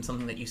away from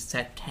something that you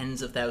set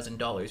tens of thousands of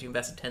dollars. You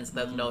invested tens of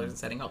thousands of dollars in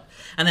setting up.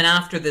 And then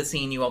after the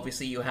scene, you have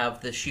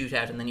the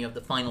shootout, and then you have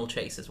the final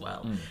chase as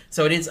well.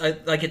 So it is,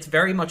 it's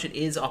very much, it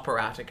is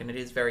operatic, and it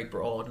is very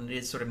broad, and it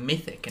is sort of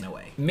mythic in a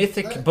way.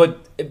 Mythic,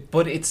 but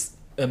it's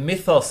a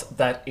mythos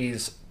that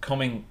is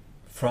coming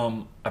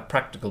from a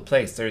practical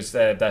place. There's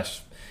that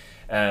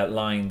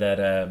line that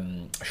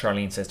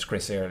Charlene says to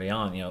Chris early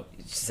on. She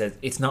says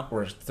it's not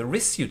worth the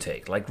risks you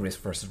take, like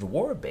risk versus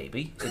reward,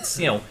 baby. It's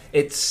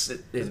it's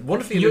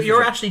wonderfully.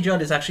 Your Ashley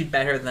Judd is actually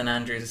better than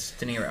Andrew's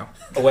De Niro.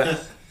 Well,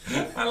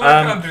 I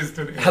like Andrew's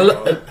De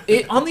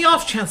Niro. On the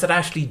off chance that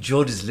Ashley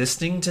Judd is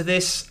listening to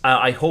this,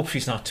 I hope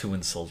she's not too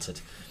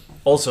insulted.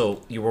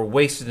 Also, you were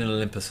wasted in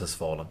Olympus Has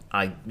Fallen.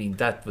 I mean,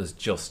 that was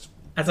just...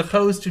 As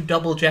opposed to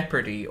Double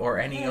Jeopardy or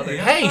any other...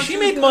 Hey, she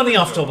made money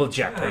off Double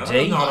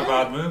Jeopardy. Yeah, not a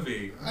bad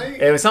movie.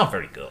 It was not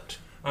very good.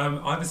 I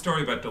have a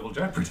story about Double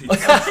Jeopardy.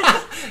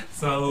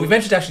 So we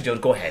mentioned Ashley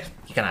Judd. Go ahead.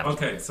 You can have it.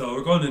 Okay, so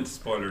we're going into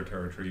spoiler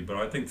territory, but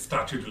I think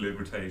statute of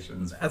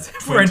limitations, That's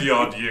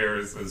 20-odd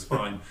years is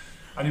fine.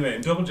 Anyway,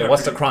 in Double Jeopardy...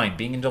 What's the crime?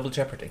 Being in Double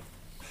Jeopardy.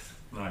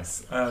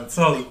 Nice.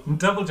 So, in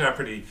Double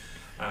Jeopardy,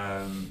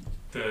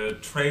 the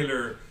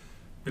trailer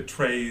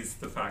betrays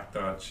the fact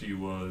that she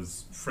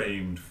was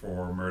framed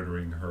for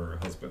murdering her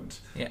husband.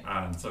 Yeah.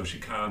 And so she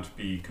can't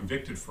be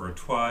convicted for it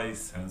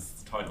twice, hence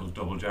the title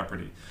Double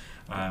Jeopardy.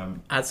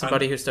 As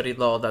somebody who studied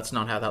law, that's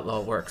not how that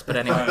law works. But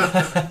anyway.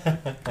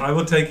 I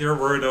will take your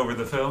word over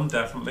the film,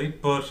 definitely.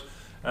 But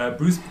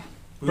Bruce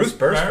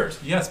Beresford?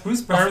 Yes,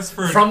 Bruce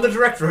Beresford. From the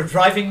director of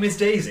Driving Miss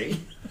Daisy.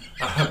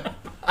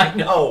 I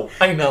know.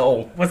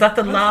 Was that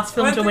the last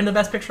film to win the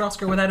Best Picture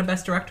Oscar without a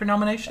Best Director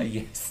nomination?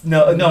 Yes.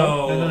 No.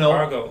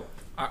 Argo.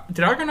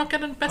 Did Argo not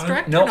get a Best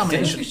Director no,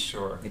 nomination? I'm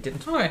sure. It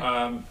didn't. Okay.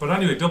 But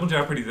anyway, Double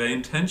Jeopardy, they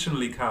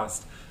intentionally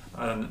cast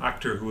an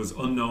actor who was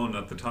unknown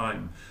at the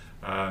time,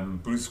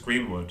 Bruce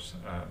Greenwood,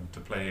 to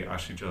play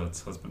Ashley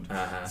Judd's husband,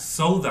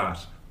 so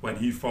that when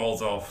he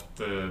falls off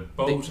the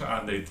boat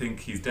and they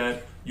think he's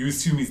dead, you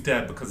assume he's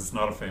dead because it's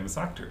not a famous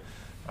actor.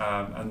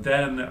 And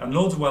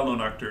loads of well-known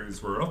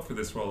actors were up for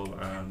this role,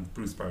 and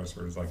Bruce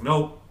Beresford was like,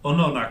 no,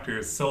 unknown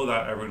actors, so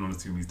that everyone will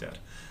assume he's dead.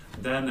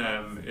 Then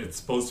it's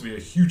supposed to be a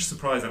huge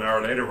surprise an hour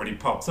later when he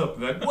pops up,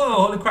 like, whoa,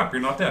 holy crap, you're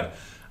not dead.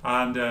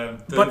 And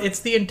but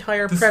it's the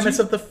entire premise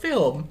of the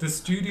film. The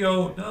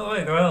studio, it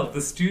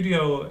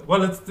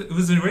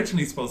was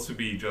originally supposed to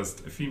be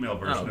just a female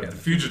version of The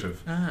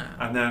Fugitive.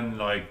 And then,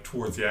 like,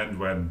 towards the end,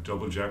 when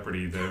Double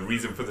Jeopardy, the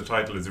reason for the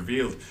title is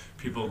revealed,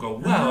 people go,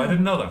 wow, I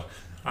didn't know that.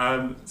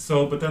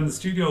 But then the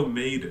studio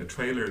made a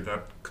trailer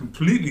that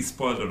completely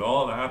spoiled it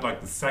all. It had like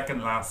the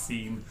second last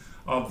scene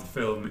of the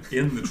film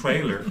in the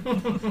trailer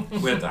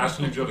with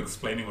Ashton Judd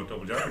explaining what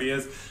Double Jeopardy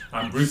is,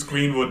 and Bruce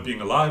Greenwood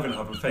being alive and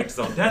having faked his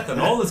own death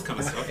and all this kind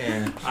of stuff.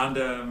 Yeah.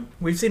 And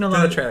we've seen a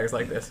lot of trailers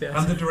like this. Yeah.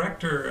 And the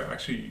director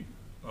actually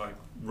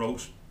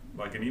wrote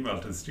an email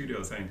to the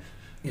studio saying,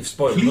 "You've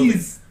spoiled the movie.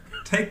 Please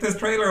take this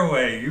trailer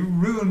away. You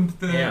ruined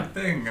the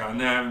thing."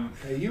 And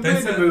you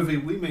made the movie,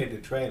 we made the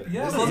trailer.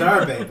 Yeah, this is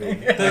our baby.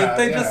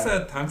 They just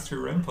said thanks to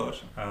your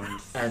input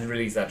and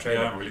release that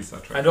trailer. Yeah, release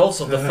that trailer. And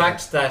also the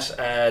fact that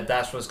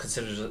that was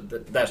considered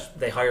that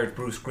they hired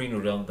Bruce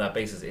Greenwood on that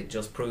basis, it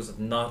just proves that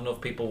not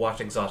enough people watch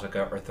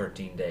Exotica or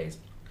 13 Days.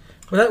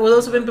 Will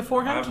those have been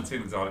beforehand? I haven't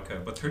seen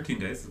Exotica, but 13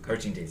 Days is good.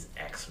 13 Days,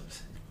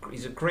 excellent.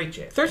 He's a great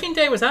Jeff. 13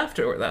 Day was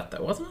after that,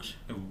 though, wasn't it?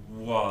 It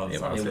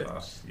was after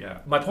that, yeah.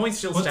 My point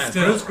still stands.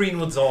 Bruce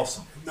Greenwood's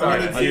awesome.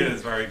 He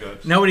is very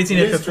good. Nobody's seen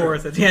it before.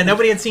 Yeah,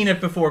 nobody had seen it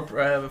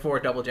before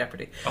Double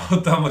Jeopardy. Oh,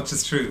 that much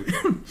is true.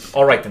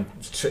 All right, then.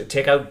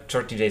 Take out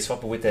 13 Days,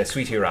 swap it with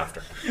Sweet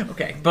Hereafter.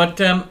 Okay, but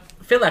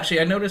Phil,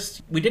 actually, I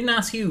noticed we didn't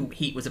ask you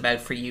Heat was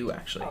about for you,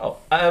 actually.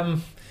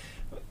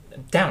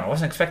 Damn, I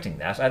wasn't expecting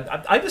that.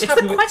 I was it's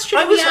happy the question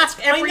we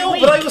ask every week. I know,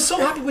 but I was so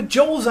happy with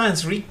Joel's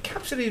answer. He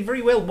captured it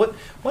very well. What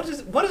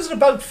is it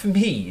about for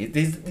me?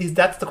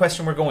 That's the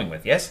question we're going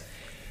with, yes?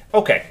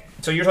 Okay,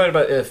 so you're talking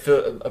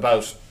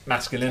about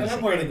masculinity. I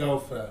don't know where to go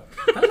for that.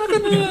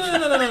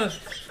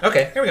 No.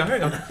 Okay, here we go.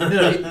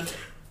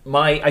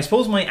 I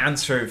suppose my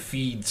answer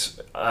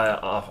feeds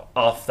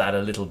off that a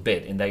little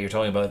bit, in that you're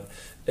talking about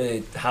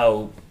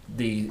how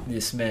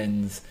this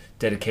men's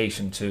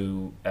dedication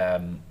to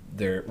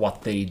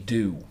what they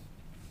do,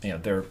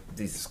 they're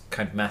these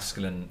kind of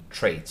masculine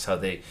traits, how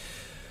they,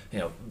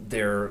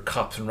 their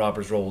cops and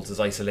robbers roles is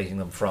isolating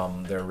them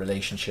from their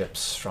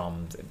relationships,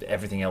 from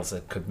everything else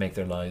that could make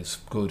their lives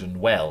good and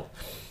well.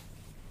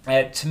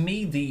 To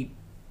me, the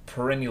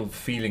perennial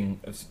feeling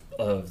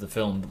of the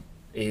film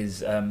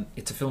is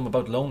it's a film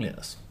about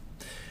loneliness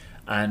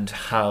and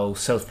how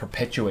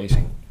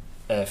self-perpetuating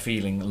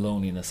feeling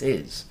loneliness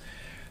is,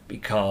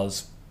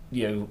 because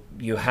you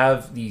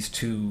have these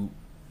two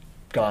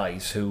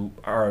guys who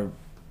are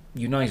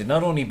united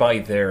not only by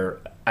their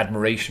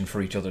admiration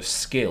for each other's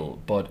skill,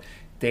 but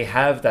they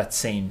have that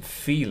same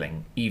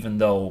feeling, even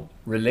though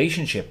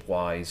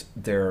relationship-wise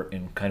they're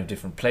in kind of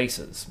different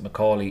places.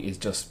 McCauley is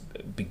just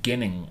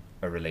beginning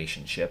a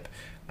relationship,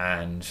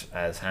 and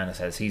as Hannah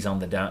says, he's on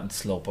the down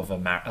slope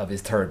of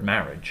his third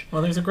marriage.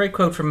 Well, there's a great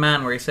quote from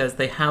Mann where he says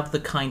they have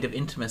the kind of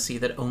intimacy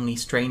that only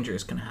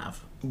strangers can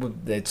have.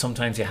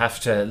 Sometimes you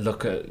have to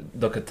look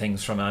at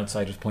things from an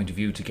outsider's point of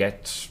view to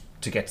get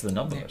to the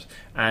nub of it.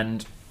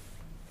 And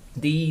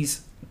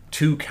these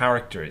two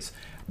characters,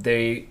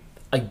 I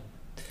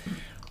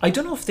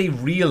don't know if they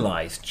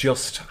realise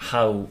just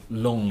how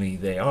lonely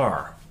they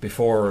are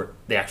before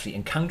they actually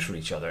encounter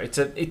each other. You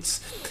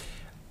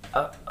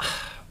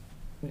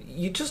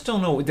just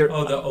don't know. That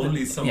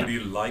only somebody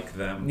like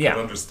them could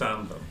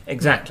understand them.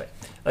 Exactly.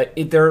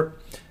 They're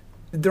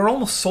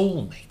almost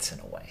soulmates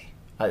in a way.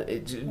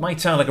 It might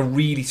sound like a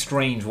really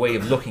strange way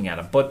of looking at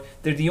it, but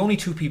they're the only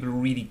two people who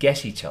really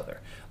get each other.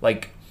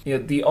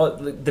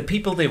 The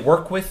people they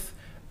work with,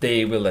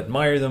 they will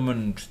admire them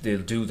and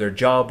they'll do their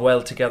job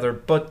well together.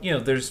 But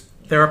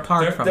they're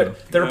apart from them.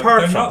 They're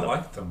apart from them. They're not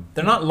like them.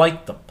 They're not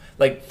like them.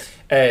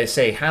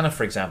 Say Hannah,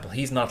 for example,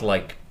 he's not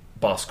like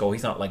Bosco.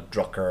 He's not like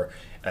Drucker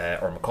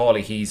or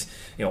McCauley. He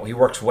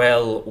works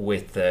well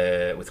with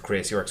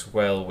Chris. He works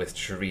well with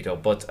Chirito.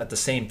 But at the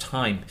same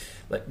time,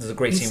 there's a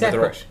great scene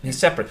where he's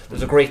separate.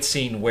 There's a great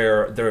scene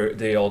where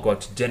they all go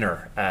out to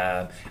dinner,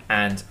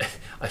 and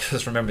I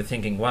just remember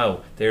thinking,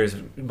 wow, there's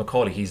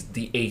McCauley. He's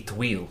the eighth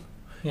wheel.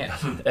 Yeah.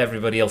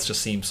 Everybody else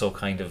just seems so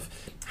kind of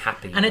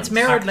happy. And it's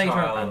mirrored later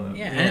on.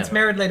 And it's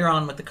mirrored later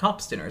on with the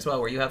cops dinner as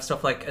well, where you have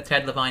stuff like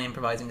Ted Levine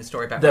improvising a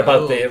story about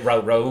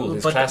Raoul,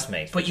 his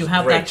classmate. But you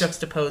have that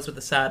juxtaposed with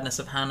the sadness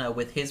of Hannah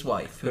with his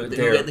wife,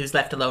 who's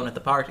left alone at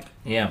the party.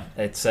 Yeah,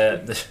 it's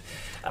and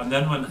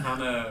then when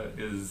Hannah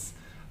is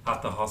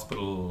at the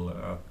hospital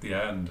at the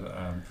end,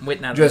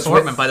 with Natalie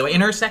Portman, by the way, in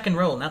her second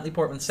role, Natalie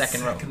Portman's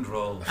second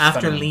role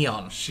after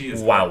Leon. She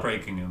is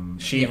heartbreaking, and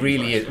she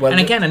really is. Well,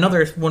 and again,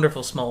 another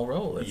wonderful small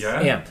role.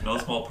 No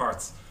small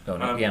parts.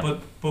 But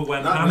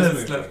when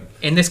Hannah's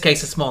in this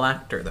case, a small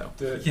actor though.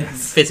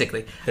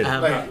 Physically.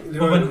 But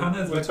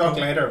when we'll talk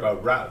later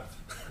about Ralph.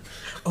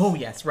 Oh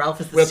yes,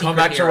 Ralph is the We'll come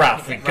back to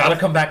Ralph. We've got to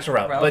come back to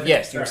Ralph. But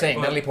yes, you were saying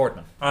Natalie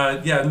Portman.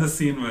 In the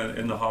scene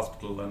in the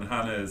hospital, and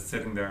Hannah is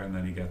sitting there, and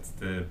then he gets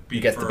the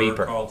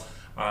beeper call,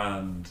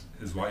 and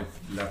his wife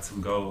lets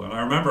him go. And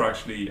I remember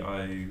actually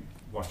I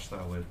watched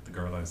that with the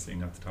girl I was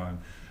seeing at the time,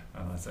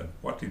 and I said,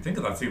 "What do you think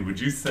of that scene? Would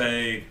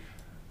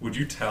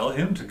you tell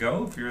him to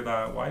go if you're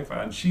that wife?"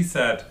 And she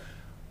said,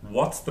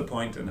 "What's the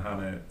point in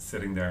Hannah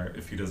sitting there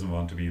if he doesn't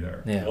want to be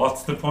there? Yeah.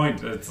 What's the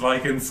point? It's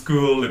like in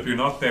school, if you're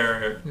not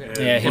there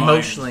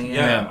emotionally.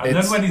 And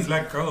then when he's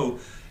let go,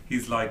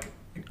 he's like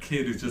a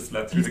kid who's just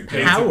let through the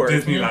gates of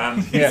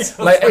Disneyland. It's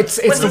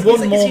the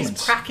one moment.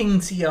 He's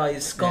cracking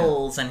CI's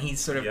skulls and he's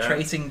sort of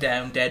tracing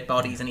down dead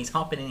bodies and he's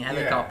hopping in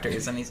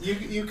helicopters and he's...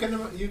 You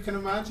can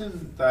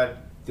imagine that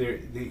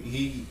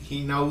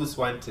he knows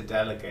when to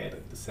delegate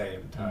at the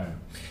same time.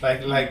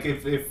 Like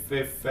if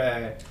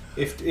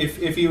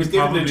he was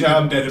given a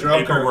job that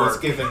Drucker was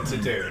given to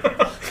do,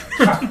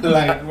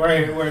 like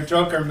where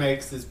Drucker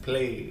makes his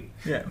plea,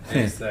 and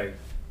it's like,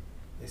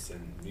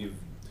 listen,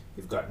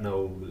 you've got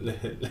no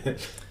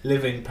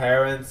living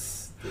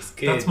parents. This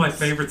kid. That's my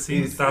favorite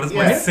scene. That is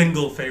my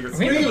single favorite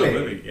scene in the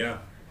movie. Yeah.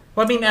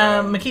 Well, I mean,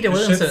 Makita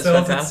Williamson is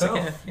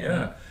fantastic.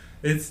 Yeah.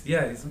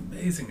 He's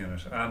amazing in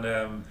it,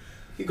 and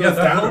he goes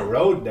down a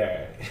road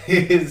there.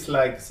 He's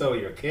like, so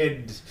your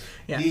kid.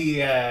 Yeah.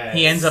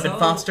 He ends up in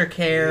foster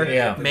care.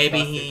 Yeah. Maybe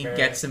he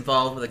gets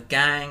involved with a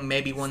gang.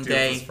 Maybe one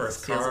day. His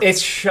first car.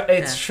 It's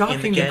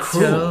shockingly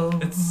cruel.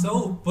 It's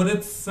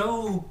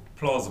so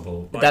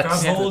plausible. Like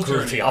that's that whole the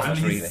cruelty journey, of it, and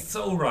really. he's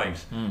so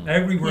right.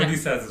 Every word he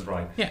says is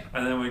right. Yeah.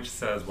 And then when she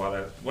says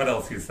what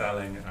else he's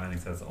selling, and he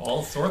says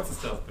all sorts of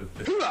stuff,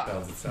 but it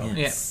sells itself.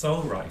 It's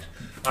so right,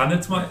 and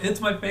it's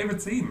my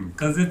favorite scene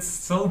because it's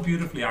so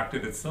beautifully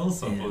acted. It's so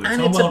subtle. It's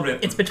so well written.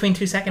 It's between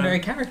two secondary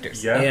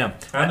characters. Yeah.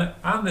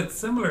 And it's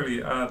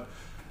similarly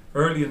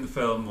early in the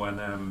film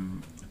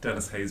when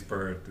Dennis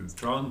Haysbert is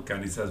drunk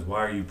and he says,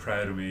 "Why are you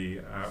proud of me?"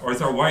 Or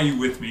sorry, "Why are you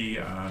with me?"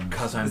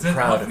 Because I'm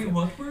proud of you.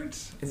 Woodward?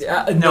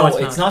 No,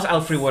 it's not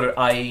Alfred Woodward.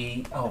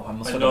 I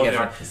must know get the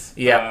it. actress.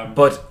 Yeah,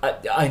 but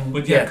that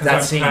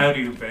I'm scene. Proud of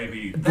you,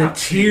 baby. The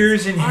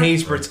tears in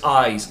Haysbert's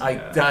eyes,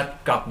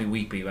 that got me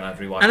weepy when I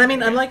rewatched. And I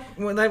mean,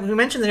 we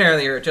mentioned it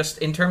earlier, just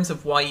in terms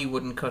of why you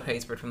wouldn't cut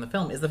Haysbert from the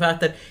film, is the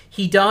fact that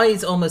he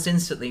dies almost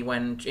instantly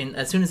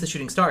as soon as the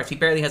shooting starts. He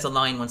barely has a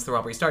line once the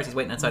robbery starts. He's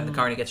waiting outside the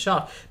car and he gets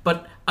shot.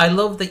 But I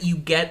love that you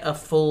get a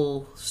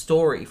full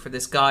story for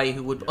this guy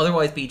who would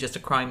otherwise be just a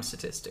crime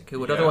statistic, who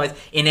would otherwise,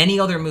 in any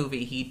other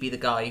movie, he'd be the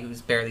guy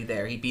who's barely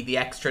there. He'd be the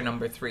extra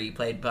number 3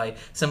 played by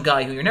some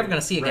guy who you're never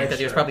going to see again because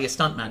he was probably a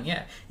stuntman.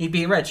 Yeah, he'd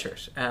be a red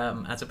shirt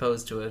as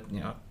opposed to a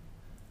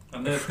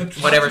and the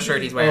whatever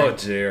shirt he's wearing. Oh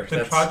dear,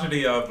 the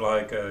tragedy of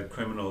like a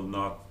criminal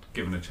not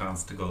given a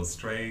chance to go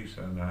straight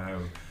and how.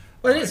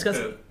 Well, it is because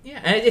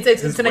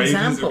it's an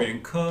example. Are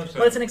being cut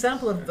well, it's an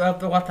example of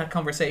what that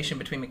conversation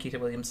between Makita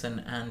Williamson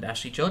and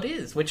Ashley Judd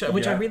is, which I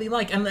really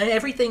like, and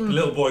everything. The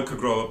little boy could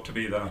grow up to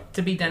be that.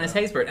 To be Dennis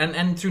Haysbert,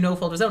 and through no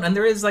fault of his own. And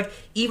there is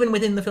even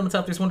within the film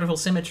itself, there's wonderful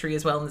symmetry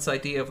as well in this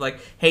idea of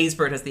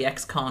Haysbert as the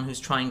ex-con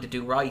who's trying to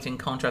do right, in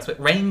contrast with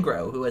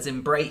Raingrow, who has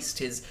embraced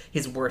his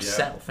worst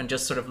self and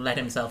just sort of let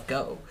himself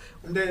go.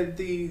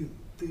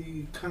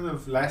 The kind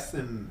of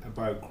lesson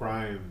about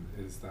crime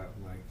is that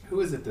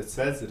who is it that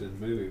says it in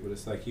the movie? But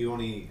it's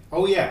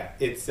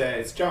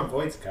it's John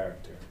Voight's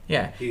character.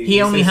 Yeah,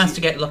 he only has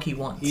to get lucky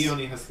once. He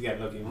only has to get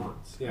lucky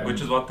once. Yeah,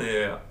 which is what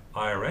the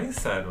IRA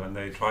said when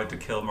they tried to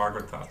kill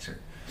Margaret Thatcher.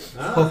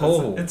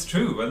 It's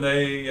true. When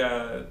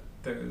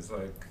there's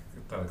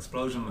that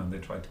explosion and they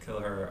tried to kill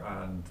her,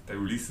 and they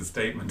released a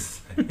statement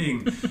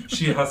saying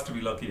she has to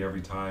be lucky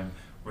every time.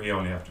 We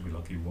only have to be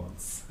lucky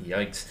once.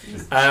 Yikes.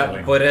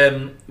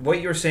 But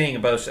what you're saying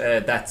about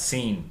that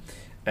scene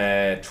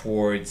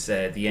towards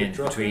the end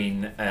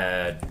between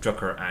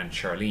Drucker and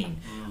Charlene,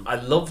 I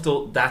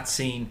loved that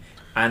scene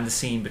and the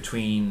scene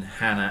between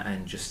Hannah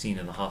and Justine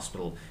in the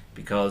hospital,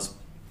 because,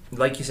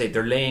 like you say,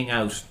 they're laying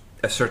out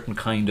a certain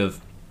kind of...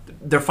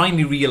 They're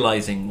finally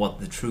realising what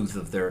the truth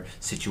of their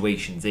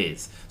situations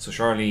is. So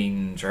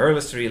Charlene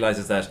Charles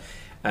realises that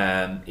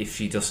if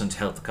she doesn't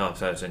help the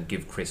cops out and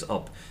give Chris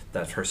up,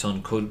 that her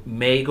son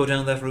may go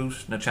down that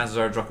route. Now, chances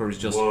are Drucker is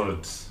just...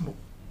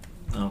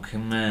 Okay,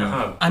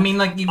 man. I mean,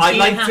 I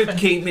like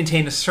to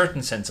maintain a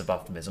certain sense of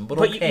optimism, but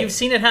okay. You've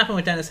seen it happen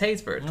with Dennis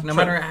Haysbert. No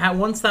matter how,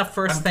 once that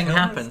first thing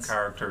happens,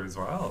 character as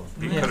well,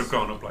 he could have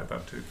grown up like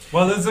that too.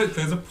 Well, there's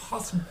a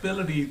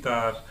possibility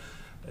that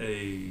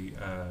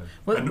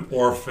an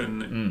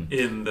orphan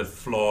in the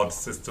flawed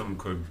system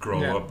could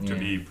grow up to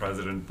be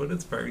president, but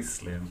it's very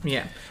slim.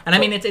 Yeah, and I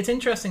mean, it's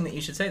interesting that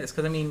you should say this,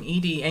 because I mean,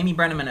 Amy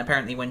Brenneman,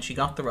 apparently when she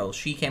got the role,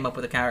 she came up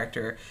with a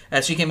character.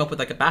 She came up with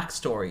a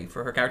backstory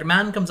for her character.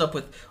 Mann comes up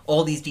with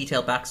all these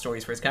detailed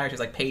backstories for his characters,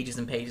 like pages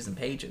and pages and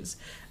pages.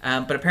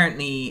 But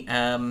apparently,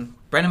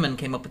 Brenneman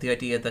came up with the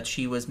idea that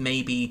she was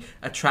maybe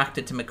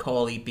attracted to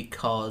McCauley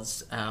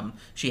because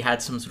she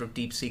had some sort of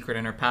deep secret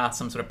in her past,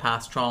 some sort of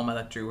past trauma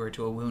that drew her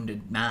to a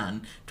wounded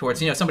man,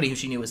 towards somebody who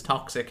she knew was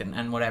toxic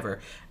and whatever.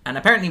 And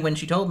apparently, when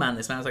she told Mann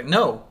this, Mann was like,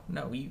 "No,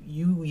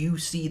 you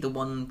see the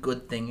one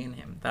good thing in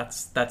him.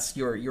 That's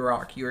your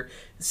arc.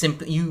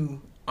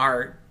 You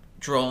are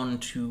drawn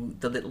to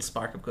the little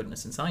spark of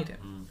goodness inside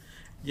him."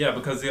 Yeah,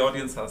 because the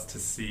audience has to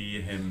see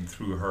him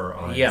through her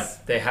eyes. Yeah,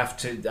 they have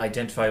to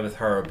identify with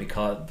her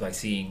by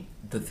seeing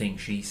the thing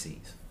she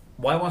sees.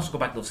 Why I want to go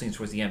back to those scenes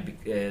towards the end,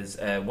 because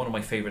one of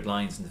my favourite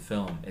lines in the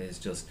film is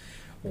just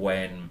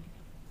when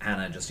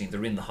Hannah and Justine,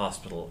 they're in the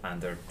hospital and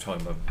they're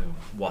talking about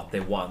what they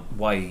want,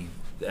 why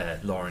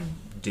Lauren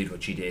did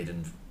what she did,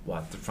 and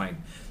what they're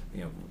trying,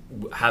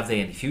 have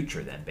they any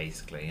future then,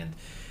 basically. And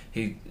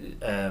he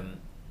and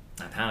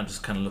Hannah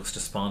just kind of looks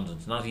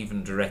despondent, not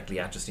even directly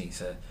at Justine. He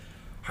said,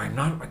 "I'm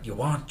not what you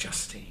want,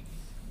 Justine."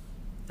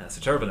 That's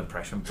a terrible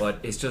impression, but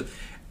it's just...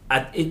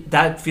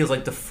 that feels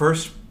like the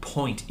first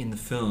point in the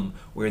film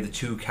where the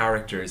two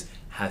characters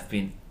have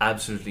been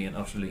absolutely and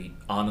utterly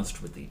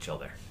honest with each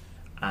other,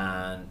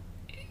 and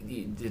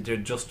they're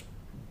just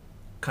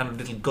kind of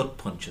little gut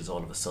punches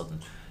all of a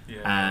sudden.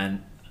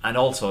 And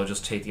also I'll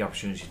just take the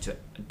opportunity to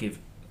give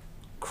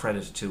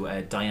credit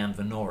to Diane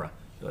Venora,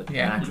 an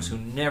actress who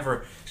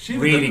never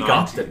really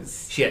got the...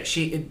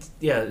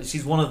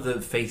 she's one of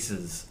the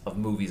faces of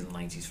movies in the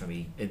 90s for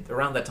me.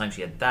 Around that time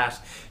she had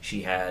that.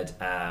 She had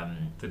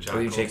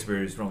William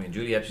Shakespeare's Romeo and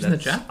Juliet.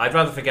 I'd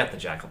rather forget the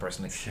Jackal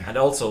personally. And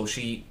also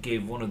she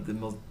gave one of the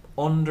most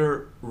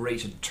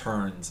underrated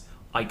turns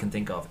I can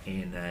think of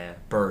in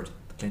Bird,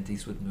 the Clint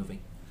Eastwood movie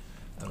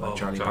about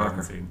Charlie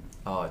Parker.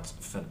 Oh, it's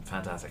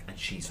fantastic, and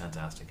she's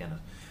fantastic in it.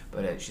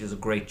 But she does a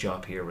great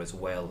job here as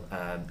well.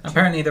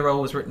 Apparently the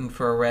role was written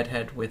for a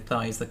redhead with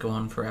thighs that go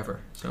on forever.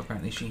 So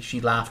apparently she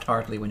laughed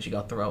heartily when she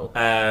got the role.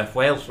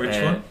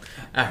 Which one?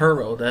 Her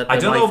role. I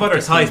don't know about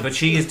her thighs, but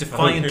she is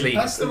defiantly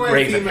That's the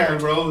way female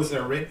roles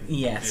are written.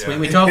 Yes,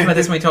 we talked about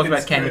this when we talked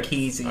about Ken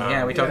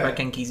Kesey. We talked about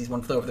Ken Kesey's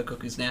One Flew Over the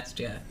Cuckoo's Nest.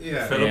 Philip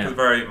is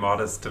very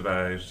modest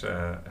about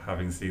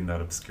having seen that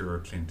obscure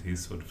Clint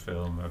Eastwood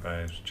film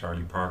about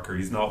Charlie Parker.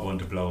 He's not one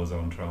to blow his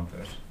own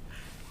trumpet.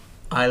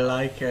 I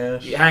like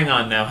it. Hang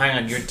on.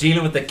 You're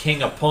dealing with the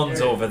king of puns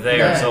over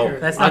there. So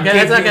let's not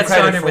get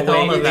started with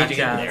all of that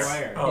jazz.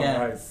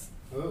 Nice.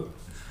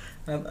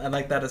 I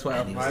like that as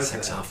well.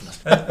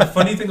 A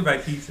funny thing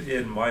about Heat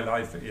in my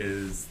life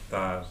is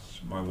that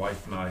my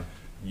wife and I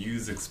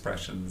use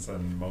expressions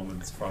and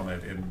moments from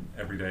it in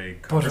everyday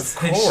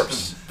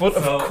conversation.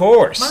 Of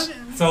course.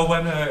 So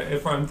when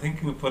if I'm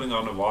thinking of putting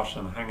on a wash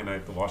and hanging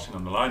out the washing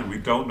on the line, we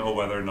don't know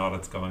whether or not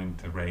it's going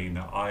to rain.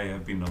 I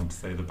have been known to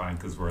say the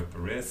bank is worth the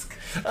risk.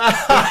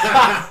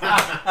 I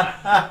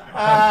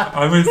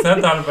would have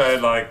said that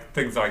about like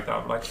things like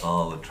that, like,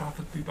 oh, the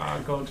traffic be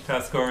bad going to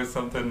Tesco or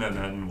something, and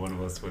then one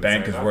of us would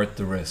bank say is that. Worth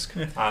the risk.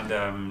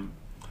 And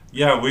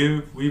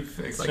we've exchanged.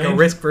 It's like a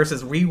risk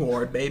versus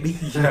reward, baby.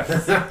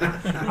 Yes.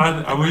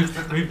 and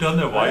we've done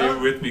that while you're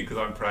with me because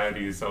I'm proud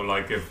of you. So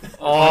like if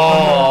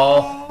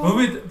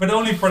but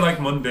only for like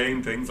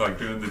mundane things like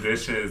doing the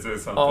dishes or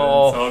something.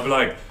 So I'd be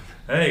like,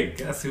 hey,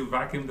 guess who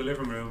vacuumed the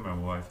living room?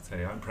 And my wife would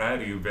say, I'm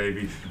proud of you,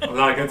 baby. I'm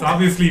like, it's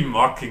obviously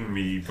mocking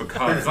me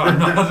because I'm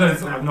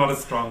not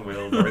as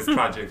strong-willed or as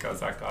tragic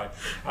as that guy.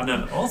 And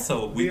then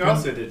also we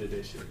also did the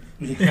dishes.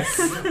 Yes,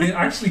 we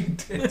actually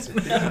did.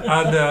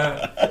 And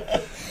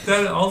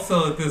then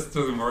also, this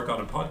doesn't work on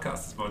a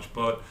podcast as much,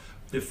 but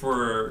if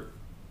we're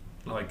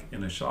like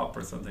in a shop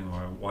or something,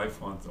 my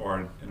wife wants,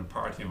 or in a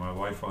party, and my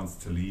wife wants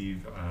to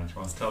leave and she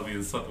wants to tell me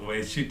in subtle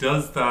ways, she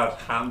does that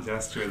hand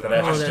gesture that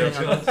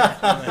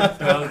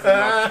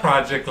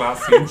tragic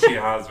last scene she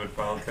has with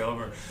Val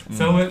Kilmer.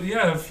 So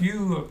a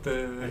few of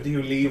the. And do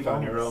you leave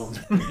on your own?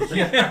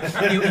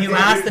 You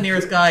ask the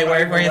nearest guy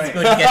where it's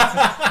good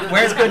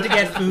to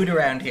get food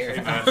around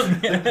here.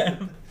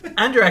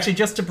 Andrew, actually,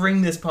 just to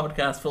bring this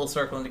podcast full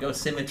circle and to go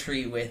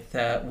symmetry with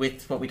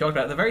what we talked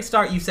about at the very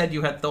start, you said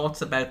you had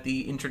thoughts about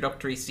the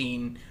introductory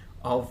scene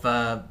of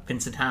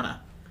Vincent Hanna,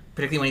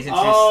 particularly when he's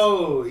introduced.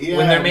 Oh, yeah.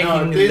 When they're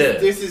making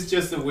this is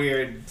just a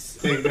weird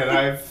thing that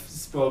I've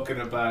spoken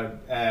about.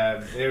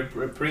 In a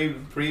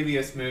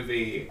previous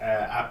movie,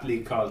 aptly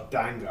called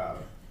Bagnall,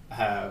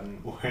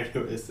 where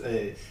there was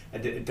a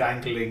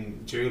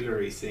dangling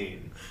jewellery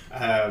scene.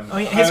 I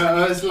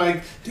was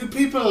like, do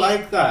people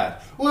like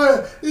that?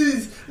 Well,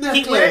 his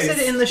necklace. He wears it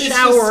in the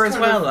shower as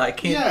well,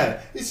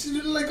 it's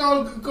like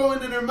all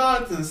going in her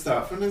mouth and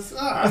stuff, and it's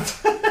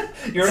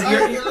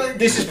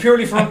this is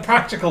purely from a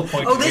practical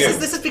point of view.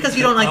 This is because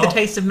you don't like the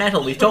taste of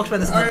metal. We've talked about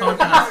this in the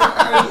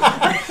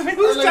podcast.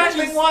 Who's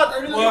dangling what?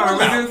 Are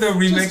we doing the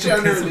remake just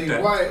generally,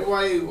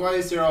 why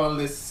is there all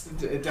this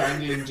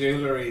dangling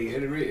jewellery?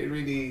 It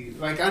really,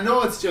 like, I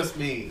know it's just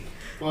me,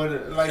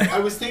 but like I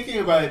was thinking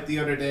about it the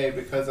other day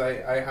because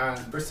I had,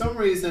 for some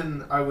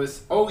reason,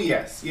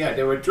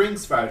 there were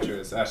drinks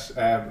vouchers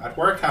at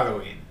work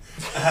Halloween.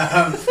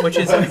 Which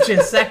is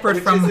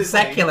separate from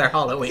secular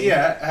Halloween.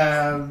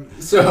 Different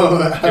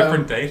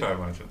date, I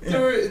imagine.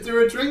 There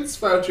were drinks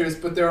vouchers,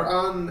 but they're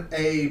on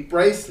a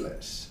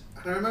bracelet.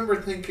 And I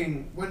remember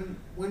thinking,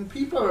 when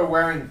people are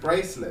wearing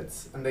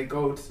bracelets and they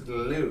go to the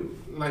loo,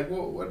 like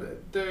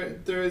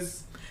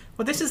there's.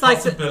 Well, this is like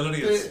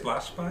possibility of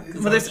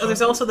splashback. Well,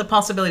 there's also the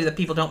possibility that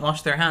people don't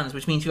wash their hands,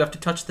 which means you have to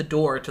touch the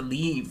door to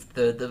leave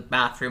the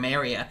bathroom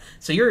area.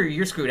 So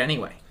you're screwed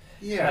anyway.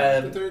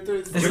 Yeah, I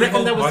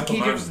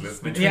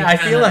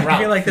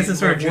feel like this is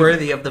sort of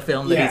worthy of the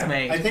film that he's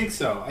made. I think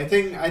so. I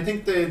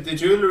think the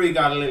jewellery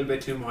got a little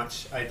bit too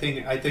much. I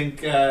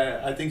think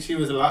she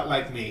was a lot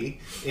like me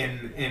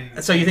in.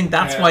 So you think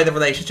that's why the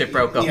relationship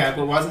broke up? Yeah,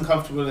 but wasn't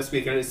comfortable to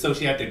speak, so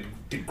she had to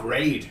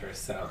degrade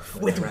herself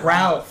with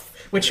Ralph.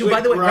 Which,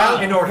 by the way, Ralph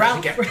to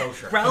get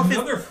closer. Ralph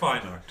another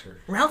fine actor.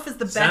 Ralph is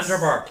the best. Sandra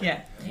Burke.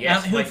 Yeah.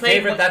 Yes, my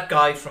favourite, that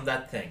guy from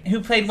that thing. Who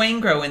played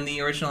Waingro in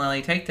the original LA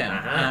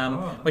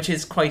Takedown, which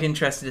is quite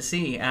interesting to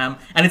see. And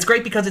it's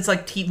great because it's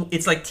like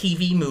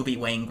TV movie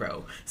Wayne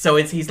Grow. So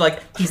he's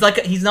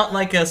not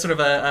like a sort of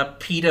a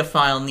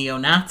pedophile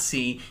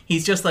neo-Nazi.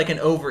 He's just like an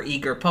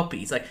over-eager puppy.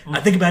 He's like, I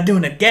think about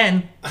doing it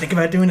again. Think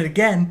about doing it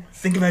again.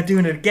 Think about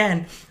doing it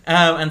again.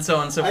 And so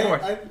on and so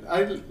forth.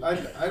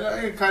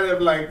 I kind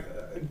of like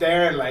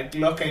there, like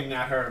looking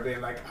at her,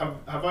 being like,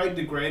 "Have I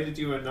degraded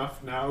you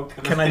enough now?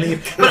 Can I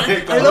leave?"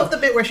 I love the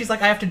bit where she's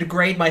like, "I have to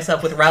degrade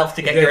myself with Ralph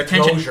to get your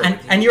attention,"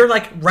 and you're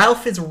like,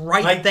 "Ralph is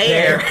right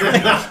there."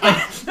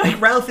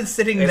 like Ralph is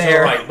sitting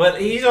there. All right,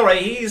 but he's all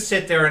right. He's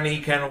sit there and he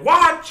can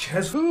watch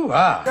his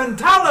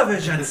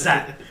television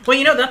set.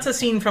 Well, that's a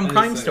scene from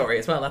Crime Story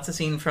as well. That's a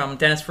scene from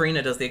Dennis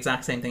Farina does the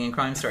exact same thing in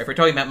Crime Story. If we're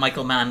talking about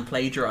Michael Mann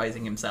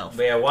plagiarizing himself,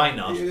 yeah, why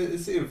not? You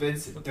see,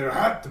 Vincent, there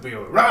had to be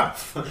a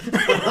Ralph.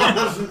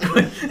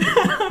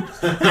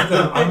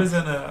 I was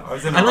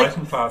in a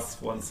writing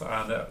class once,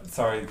 and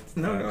sorry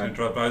to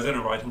interrupt, but I was in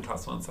a writing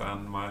class once,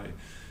 and my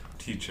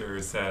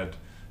teacher said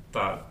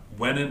that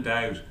when in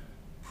doubt,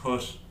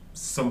 put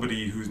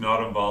somebody who's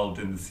not involved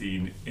in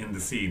the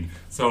scene.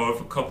 So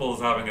if a couple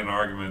is having an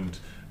argument,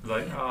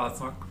 like,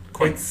 it's not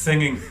quite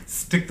singing,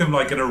 stick them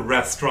like in a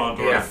restaurant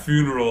or a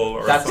funeral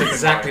or that's something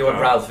exactly like what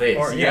that. Ralph is.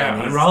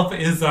 And Ralph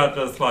is that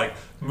just like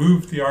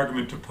move the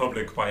argument to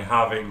public by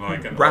having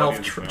like an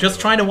Ralph just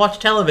trying to watch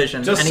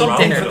television, just and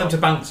something dinner for them to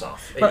bounce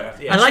off.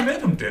 I like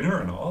made them dinner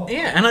and all.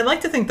 Yeah, and I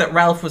like to think that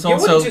Ralph was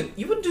also.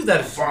 You wouldn't do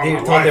that if they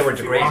thought they were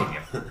degrading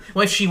you.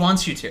 Well, if she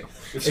wants you to.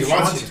 If she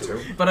wants you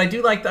to. But I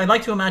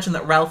like to imagine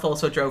that Ralph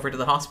also drove her to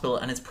the hospital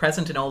and is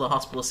present in all the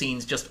hospital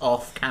scenes just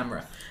off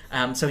camera.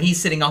 So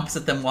he's sitting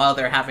opposite them while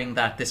they're having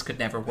that "this could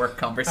never work"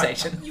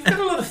 conversation. You've got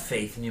a lot of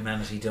faith in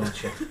humanity,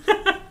 don't you?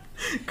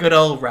 Good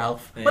old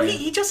Ralph. Yeah. Well,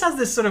 he just has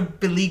this sort of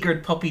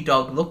beleaguered puppy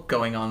dog look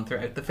going on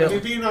throughout the film.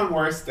 Have you been on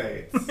worse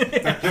dates?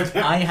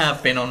 I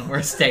have been on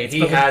worse dates.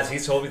 He has.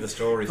 He's told me the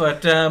stories.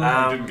 But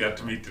I didn't get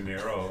to meet De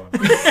Niro.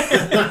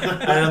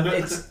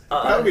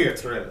 That'll be a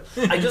thrill.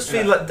 I just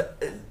feel like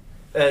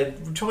we're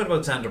talking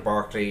about Xander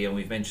Barkley, and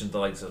we've mentioned the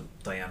likes of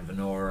Diane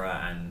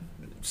Venora and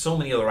so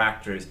many other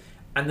actors,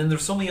 and then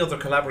there's so many other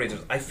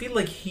collaborators. I feel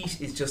like Heat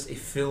is just a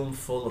film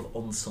full of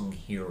unsung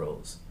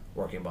heroes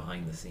working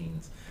behind the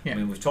scenes. Yeah. I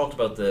mean, we've talked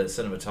about the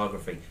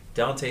cinematography.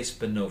 Dante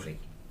Spinotti,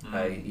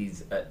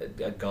 he's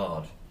a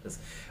god.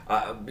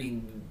 I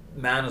mean,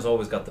 Mann has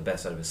always got the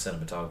best out of his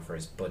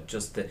cinematographers, but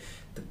just the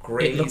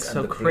grays and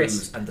so the crisp.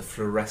 blues and the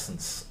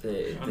fluorescence.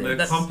 And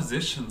the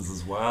compositions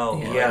as well.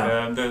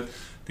 Yeah. Like,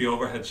 the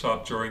overhead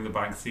shot during the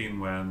bank scene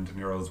when De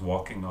Niro's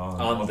walking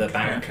on the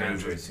bank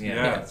counters. counters.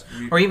 It's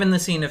really or even the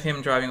scene of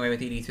him driving away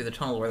with Edie through the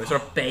tunnel, where they're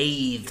sort of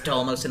bathed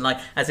almost in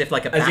as if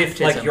like a as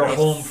baptism. if like you're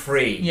home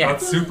free. Yeah.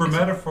 That's super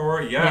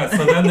metaphor. Yeah.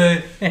 So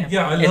then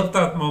I love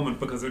that moment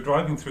because they're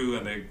driving through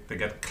and they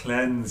get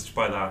cleansed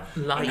by that.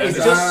 Light. And It's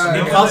then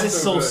just because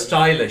it's so good.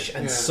 stylish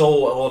and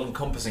so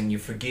all-encompassing, you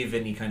forgive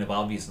any kind of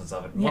obviousness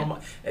of it. Yeah.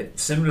 But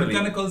Similarly,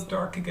 then it goes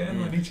dark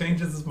again when he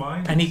changes his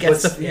mind. And he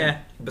gets but,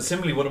 But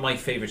similarly, one of my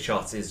favourite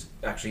shots is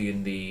actually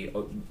in the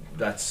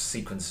that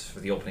sequence for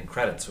the opening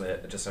credits, where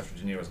just after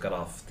De Niro's got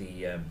off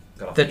the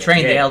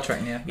train, the FTA. L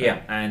train,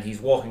 Yeah, and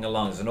he's walking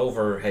along. There's an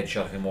overhead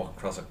shot of him walking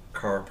across a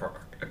car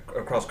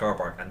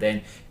park, and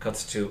then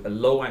cuts to a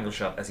low angle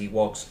shot as he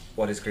walks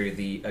what is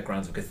clearly the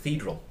grounds of a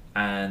cathedral,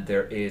 and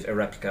there is a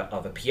replica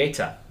of a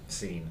Pieta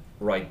scene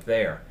right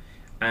there,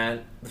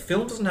 and the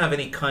film doesn't have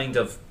any kind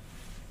of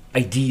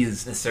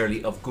ideas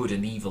necessarily of good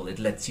and evil. It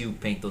lets you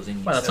paint those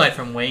in. Well, aside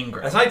from Wayne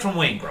Grow.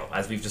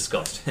 As we've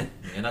discussed.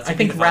 And that's I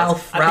think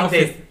Ralph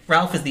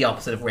is the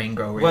opposite of Wayne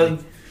Grow, really. Well,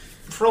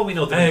 for all we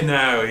know, Hey,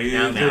 now he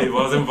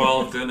was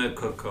involved in a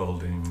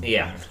cuckolding.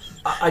 Yeah,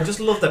 I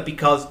just love that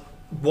because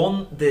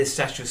one, the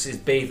statue is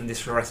bathed in this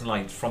fluorescent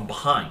light from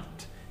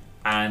behind,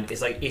 and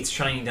it's like it's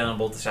shining down on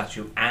both the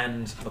statue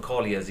and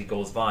McCauley as he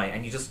goes by,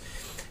 and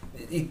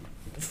it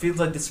feels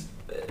like this,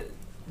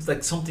 it's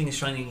like something is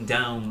shining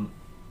down.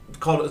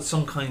 Call it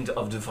some kind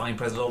of divine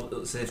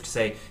presence, as if to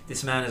say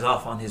this man is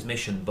off on his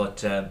mission,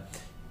 but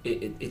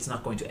it's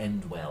not going to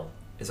end well.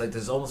 It's like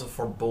there's almost a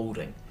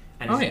foreboding,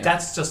 and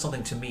that's just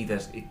something to me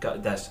that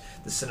that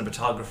the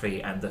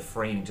cinematography and the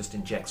framing just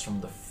injects from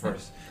the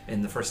first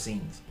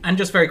scenes. And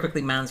just very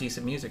quickly, Mann's use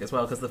of music as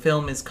well, because the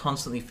film is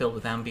constantly filled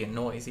with ambient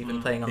noise,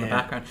 even playing on the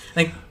background.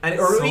 Like,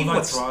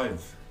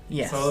 Drive.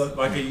 Yes. So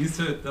like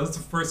that was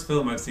the first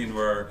film I've seen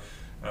where.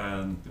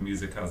 And the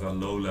music has a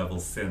low-level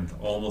synth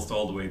almost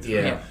all the way through.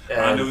 Yeah.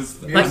 And it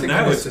was music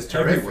now is it's just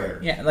everywhere.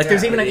 terrific. Yeah, like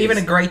there's even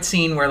a great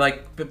scene where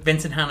like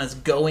Vincent Hanna's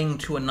going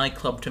to a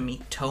nightclub to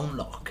meet Tone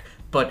Lock,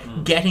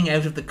 but getting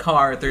out of the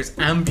car, there's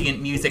ambient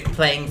music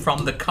playing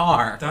from the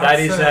car. That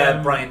is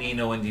Brian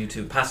Eno and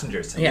U2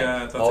 Passengers. Yeah,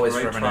 that's always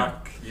a great remember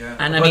track. Yeah.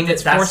 And I mean,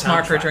 it's Force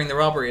Marker during the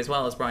robbery as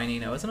well as Brian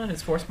Eno, isn't it?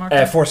 It's Force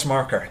Marker. Force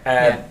Marker.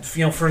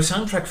 You know, for a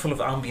soundtrack full of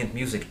ambient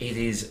music,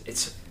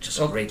 it's just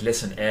a great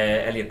listen.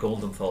 Elliot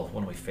Goldenthal,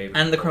 one of my favourites.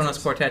 And the Kronos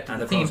Quartet,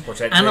 and the the theme, Kronos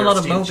Quartet, and a lot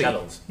of steel Moby.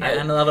 cellos.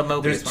 And a lot of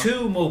Moby. There's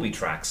two Moby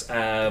tracks.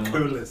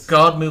 Coolest.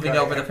 God moving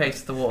over the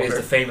face of the water is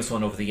the famous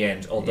one over the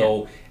end.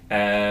 Although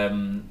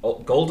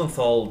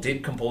Goldenthal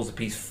did compose a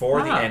piece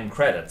for the end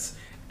credits,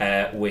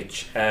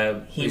 which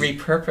he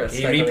repurposed.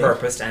 He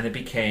repurposed, and it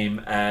became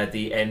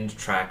the end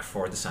track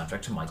for the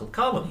soundtrack to Michael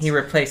Collins. He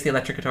replaced the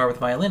electric guitar with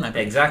violin, I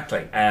believe.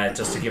 Exactly,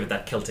 just to give it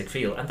that Celtic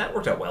feel, and that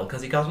worked out well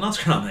because he got an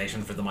Oscar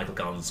nomination for the Michael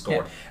Collins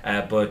score.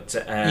 Yeah. But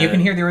you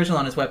can hear the original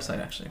on his website,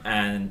 actually,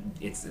 and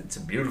it's a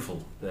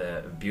beautiful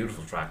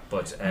track.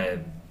 But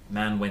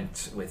Mann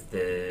went with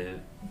the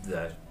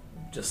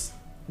just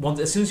once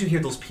as soon as you hear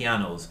those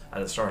pianos at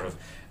the start of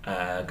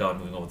God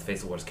Moving Over the Face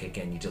of the Waters kick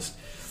in, you just.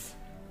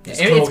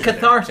 It's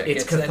cathartic.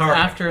 It's cathartic.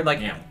 After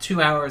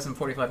 2 hours and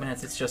 45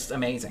 minutes, it's just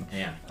amazing.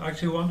 Yeah.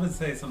 Actually, I wanted to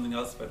say something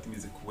else about the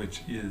music,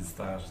 which is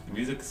that the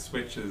music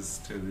switches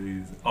to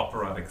these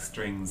operatic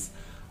strings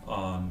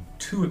on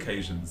 2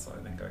 occasions,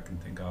 I think I can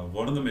think of.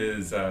 One of them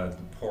is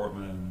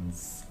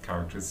Portman's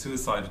character's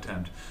suicide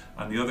attempt,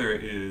 and the other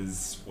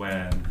is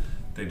when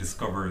they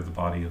discover the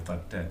body of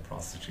that dead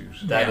prostitute.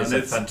 That is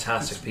a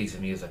fantastic piece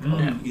of music.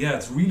 Yeah,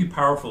 it's really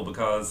powerful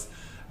because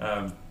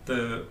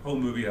the whole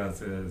movie has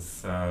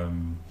this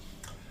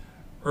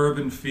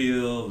urban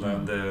feel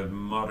and the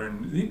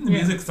modern. Even the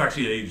music's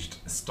actually aged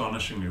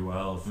astonishingly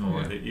well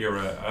for the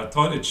era. I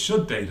thought it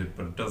should date it,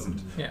 but it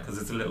doesn't because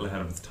it's a little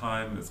ahead of its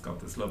time. It's got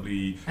this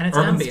lovely and it's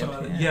urban ambient,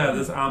 style.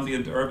 This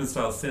ambient urban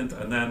style synth,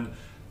 and then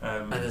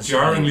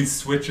jarringly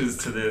switches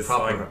to this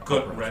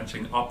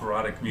gut-wrenching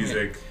operatic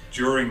music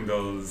during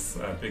those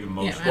big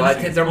emotions. Well, I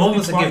think there are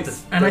moments that give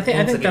this, and I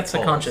think that's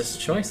a conscious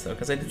choice, though,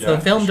 because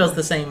the film does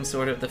the same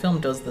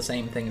the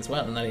same thing as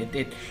well, and that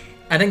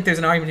I think there's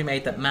an argument to be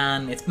made that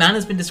Mann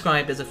has been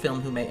described as a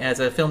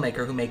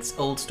filmmaker who makes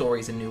old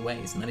stories in new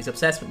ways, and that he's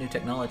obsessed with new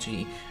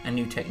technology and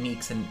new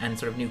techniques and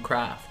sort of new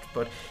craft,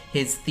 but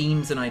his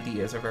themes and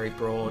ideas are very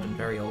broad and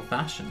very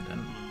old-fashioned.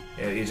 And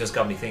you just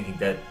got me thinking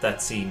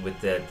that scene with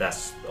that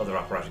other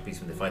operatic piece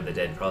when they find the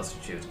dead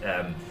prostitute.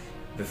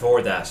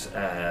 Before that,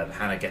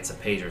 Hanna gets a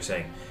pager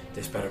saying,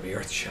 "This better be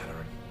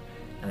earth-shattering,"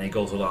 and then he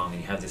goes along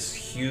and you have this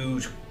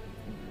huge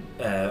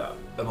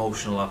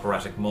emotional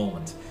operatic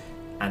moment,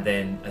 and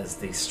then as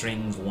the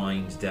strings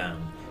wind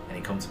down and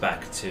he comes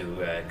back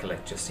to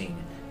collect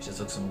Justine, he just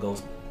looks at him and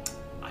goes,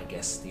 "I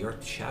guess the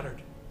earth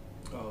shattered."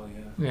 Oh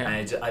yeah.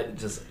 And I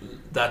just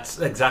that's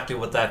exactly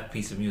what that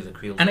piece of music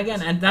feels. And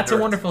again, and that's a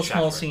wonderful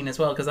small scene as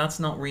well, because that's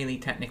not really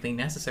technically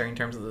necessary in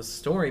terms of the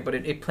story, but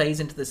it plays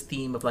into this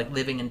theme of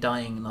living and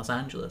dying in Los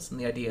Angeles, and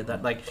the idea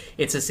that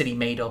it's a city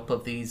made up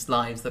of these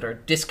lives that are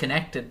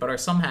disconnected but are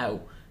somehow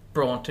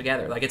brought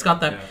together. It's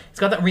got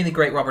that really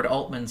great Robert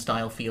Altman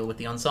style feel with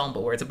the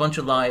ensemble, where it's a bunch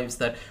of lives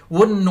that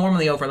wouldn't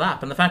normally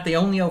overlap, and the fact they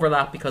only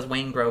overlap because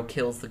Waingro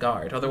kills the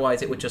guard.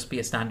 Otherwise, it would just be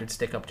a standard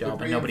stick-up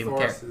job, and nobody would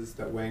care. It reinforces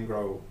that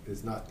Waingro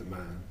is not the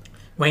man.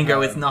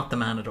 Waingro is not the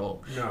man at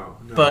all. No.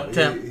 But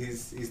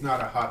he's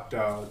not a hot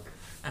dog.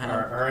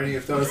 Or any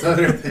of those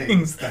other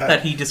things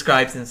that he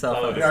describes himself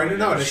as.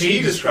 That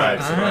she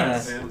describes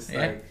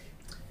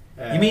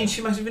You mean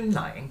she might have been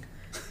lying?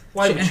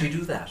 Why would she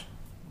do that?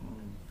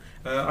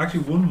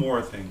 Actually, one more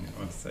thing I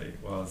want to say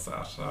was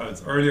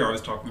that earlier I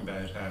was talking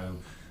about how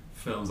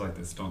films like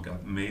this don't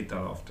get made that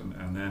often,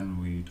 and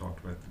then we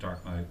talked about The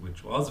Dark Knight,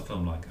 which was a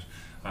film like it.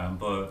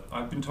 But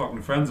I've been talking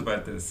to friends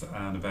about this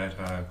and about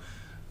how,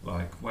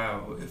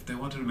 wow, if they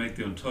wanted to make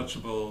The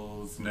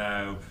Untouchables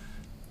now,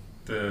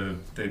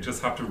 they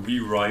just have to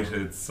rewrite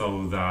it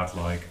so that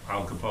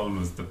Al Capone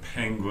was the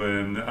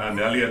Penguin and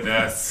Elliot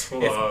Ness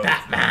was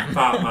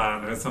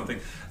Batman or something.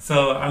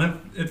 So, and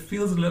it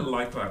feels a little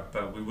like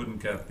that we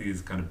wouldn't get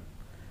these kind of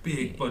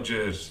big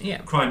budget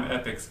crime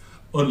epics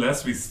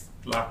unless we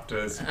slapped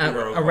a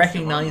superhero. A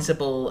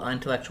recognisable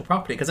intellectual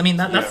property, because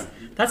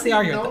that's the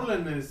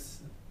argument.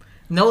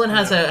 Nolan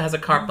has a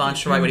carte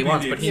blanche to write what he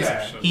wants, but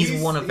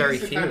he's one of very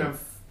few.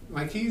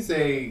 He's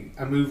a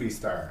movie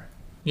star.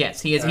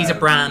 Yes, he is. He's a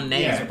brand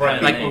name.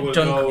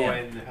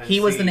 He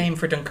was the name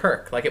for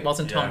Dunkirk. It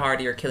wasn't Tom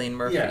Hardy or Cillian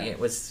Murphy. It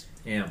was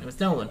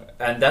Nolan.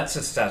 And that's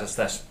a status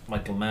that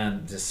Michael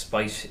Mann,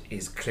 despite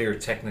his clear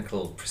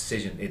technical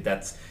precision,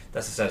 that's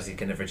a status he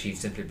can never achieve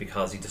simply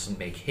because he doesn't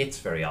make hits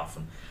very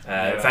often.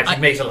 In fact, he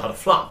makes a lot of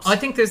flops. I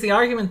think there's the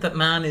argument that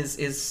Mann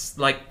is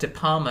like De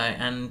Palma,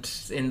 and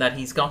in that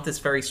he's got this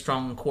very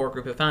strong core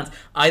group of fans.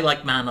 I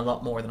like Mann a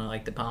lot more than I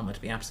like De Palma,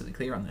 to be absolutely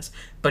clear on this.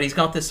 But he's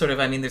got this sort of,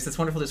 there's this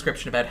wonderful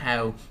description about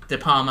how De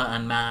Palma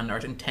and Mann are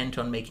intent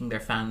on making their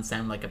fans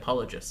sound like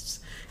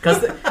apologists.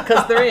 Because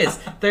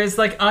there's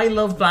I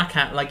love Black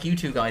Hat, like you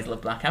two guys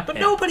love Black Hat, but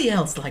nobody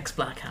else likes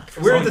Black Hat.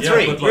 We're the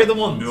three. We're the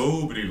ones.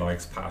 Nobody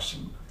likes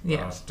Passion.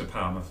 Yeah. De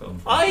Palma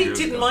film. I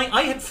didn't mind.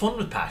 I had fun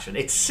with Passion.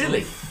 It's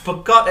silly,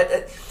 but God,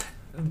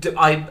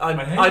 I'm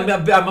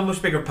a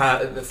much bigger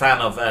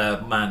fan of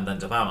Mann than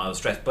De Palma. I was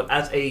stressed, but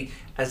as a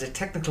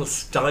technical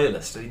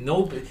stylist,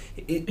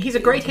 he's a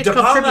great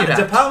Hitchcock tribute.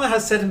 De Palma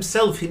has said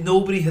himself,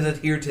 nobody has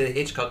adhered to the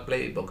Hitchcock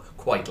playbook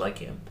quite like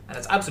him, and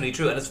it's absolutely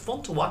true. And it's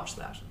fun to watch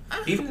that,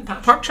 even in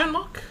Passion. Park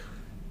Chan-wook.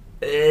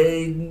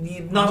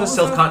 Not a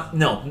self-con.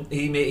 No,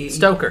 he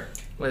Stoker.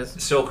 Was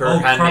Stoker, Oh,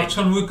 handmade. Park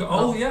Chan-wook.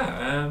 Oh,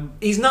 yeah.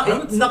 He's I would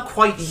not say- not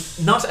quite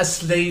not as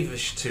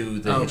slavish to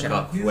the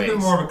Hitchcock He's a ways. bit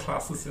more of a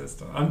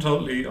classicist.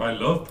 I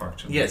love Park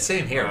Chan-wook. Yeah,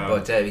 same here.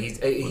 But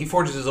he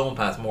forges his own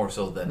path more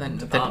so than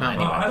De Palma.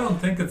 Anyway. I don't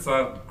think it's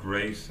that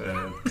great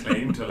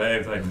claim to lay.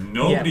 It's like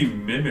nobody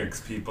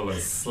mimics people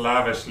as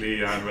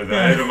slavishly and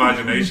without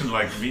imagination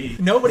like me.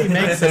 Nobody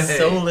makes a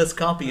soulless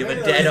copy of a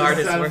dead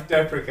artist's work.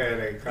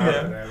 Self-deprecating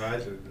comment, I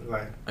imagine.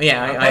 Like,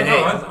 Yeah,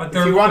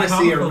 if you want to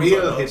see a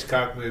real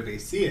Hitchcock movie,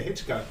 see a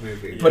Hitchcock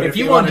movie. But if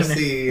you want to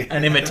see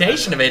an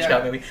imitation of a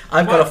Hitchcock movie,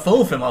 I've got a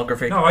full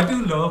filmography. No, I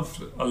do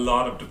love a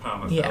lot of De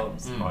Palma Yeah.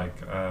 films. Like,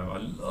 I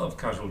love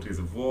Casualties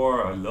of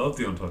War. I love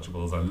The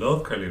Untouchables. I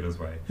love Curleuta's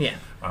Way. Yeah.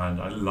 And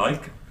I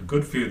like a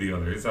good few of the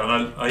others.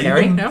 And I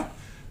Carrie, even, no?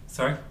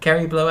 Sorry?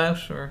 Carrie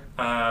Blowout? Or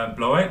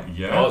Blowout,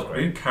 yeah. That was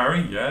great.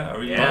 Carrie, yeah. I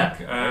really like.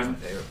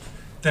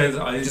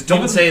 Just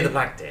don't say The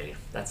Black Dahlia.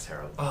 That's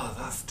terrible. Oh,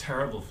 that's a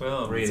terrible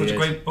film. Really it's such is. a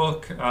great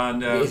book.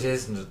 And It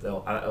isn't.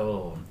 I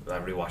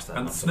rewatched that.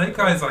 and not so Snake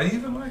long. Eyes, I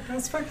even like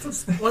aspects of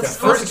Snake What's- Eyes.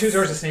 The first 2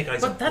 thirds of Snake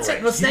Eyes. But are that's it.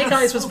 great. Well, Snake Yeah,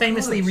 Eyes was so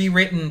famously good.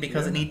 rewritten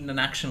because it needed an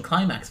action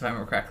climax, if I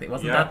remember correctly.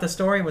 Wasn't Yeah. that the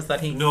story? Was that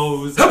he? No, it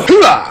was,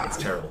 It's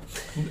terrible.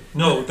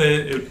 no,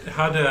 it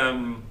had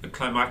a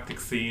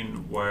climactic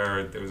scene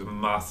where there was a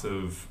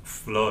massive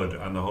flood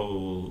and the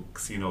whole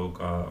casino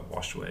got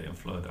washed away in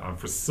flood, and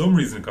for some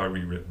reason it got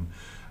rewritten.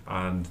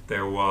 And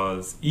there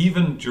was,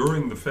 even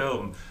during the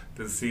film,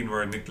 there's a scene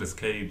where Nicolas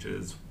Cage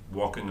is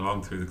walking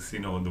along through the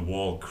casino and the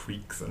wall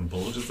creaks and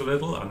bulges a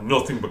little, and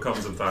nothing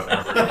becomes of that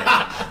ever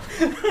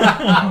again.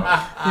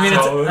 You mean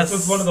So it's it's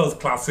just one of those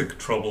classic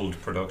troubled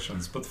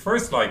productions. But the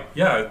first, I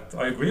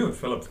agree with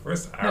Philip. The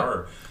first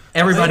hour,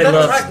 Everybody That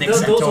loves track- Nick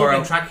those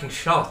opening Santoro. tracking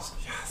shots.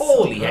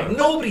 Holy so heck! good.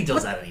 Nobody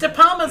does that De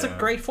anymore. Palma's a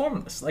great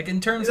formalist. Like in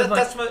terms of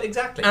like,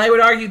 Exactly. and I would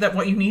argue that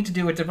what you need to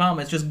do with De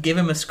Palma is just give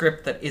him a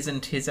script that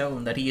isn't his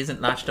own, that he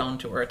isn't latched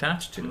onto or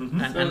attached to,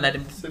 and let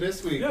him. So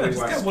this week Yeah, we just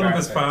watched get one of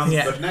his Scarface, fans.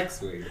 Yeah. but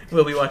next week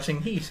We'll be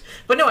watching Heat.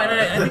 But no, and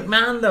I think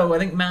Mann though. I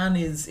think Mann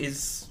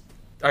is.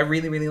 I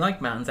really, really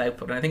like Mann's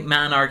output, and I think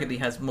Mann arguably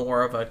has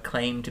more of a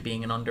claim to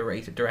being an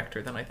underrated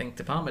director than I think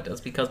De Palma does,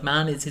 because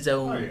Mann is his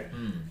own,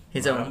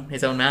 his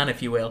own man,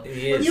 if you will.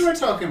 He Well, is. you were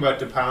talking about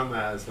De Palma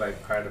as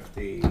like part of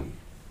the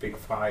Big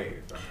Five.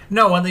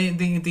 No, well,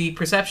 the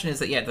perception is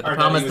that that De Or that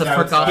Palma's he the was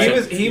forgotten.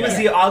 outside. He was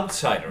the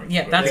outsider.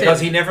 Yeah, that's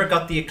because it. he never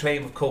got the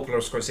acclaim of Coppola or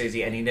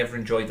Scorsese, and he never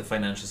enjoyed the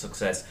financial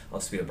success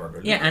of Spielberg.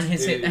 Or Yeah, and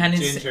his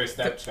Ginger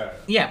Stepchild.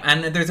 Yeah,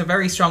 and there's a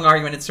very strong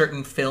argument in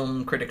certain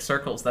film critic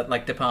circles that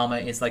like De Palma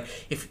is like,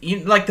 if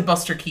you like the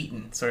Buster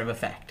Keaton sort of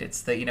effect.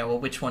 It's the well,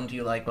 which one do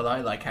you like? Well,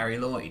 I like Harry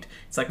Lloyd.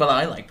 It's like, well,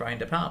 I like Brian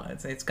De Palma.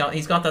 He's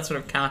got that sort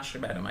of cash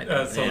about him. I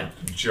think. So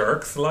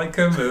jerks like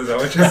him, is that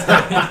what you're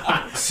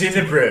saying?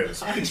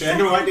 Cinnabros. I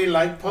genuinely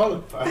like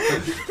Pulp.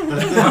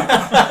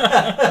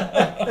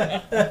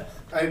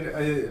 I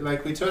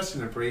like we touched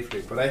on it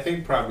briefly, but I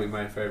think probably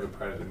my favorite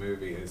part of the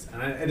movie is,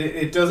 and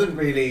it doesn't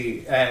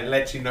really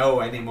let you know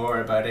any more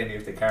about any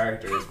of the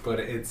characters, but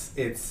it's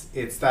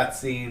that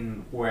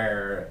scene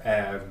where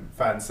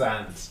Van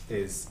Sant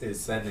is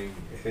sending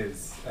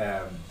his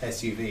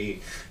SUV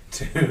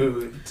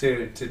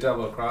to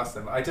double cross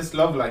them. I just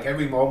love like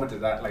every moment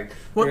of that. Like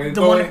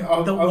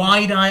the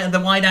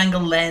wide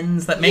angle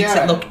lens that makes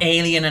it look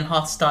alien and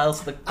hostile.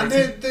 So and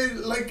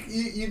like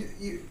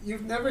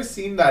you've never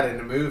seen that in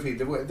a movie.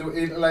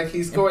 Like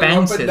he's going up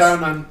bounces. and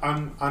down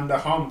on the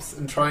humps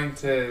and trying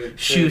to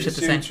shoot at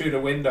the center through the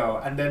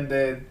window, and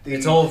then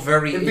it's all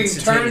very being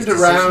instantaneous turned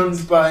around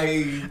decisions.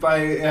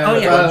 by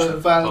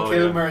Val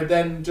Kilmer.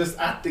 Then just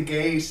at the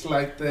gate,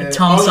 like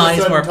Tom all of a sudden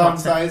Sizemore Tom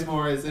pops up.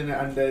 Sizemore is in it,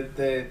 and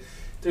the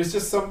there's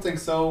just something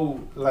so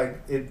like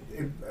it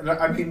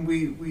I mean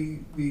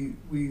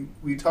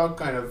we talk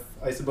kind of,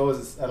 I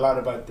suppose, a lot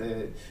about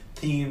the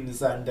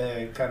themes and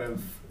the kind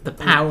of the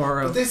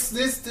power of this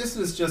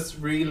was just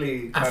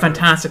really a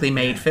fantastically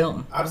made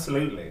film.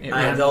 Absolutely.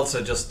 And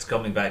also just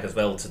coming back as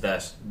well to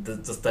that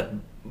just that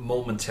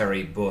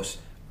momentary but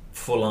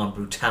full-on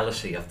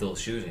brutality of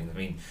those shootings. I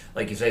mean,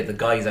 like you say, the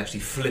guy's actually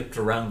flipped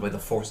around by the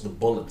force of the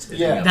bullets.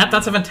 Yeah,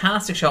 that's a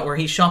fantastic shot where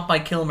he's shot by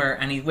Kilmer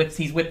and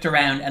he's whipped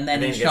around, and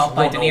then he's he shot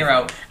by gets De run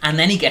Niro, over. and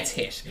then he gets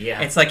hit. Yeah,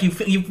 it's like you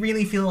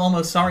really feel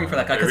almost sorry for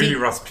that guy They because really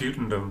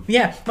Rasputined him.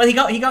 Yeah, well, he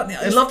got.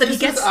 I love that he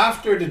This gets is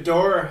after the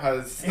door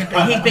has he'd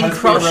been has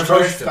crushed.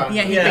 reversed on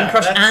Yeah, him. he'd been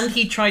crushed, and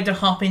he tried to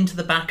hop into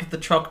the back of the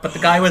truck, but the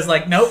guy was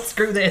like, "Nope,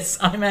 screw this,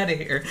 I'm out of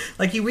here."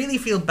 Like, you really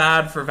feel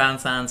bad for Van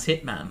Sant's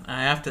hitman,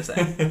 I have to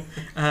say.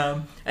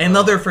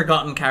 Another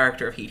forgotten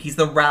character of Heat. He's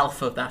the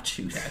Ralph of that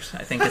shootout,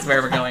 I think, is where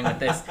we're going with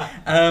this.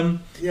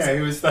 Yeah,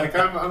 he was like,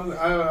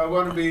 I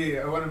want to be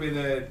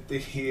the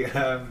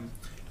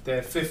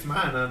the fifth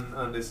man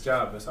on this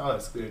job. It's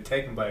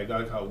taken by a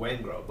guy called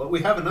Waingro. But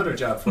we have another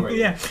job for you.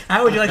 Yeah.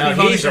 How would you like to be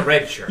No, he's voted? a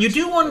red shirt. You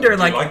do wonder, Do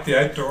like, you like the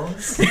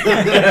outdoors?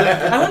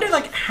 I wonder,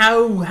 like,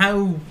 how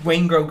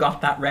Waingro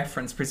got that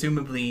reference,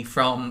 presumably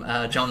from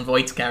John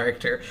Voight's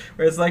character,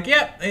 where it's like,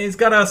 yeah, he's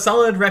got a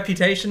solid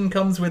reputation,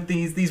 comes with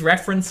these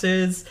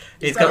references.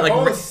 He's got like a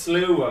whole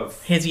slew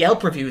of... his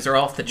Yelp reviews are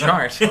off the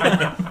chart.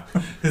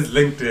 His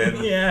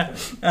LinkedIn. Yeah.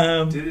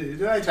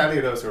 Did I tell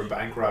you those were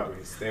bank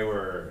robberies? They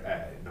were...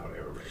 no, they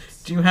were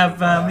rapes. Do you have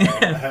do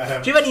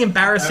you have any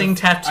embarrassing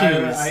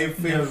tattoos? I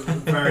feel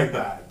very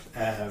bad.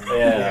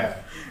 Yeah.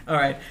 All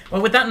right.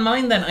 Well, with that in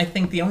mind, then, I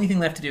think the only thing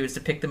left to do is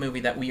to pick the movie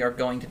that we are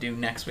going to do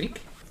next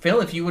week.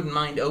 Phil, if you wouldn't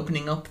mind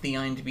opening up the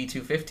IMDb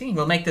 250,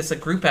 we'll make this a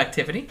group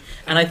activity.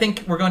 And I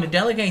think we're going to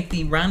delegate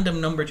the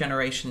random number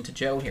generation to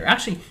Joe here.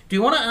 Actually, do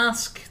you want to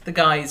ask the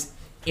guys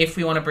if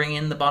we want to bring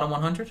in the bottom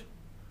 100?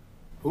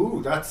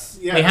 Ooh, that's...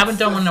 Yeah, we haven't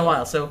done one in a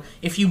while, so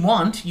if you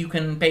want, you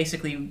can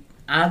basically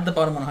add the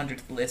bottom 100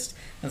 to the list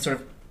and sort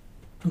of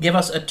give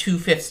us a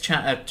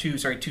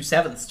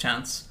 2/7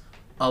 chance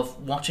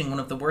of watching one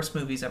of the worst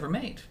movies ever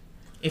made,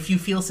 if you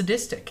feel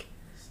sadistic.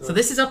 So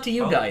this is up to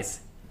you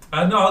guys.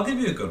 No, I'll give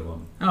you a good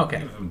one. Okay.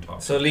 Give him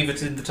top. So leave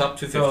it in the top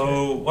 250.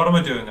 So what am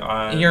I doing?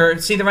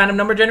 See the random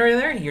number generator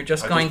there? You're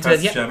just going to...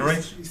 press Yeah.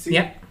 generate?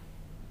 Yeah.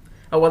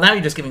 Oh, well, now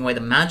you're just giving away the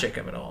magic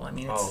of it all. I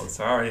mean, it's... Oh,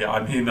 sorry. I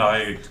mean,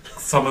 I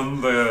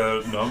summon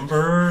the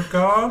number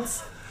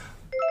gods.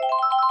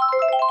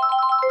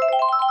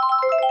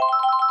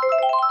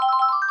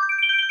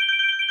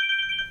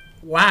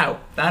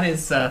 Wow, that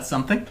is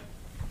something.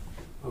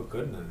 Oh,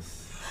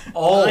 goodness.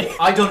 Oh,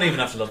 I don't even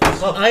have to look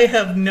this up. I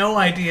have no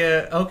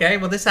idea. Okay,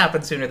 well, this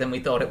happened sooner than we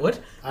thought it would.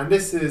 And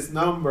this is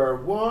number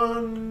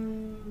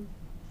 1...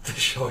 The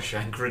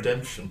Shawshank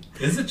Redemption.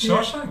 Is it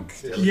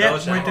Shawshank? Yeah,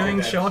 Shawshank we're doing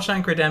Redemption.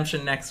 Shawshank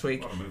Redemption next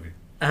week. What a movie.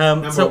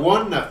 Number So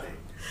 1-0.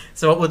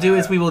 So what we'll do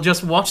is we will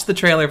just watch the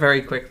trailer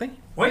very quickly.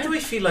 Why do I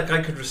feel like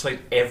I could recite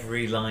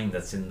every line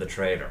that's in the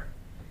trailer?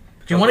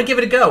 Do you want to give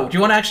it a go? Do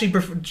you want to actually...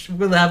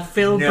 we'll have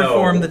Phil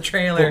perform the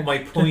trailer. But my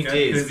point Get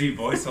is... busy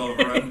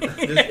voiceover. And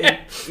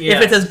If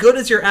it's as good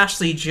as your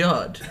Ashley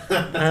Judd.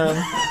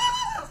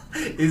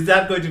 Is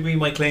that going to be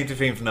my claim to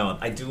fame from now on?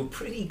 I do a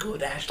pretty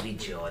good Ashley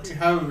Judd. You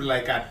have them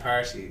like at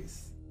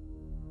parties.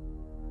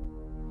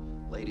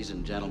 Ladies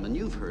and gentlemen,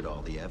 you've heard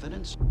all the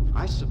evidence.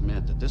 I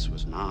submit that this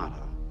was not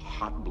a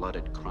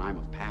hot-blooded crime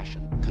of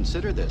passion.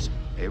 Consider this.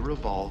 A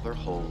revolver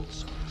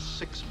holds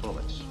 6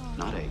 bullets,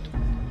 not 8.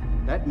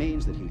 That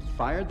means that he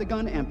fired the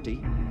gun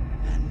empty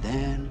and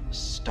then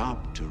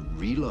stopped to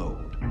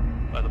reload.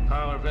 By the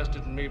power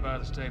vested in me by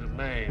the state of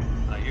Maine,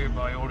 I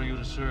hereby order you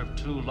to serve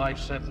 2 life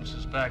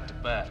sentences back to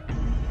back.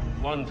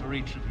 1 for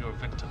each of your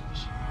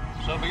victims.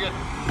 So be it.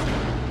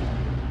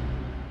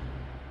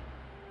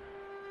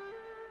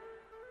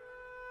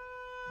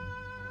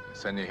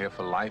 Send you here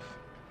for life?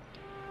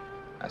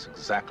 That's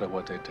exactly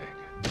what they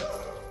take.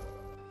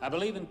 I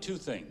believe in 2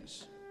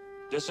 things.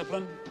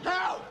 Discipline.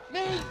 Help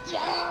me,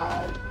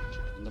 Dad!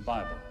 And the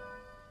Bible.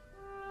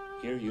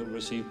 Here you'll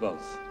receive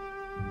both.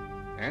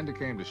 Andy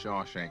came to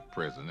Shawshank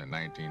Prison in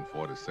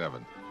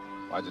 1947.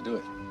 Why'd you do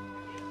it?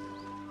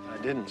 I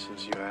didn't,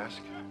 since you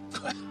asked.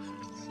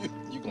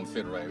 You gonna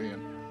fit right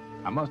in.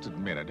 I must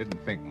admit, I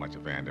didn't think much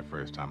of Andy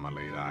first time I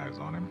laid eyes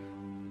on him.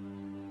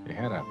 He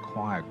had a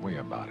quiet way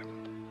about him.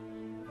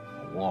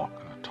 A walk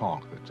and a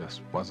talk that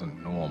just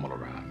wasn't normal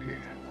around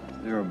here.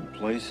 There are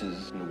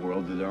places in the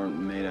world that aren't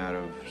made out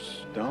of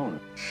stone.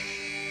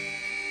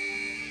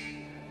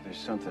 There's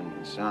something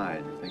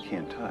inside that they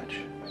can't touch.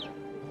 What are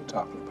you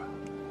talking about?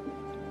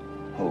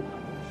 Hope.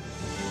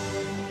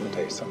 Let me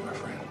tell you something, my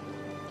friend.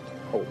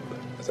 Hope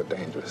is a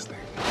dangerous thing.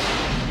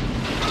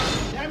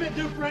 Damn it,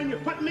 new friend, you're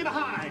putting me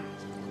behind!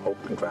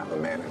 Hope can drive a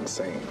man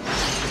insane.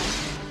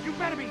 You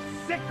better be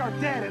sick or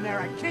dead in there,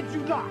 I kid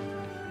you not!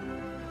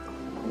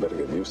 You better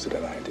get used to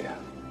that idea.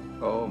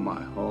 Oh,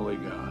 my holy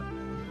God.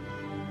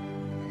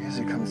 I guess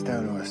it comes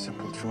down to a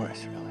simple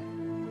choice, really.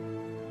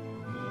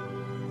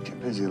 Get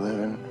busy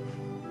living,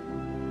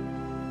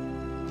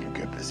 or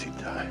get busy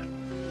dying.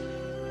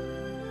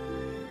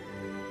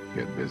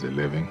 Get busy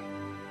living,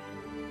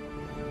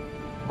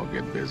 or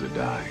get busy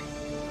dying.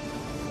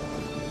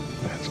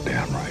 That's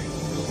damn right.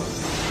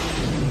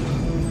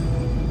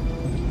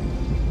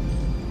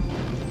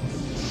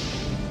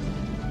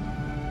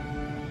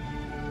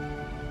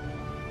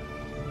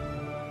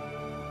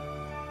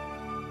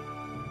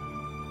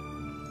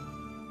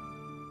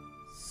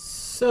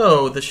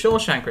 So, The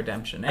Shawshank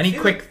Redemption. Any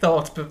quick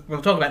thoughts? But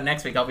we'll talk about it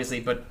next week,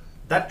 obviously, but...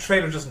 That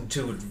trailer doesn't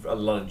do a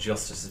lot of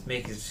justice. It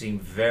makes it seem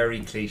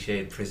very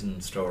cliched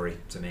prison story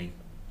to me.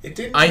 It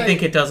didn't I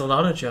think it does a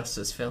lot of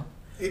justice, Phil.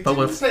 It But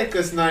didn't take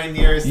us 9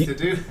 years to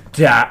do.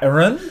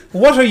 Darren,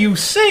 what are you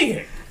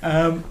saying?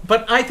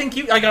 But I think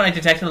I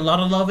detected a lot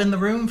of love in the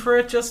room for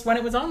it just when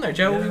it was on there.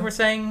 Joe, Yeah. we were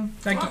saying...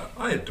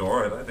 I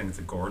adore it. I think it's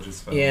a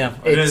gorgeous film. Yeah,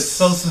 it's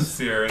so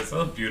sincere. It's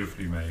so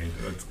beautifully made.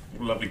 It's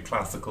a lovely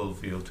classical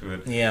feel to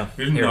it. Yeah.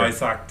 Really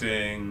nice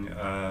acting.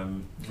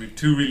 With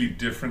two really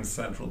different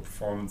central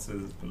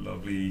performances, but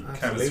lovely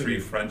chemistry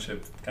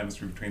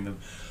between them.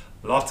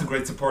 Lots of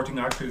great supporting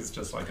actors,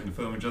 just like in the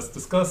film we just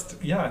discussed.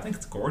 Yeah, I think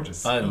it's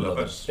gorgeous. I love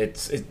it.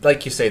 It's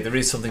like you say, there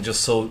is something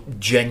just so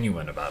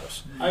genuine about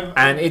it,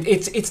 and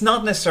it's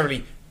not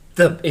necessarily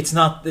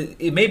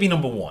it may be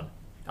number one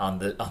on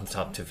the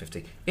top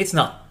 250. It's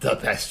not the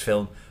best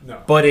film,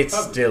 but it's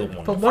still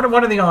wonderful. But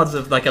what are the odds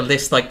of like a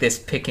list like this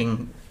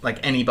picking like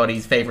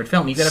anybody's favorite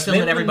film? You get a film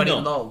that everybody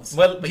loves.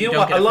 Well, you know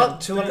what? There are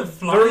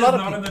a lot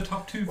of in the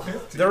top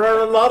 250. There are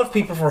a lot of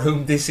people for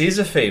whom this is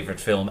a favorite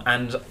film,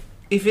 and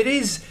if it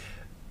is,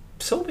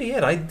 so be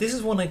it. This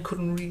is one I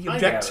couldn't really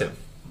object to.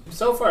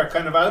 So far,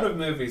 kind of out of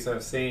movies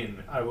I've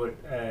seen, I would.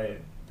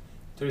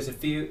 There's a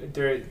few.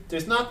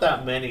 There's not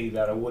that many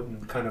that I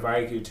wouldn't kind of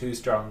argue too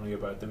strongly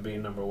about them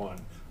being number one.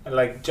 And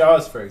like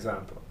Jaws, for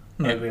example,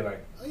 I'd be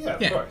like, oh, yeah,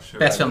 of course,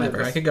 best film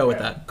ever. I could go with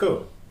that.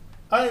 Cool.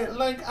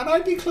 And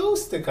I'd be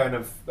close to kind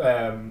of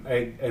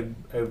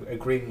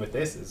agreeing with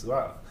this as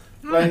well.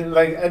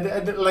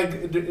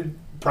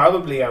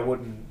 Probably I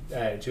wouldn't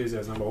choose it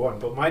as number one,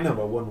 but my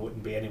number one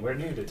wouldn't be anywhere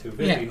near the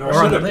 250. Nor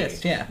should it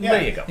be.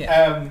 There you go.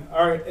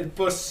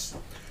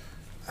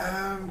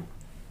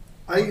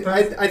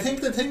 I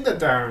think the thing that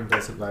Darren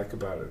doesn't like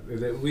about it is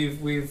that we've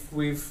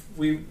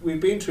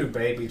been through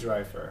Baby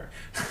Driver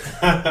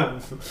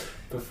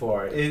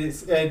before.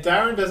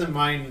 Darren doesn't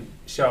mind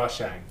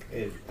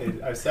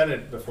Shawshank. I've said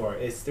it before.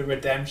 It's the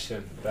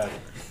redemption that.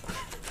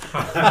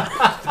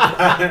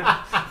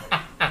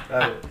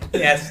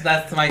 Yes,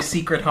 that's my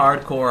secret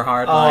hardcore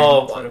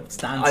hardline sort of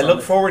stance. I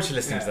look forward to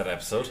listening to that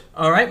episode.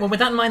 All right, well, with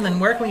that in mind, then,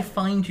 where can we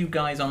find you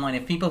guys online?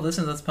 If people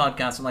listen to this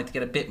podcast and like to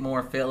get a bit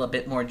more Phil, a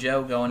bit more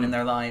Joe going in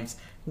their lives,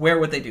 where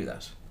would they do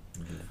that?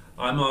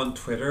 I'm on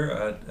Twitter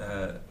at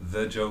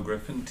the Joe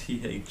Griffin,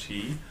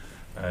 THE,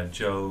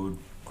 Joe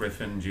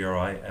Griffin,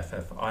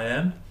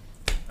 GRIFFIN.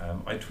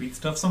 I tweet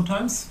stuff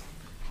sometimes.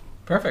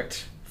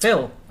 Perfect.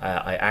 Phil?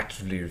 I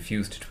actively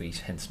refuse to tweet,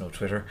 hence no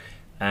Twitter.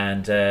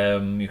 And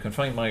you can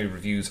find my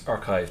reviews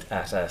archived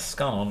at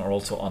Scanon, or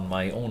also on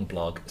my own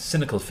blog,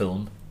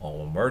 cynicalfilm, all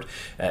one word,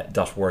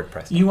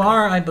 .wordpress. You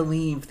are, I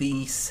believe,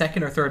 the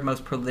second or third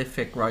most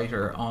prolific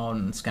writer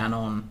on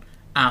Scanon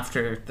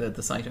after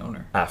the site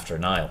owner. After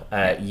Niall.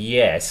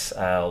 Yes,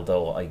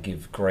 although I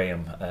give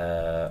Graham,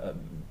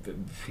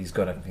 he's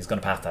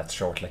gonna pass that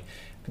shortly.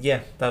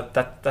 Yeah,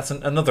 that's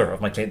another of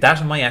my claims.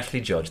 That and my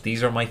Ashley Judge.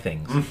 These are my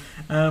things.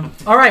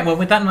 All right, well,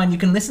 with that in mind, you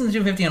can listen to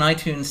 250 on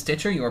iTunes,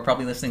 Stitcher. You are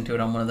probably listening to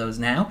it on one of those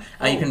now.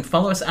 You can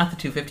follow us at the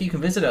 250. You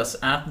can visit us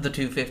at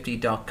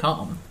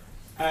the250.com.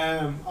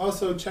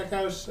 Also, check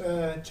out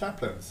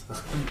Chaplin's.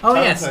 Oh,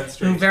 yes,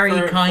 who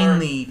very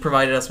kindly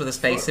provided us with a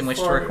space in which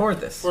to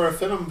record this. For a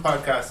film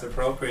podcast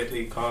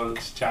appropriately called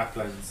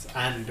Chaplin's,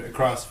 and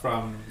across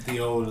from the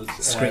old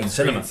Screen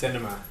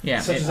cinema. Yeah,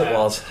 such as it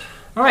was.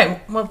 All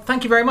right, well,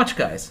 thank you very much,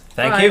 guys.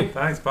 Thank you.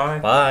 Thanks, bye.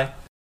 Bye.